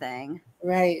exploitation thing.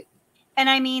 Right. And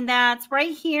I mean that's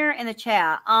right here in the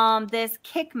chat. This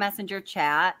Kick Messenger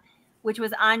chat, which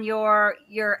was on your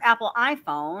Apple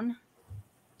iPhone.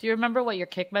 Do you remember what your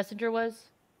Kick Messenger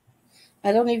was?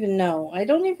 I don't even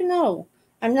know.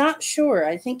 I'm not sure.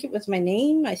 I think it was my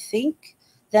name, I think.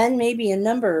 Then maybe a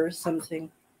number or something.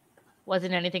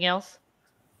 Wasn't anything else?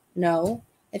 No.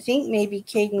 I think maybe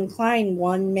Allen-Kline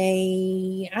one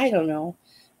may, I don't know.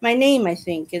 My name, I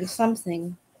think, and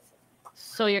something.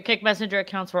 So your Kick Messenger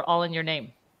accounts were all in your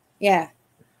name? Yeah.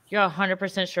 You're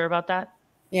 100% sure about that?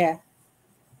 Yeah.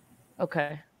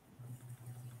 Okay.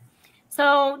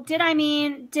 So did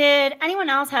anyone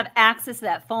else have access to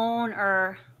that phone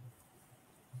or?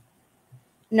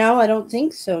 No, I don't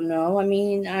think so. No. I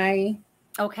mean, I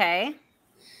okay.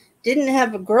 Didn't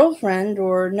have a girlfriend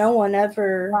or no one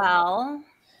ever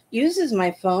uses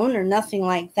my phone or nothing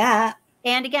like that.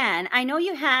 And again, I know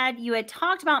you had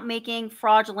talked about making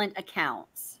fraudulent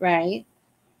accounts. Right.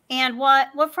 And what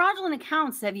fraudulent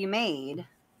accounts have you made?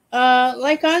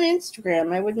 Like on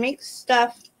Instagram, I would make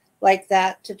stuff like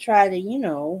that to try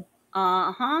to,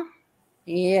 Uh-huh.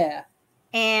 Yeah.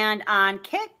 And on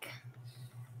Kick?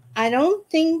 I don't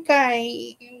think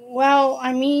I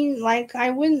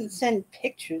wouldn't send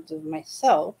pictures of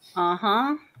myself.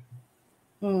 Uh-huh.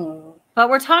 But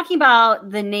we're talking about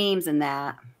the names in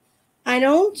that. I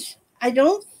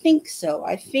don't think so.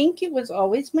 I think it was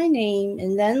always my name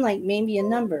and then like maybe a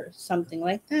number, something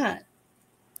like that.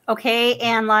 Okay,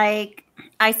 and like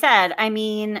I said,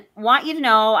 want you to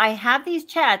know I have these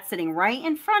chats sitting right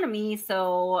in front of me,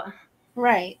 so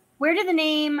right. Where did the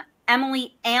name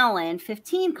Emily Allen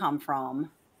 15 come from?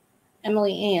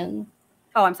 Emily Ann.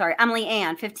 Oh, I'm sorry. Emily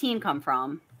Ann 15 come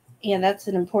from? Yeah, that's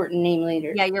an important name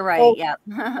later. Yeah, you're right. Yeah.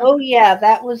 Oh, yeah.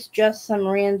 That was just some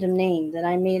random name that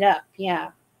I made up.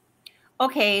 Yeah.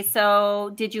 Okay.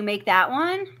 So did you make that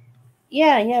one?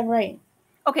 Yeah, right.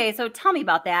 Okay. So tell me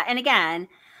about that. And again,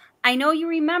 I know you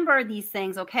remember these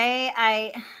things. Okay.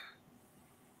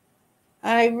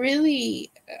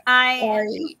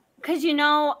 Because,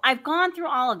 I've gone through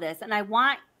all of this and I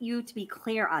want you to be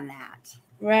clear on that.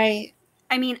 Right.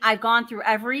 I've gone through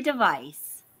every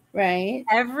device. Right.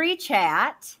 Every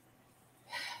chat.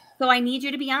 So I need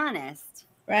you to be honest.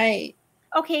 Right.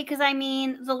 Okay. Because,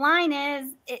 the line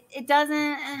is, it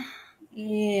doesn't.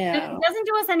 Yeah. It doesn't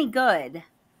do us any good.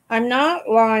 I'm not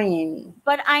lying.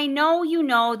 But I know you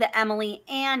know the Emily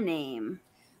Ann name.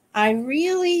 I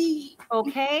really.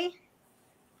 Okay.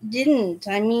 Didn't.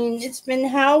 It's been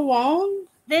how long?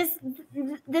 This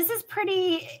is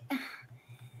pretty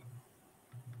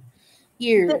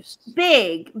years.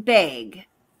 Big.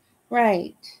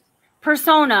 Right.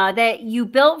 Persona that you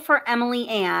built for Emily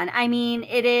Ann.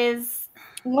 It is.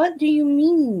 What do you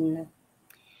mean?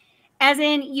 As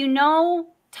in,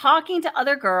 talking to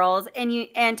other girls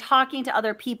and talking to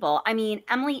other people. I mean,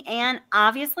 Emily Ann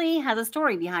obviously has a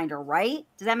story behind her, right?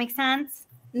 Does that make sense?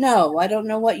 No, I don't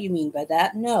know what you mean by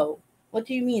that. No. What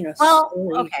do you mean a Well,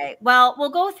 story? okay. Well, we'll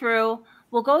go through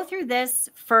this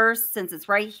first since it's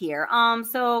right here.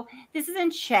 So this is in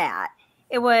chat.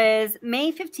 It was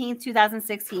May 15th,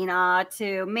 2016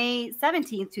 to May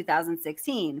 17th,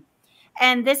 2016.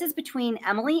 And this is between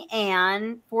Emily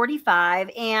Ann, 45,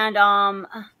 and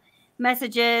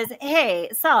messages, "Hey,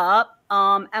 sup,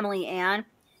 Emily Ann.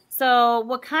 So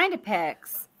what kind of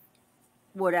pics?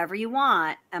 Whatever you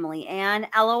want, Emily Ann,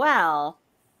 LOL.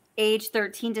 Age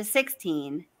 13 to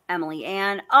 16, Emily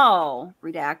Ann. Oh,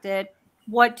 redacted.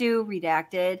 What do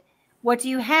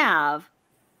you have?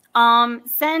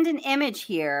 Send an image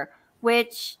here,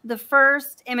 which the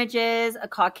first image is a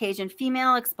Caucasian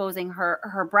female exposing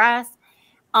her breasts.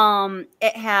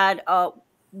 It had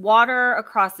water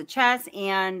across the chest,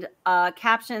 and a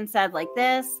caption said like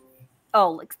this.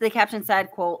 Oh, the caption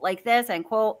said, quote, like this, end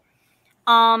quote.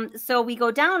 So we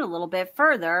go down a little bit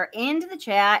further into the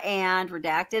chat, and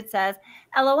redacted says,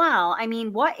 LOL. I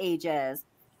mean, what ages?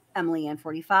 Emily Ann,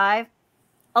 45.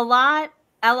 A lot.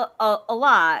 A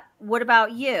lot. What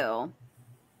about you?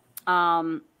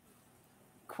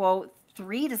 Quote,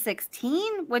 3 to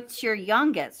 16. What's your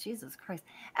youngest? Jesus Christ.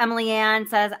 Emily Ann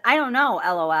says, I don't know.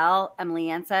 LOL. Emily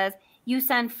Ann says, you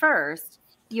send first.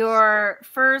 Your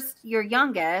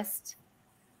youngest.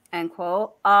 End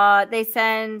quote. They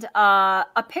send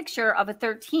a picture of a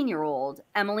 13-year-old,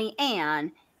 Emily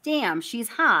Ann. Damn, she's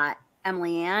hot.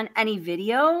 Emily Ann. Any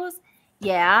videos?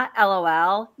 Yeah,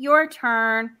 LOL. Your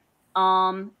turn.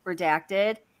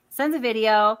 Redacted. Sends a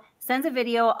video,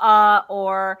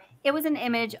 or it was an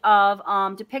image of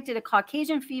depicted a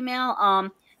Caucasian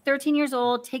female, 13 years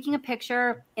old, taking a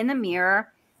picture in the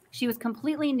mirror. She was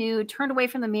completely nude, turned away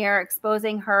from the mirror,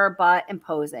 exposing her butt and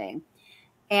posing.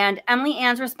 And Emily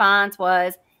Ann's response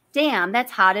was, damn,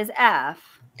 that's hot as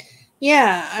F.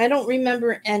 Yeah, I don't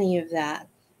remember any of that.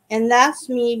 And that's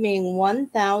me being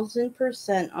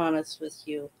 1000% honest with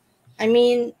you. I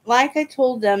mean, like I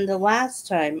told them the last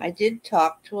time, I did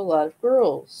talk to a lot of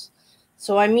girls.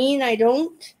 So, I mean,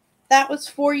 that was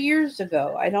 4 years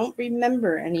ago. I don't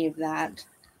remember any of that.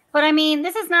 But I mean,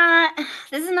 this is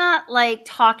not like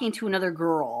talking to another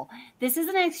girl. This is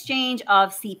an exchange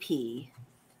of CP.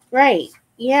 Right.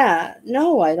 Yeah.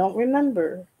 No, I don't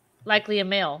remember. Likely a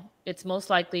male. It's most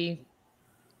likely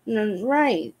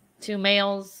right. 2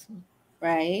 males.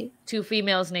 Right. 2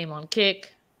 females name on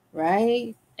Kick.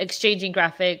 Right. Exchanging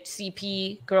graphic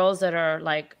CP girls that are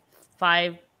like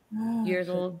 5 years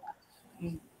old.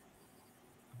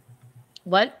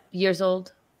 What? Years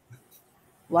old?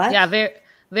 What? Yeah, very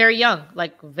very young,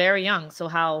 like very young. So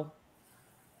how?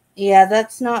 Yeah,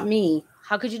 that's not me.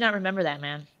 How could you not remember that,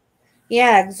 man?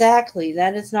 Yeah, exactly.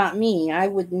 That is not me. I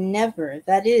would never.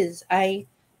 That is, I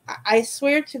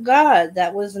swear to God,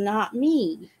 that was not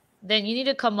me. Then you need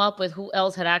to come up with who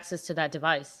else had access to that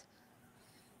device.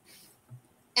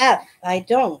 F, I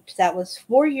don't. That was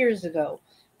 4 years ago.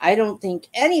 I don't think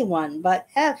anyone, but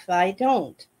F, I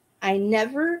don't. I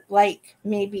never, like,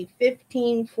 maybe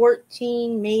 15,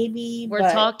 14, maybe.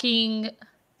 We're talking.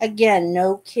 Again,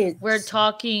 no kids. We're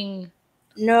talking.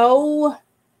 No,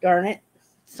 darn it.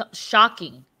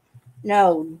 Shocking.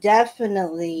 No,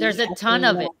 definitely. There's a ton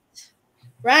of it.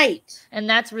 Right. And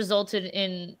that's resulted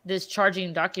in this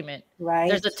charging document. Right.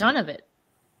 There's a ton of it.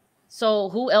 So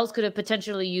who else could have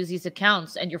potentially used these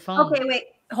accounts and your phone? Okay, wait,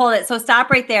 hold it. So stop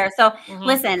right there. So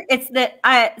listen, it's the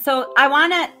I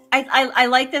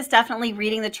like this, definitely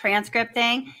reading the transcript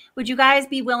thing. Would you guys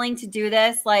be willing to do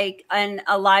this like on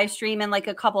a live stream in like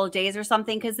a couple of days or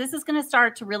something? Because this is going to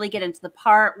start to really get into the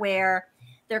part where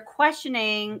they're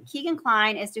questioning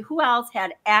Keegan-Kline as to who else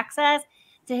had access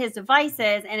to his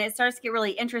devices, and it starts to get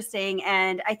really interesting.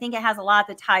 And I think it has a lot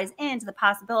that ties into the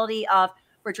possibility of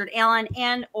Richard Allen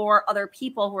and or other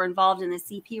people who are involved in the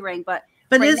CP ring. But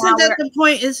right, isn't that the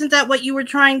point? Isn't that what you were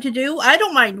trying to do? I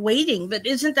don't mind waiting, but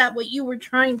isn't that what you were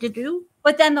trying to do?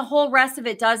 But then the whole rest of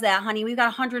it does that, honey. We've got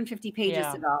 150 pages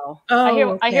to go.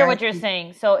 Oh, I hear what you're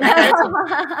saying. So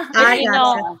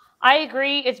I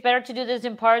agree. It's better to do this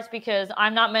in parts because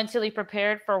I'm not mentally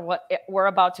prepared for what we're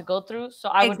about to go through. So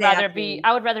I would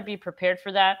rather be prepared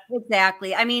for that.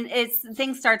 Exactly. I mean,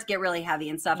 things start to get really heavy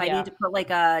and stuff. Yeah. I need to put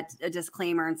like a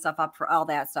disclaimer and stuff up for all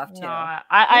that stuff too. No,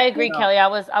 I agree, Kelly. I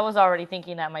was already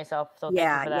thinking that myself. So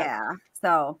yeah, thank you for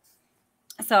that.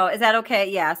 So is that okay?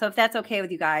 Yeah. So if that's okay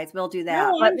with you guys, we'll do that.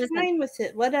 No, I'm fine with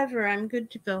it. Whatever. I'm good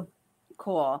to go.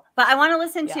 Cool. But I want to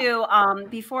listen to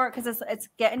before, because it's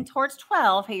getting towards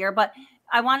 12 here, but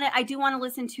I do want to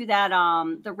listen to that,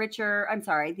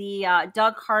 the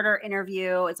Doug Carter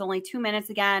interview. It's only 2 minutes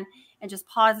again, and just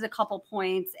pause at a couple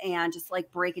points and just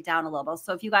like break it down a little bit.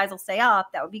 So if you guys will stay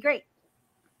up, that would be great.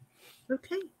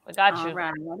 Okay. I got you.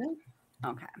 Right.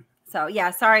 Okay. So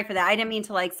yeah, sorry for that. I didn't mean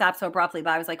to like stop so abruptly, but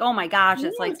I was like, oh my gosh,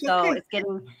 it's like, so okay. It's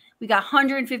getting, we got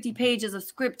 150 pages of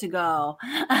script to go.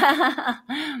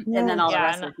 And then all the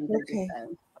rest of it. Okay.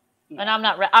 Yeah. And I'm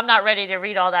not ready to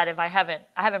read all that if I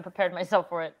haven't prepared myself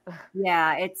for it.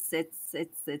 Yeah, it's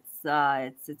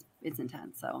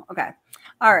intense. So okay.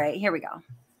 All right, here we go.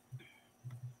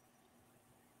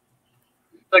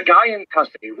 The guy in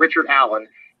custody, Richard Allen,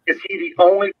 is he the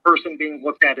only person being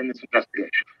looked at in this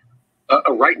investigation?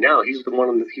 Right now, he's the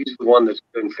one that's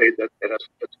been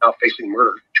that's now facing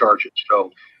murder charges.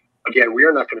 So again, we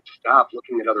are not going to stop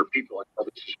looking at other people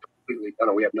until this is completely done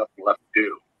and we have nothing left to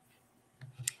do.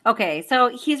 Okay,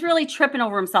 so he's really tripping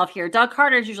over himself here. Doug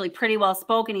Carter is usually pretty well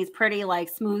spoken. He's pretty like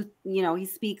smooth, he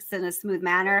speaks in a smooth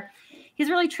manner. He's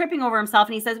really tripping over himself,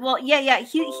 and he says, well, yeah,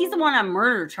 he's the one on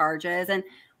murder charges, and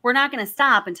we're not going to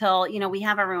stop until, we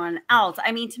have everyone else.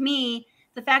 I mean, to me,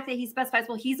 the fact that he specifies,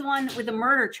 well, he's the one with the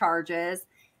murder charges,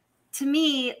 to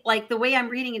me, like the way I'm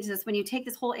reading into this, when you take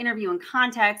this whole interview in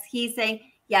context, he's saying,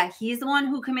 yeah, he's the one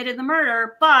who committed the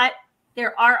murder, but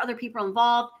there are other people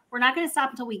involved. We're not going to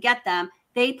stop until we get them.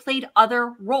 They played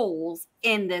other roles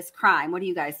in this crime. What do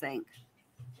you guys think?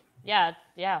 Yeah,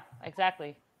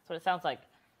 exactly. That's what it sounds like.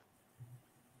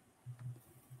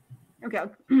 Okay.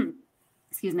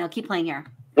 Excuse me. I'll keep playing here.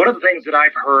 One of the things that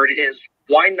I've heard is,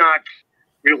 why not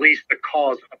release the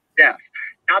cause of death?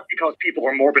 Not because people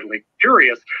are morbidly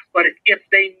curious, but if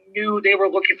they knew they were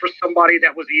looking for somebody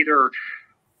that was either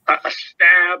a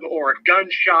stab or a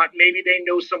gunshot, maybe they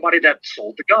know somebody that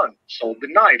sold the gun, sold the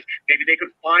knife. Maybe they could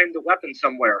find the weapon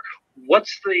somewhere.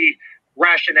 What's the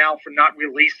rationale for not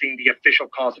releasing the official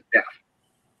cause of death?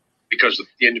 Because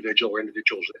the individual or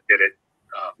individuals that did it,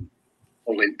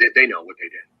 only they know what they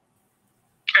did.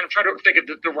 And I'm trying to think of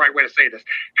the right way to say this.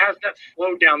 Has that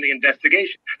slowed down the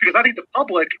investigation? Because I think the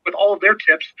public, with all of their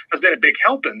tips, has been a big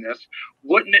help in this.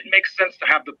 Wouldn't it make sense to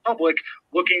have the public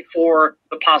looking for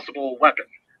the possible weapon?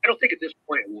 I don't think at this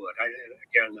point it would.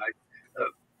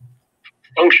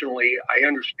 Functionally, I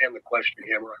understand the question,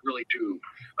 Hammer. I really do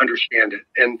understand it.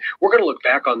 And we're going to look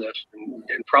back on this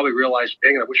and probably realize,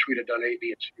 dang, I wish we'd have done A,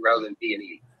 B, and C rather than B and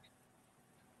E.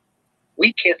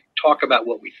 We can't talk about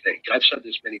what we think. I've said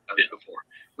this many times before.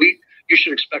 You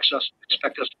should expect us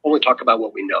to only talk about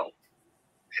what we know.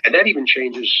 And that even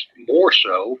changes more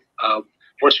so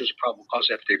once there's a probable cause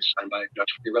affidavit signed by a judge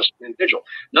for the arrest of an individual.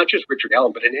 Not just Richard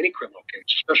Allen, but in any criminal case,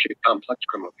 especially a complex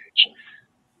criminal case.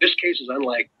 This case is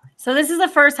unlike... So this is the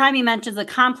first time he mentions a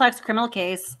complex criminal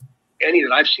case. Any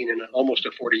that I've seen in almost a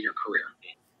 40-year career.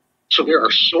 So there are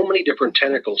so many different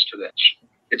tentacles to this.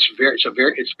 It's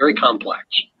very complex.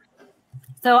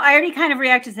 So I already kind of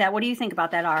reacted to that. What do you think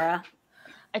about that, Ara?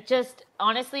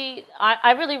 Honestly,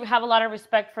 I really have a lot of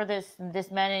respect for this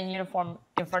man in uniform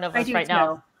in front of us right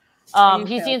now.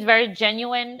 He seems very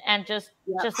genuine and just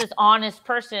this honest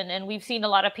person. And we've seen a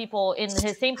lot of people in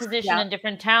his same position in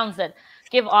different towns that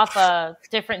give off a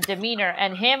different demeanor.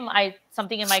 And him,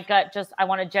 something in my gut, I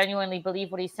want to genuinely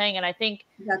believe what he's saying. And I think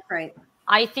that's right.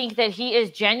 I think that he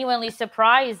is genuinely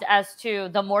surprised as to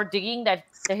the more digging that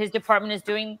his department is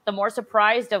doing, the more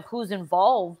surprised of who's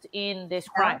involved in this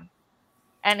crime.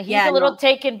 And he's a little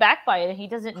taken back by it. He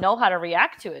doesn't know how to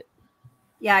react to it.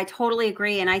 Yeah, I totally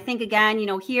agree. And I think, again,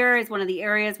 here is one of the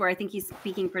areas where I think he's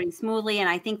speaking pretty smoothly. And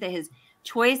I think that his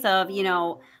choice of,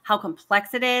 how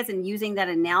complex it is and using that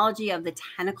analogy of the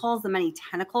tentacles, the many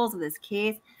tentacles of this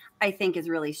case, I think is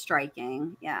really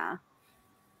striking. Yeah.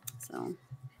 So.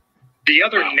 The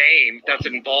other name that's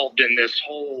involved in this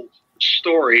whole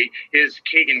story is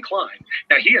Allen-Kline.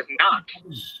 Now, he has not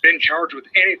been charged with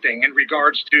anything in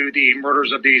regards to the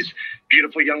murders of these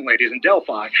beautiful young ladies in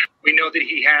Delphi. We know that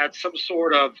he had some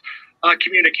sort of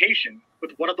communication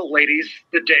with one of the ladies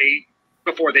the day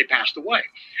before they passed away.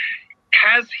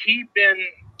 Has he been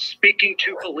speaking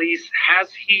to police?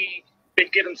 Has he been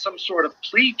given some sort of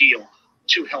plea deal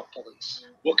to help police?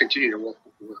 We'll continue to work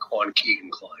on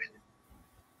Allen-Kline.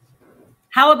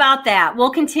 How about that? We'll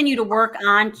continue to work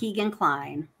on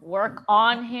Allen-Kline. Work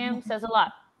on him says a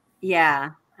lot.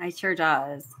 Yeah, it sure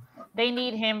does. They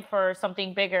need him for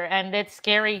something bigger, and it's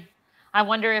scary. I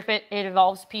wonder if it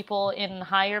involves people in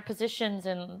higher positions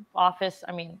in office.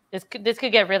 I mean, this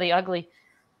could get really ugly.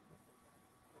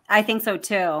 I think so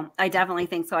too. I definitely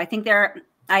think so.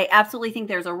 I absolutely think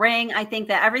there's a ring. I think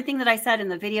that everything that I said in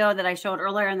the video that I showed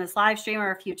earlier in this live stream,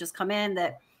 or if you just come in,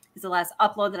 that is the last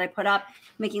upload that I put up,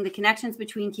 making the connections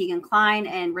between Keegan-Kline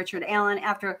and Richard Allen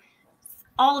after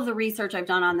all of the research I've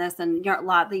done on this, and a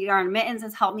lot the Yarn Mittens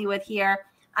has helped me with here.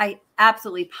 I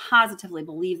absolutely positively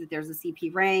believe that there's a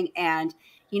CP ring, and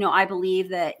I believe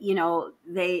that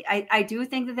I do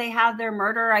think that they have their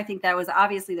murder. I think that was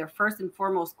obviously their first and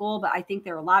foremost goal, but I think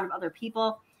there are a lot of other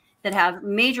people that have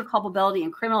major culpability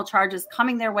and criminal charges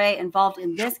coming their way involved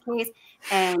in this case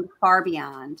and far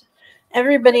beyond.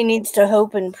 Everybody needs to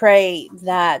hope and pray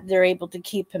that they're able to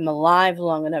keep him alive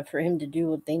long enough for him to do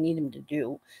what they need him to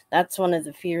do. That's one of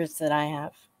the fears that I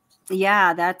have.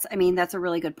 Yeah, that's a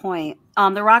really good point.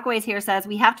 The Rockaways here says,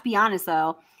 we have to be honest,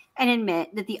 though, and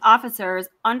admit that the officers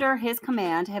under his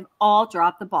command have all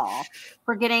dropped the ball,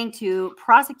 forgetting to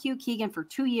prosecute Keegan for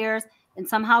 2 years and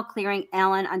somehow clearing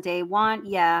Allen on day one.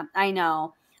 Yeah, I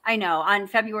know. On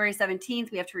February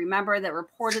 17th, we have to remember that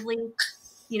reportedly,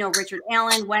 Richard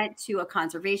Allen went to a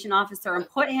conservation officer and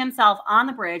put himself on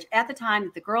the bridge at the time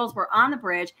that the girls were on the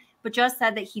bridge, but just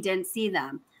said that he didn't see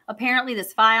them. Apparently,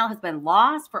 this file has been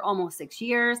lost for almost 6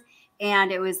 years.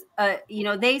 And it was,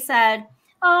 they said,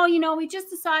 oh, we just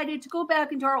decided to go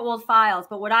back into our old files.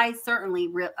 But what I firmly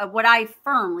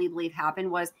believe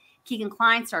happened was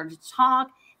Keegan-Kline started to talk.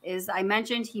 As I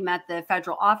mentioned, he met the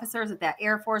federal officers at that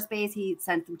Air Force base. He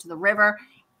sent them to the river.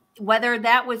 Whether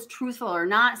that was truthful or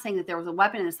not, saying that there was a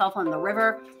weapon and a cell phone in the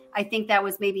river, I think that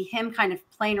was maybe him kind of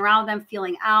playing around with them,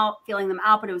 feeling them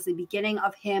out. But it was the beginning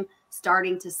of him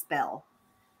starting to spill.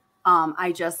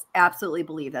 I just absolutely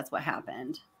believe that's what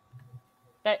happened.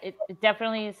 That it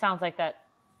definitely sounds like that,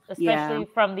 especially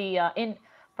from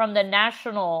the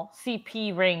national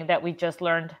CP ring that we just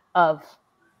learned of.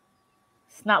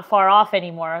 It's not far off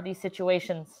anymore, these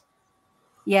situations.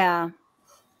 Yeah,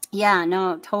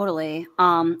 no, totally.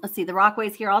 Let's see. The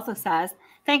Rockaways here also says,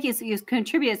 thank you. So you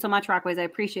contributed so much, Rockaways. I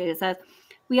appreciate it. It says,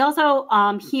 we also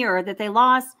hear that they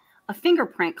lost a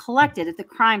fingerprint collected at the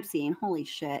crime scene. Holy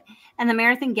shit. And the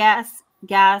Marathon gas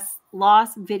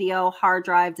lost video hard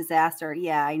drive disaster.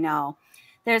 Yeah, I know.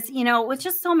 There's, with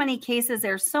just so many cases,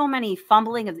 there's so much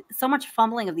fumbling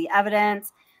of the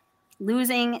evidence,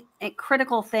 losing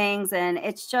critical things, and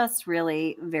it's just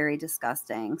really very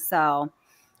disgusting. So,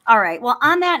 all right. Well,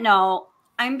 on that note,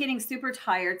 I'm getting super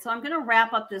tired, so I'm going to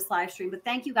wrap up this live stream. But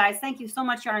thank you, guys. Thank you so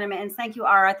much, Yarn Mittens. Thank you,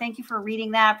 Ara. Thank you for reading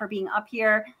that, for being up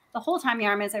here the whole time,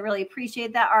 Yarn Mittens. I really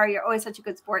appreciate that. Ara, you're always such a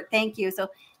good sport. Thank you. So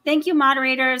thank you,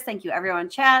 moderators. Thank you, everyone in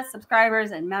chat,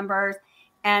 subscribers, and members.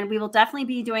 And we will definitely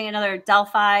be doing another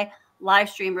Delphi live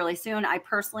stream really soon. I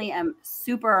personally am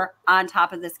super on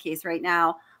top of this case right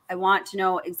now. I want to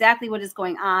know exactly what is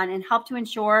going on and help to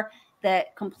ensure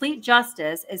that complete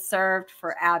justice is served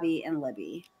for Abby and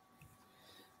Libby.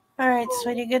 All right,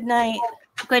 sweetie, good night.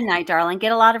 Good night, darling.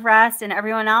 Get a lot of rest, and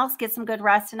everyone else, get some good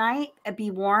rest tonight.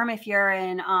 Be warm if you're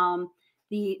in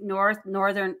the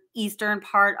northern eastern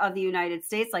part of the United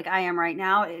States, like I am right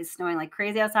now. It is snowing like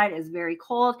crazy outside. It is very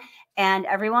cold. And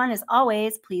everyone, as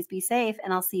always, please be safe,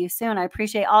 and I'll see you soon. I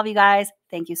appreciate all of you guys.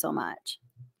 Thank you so much.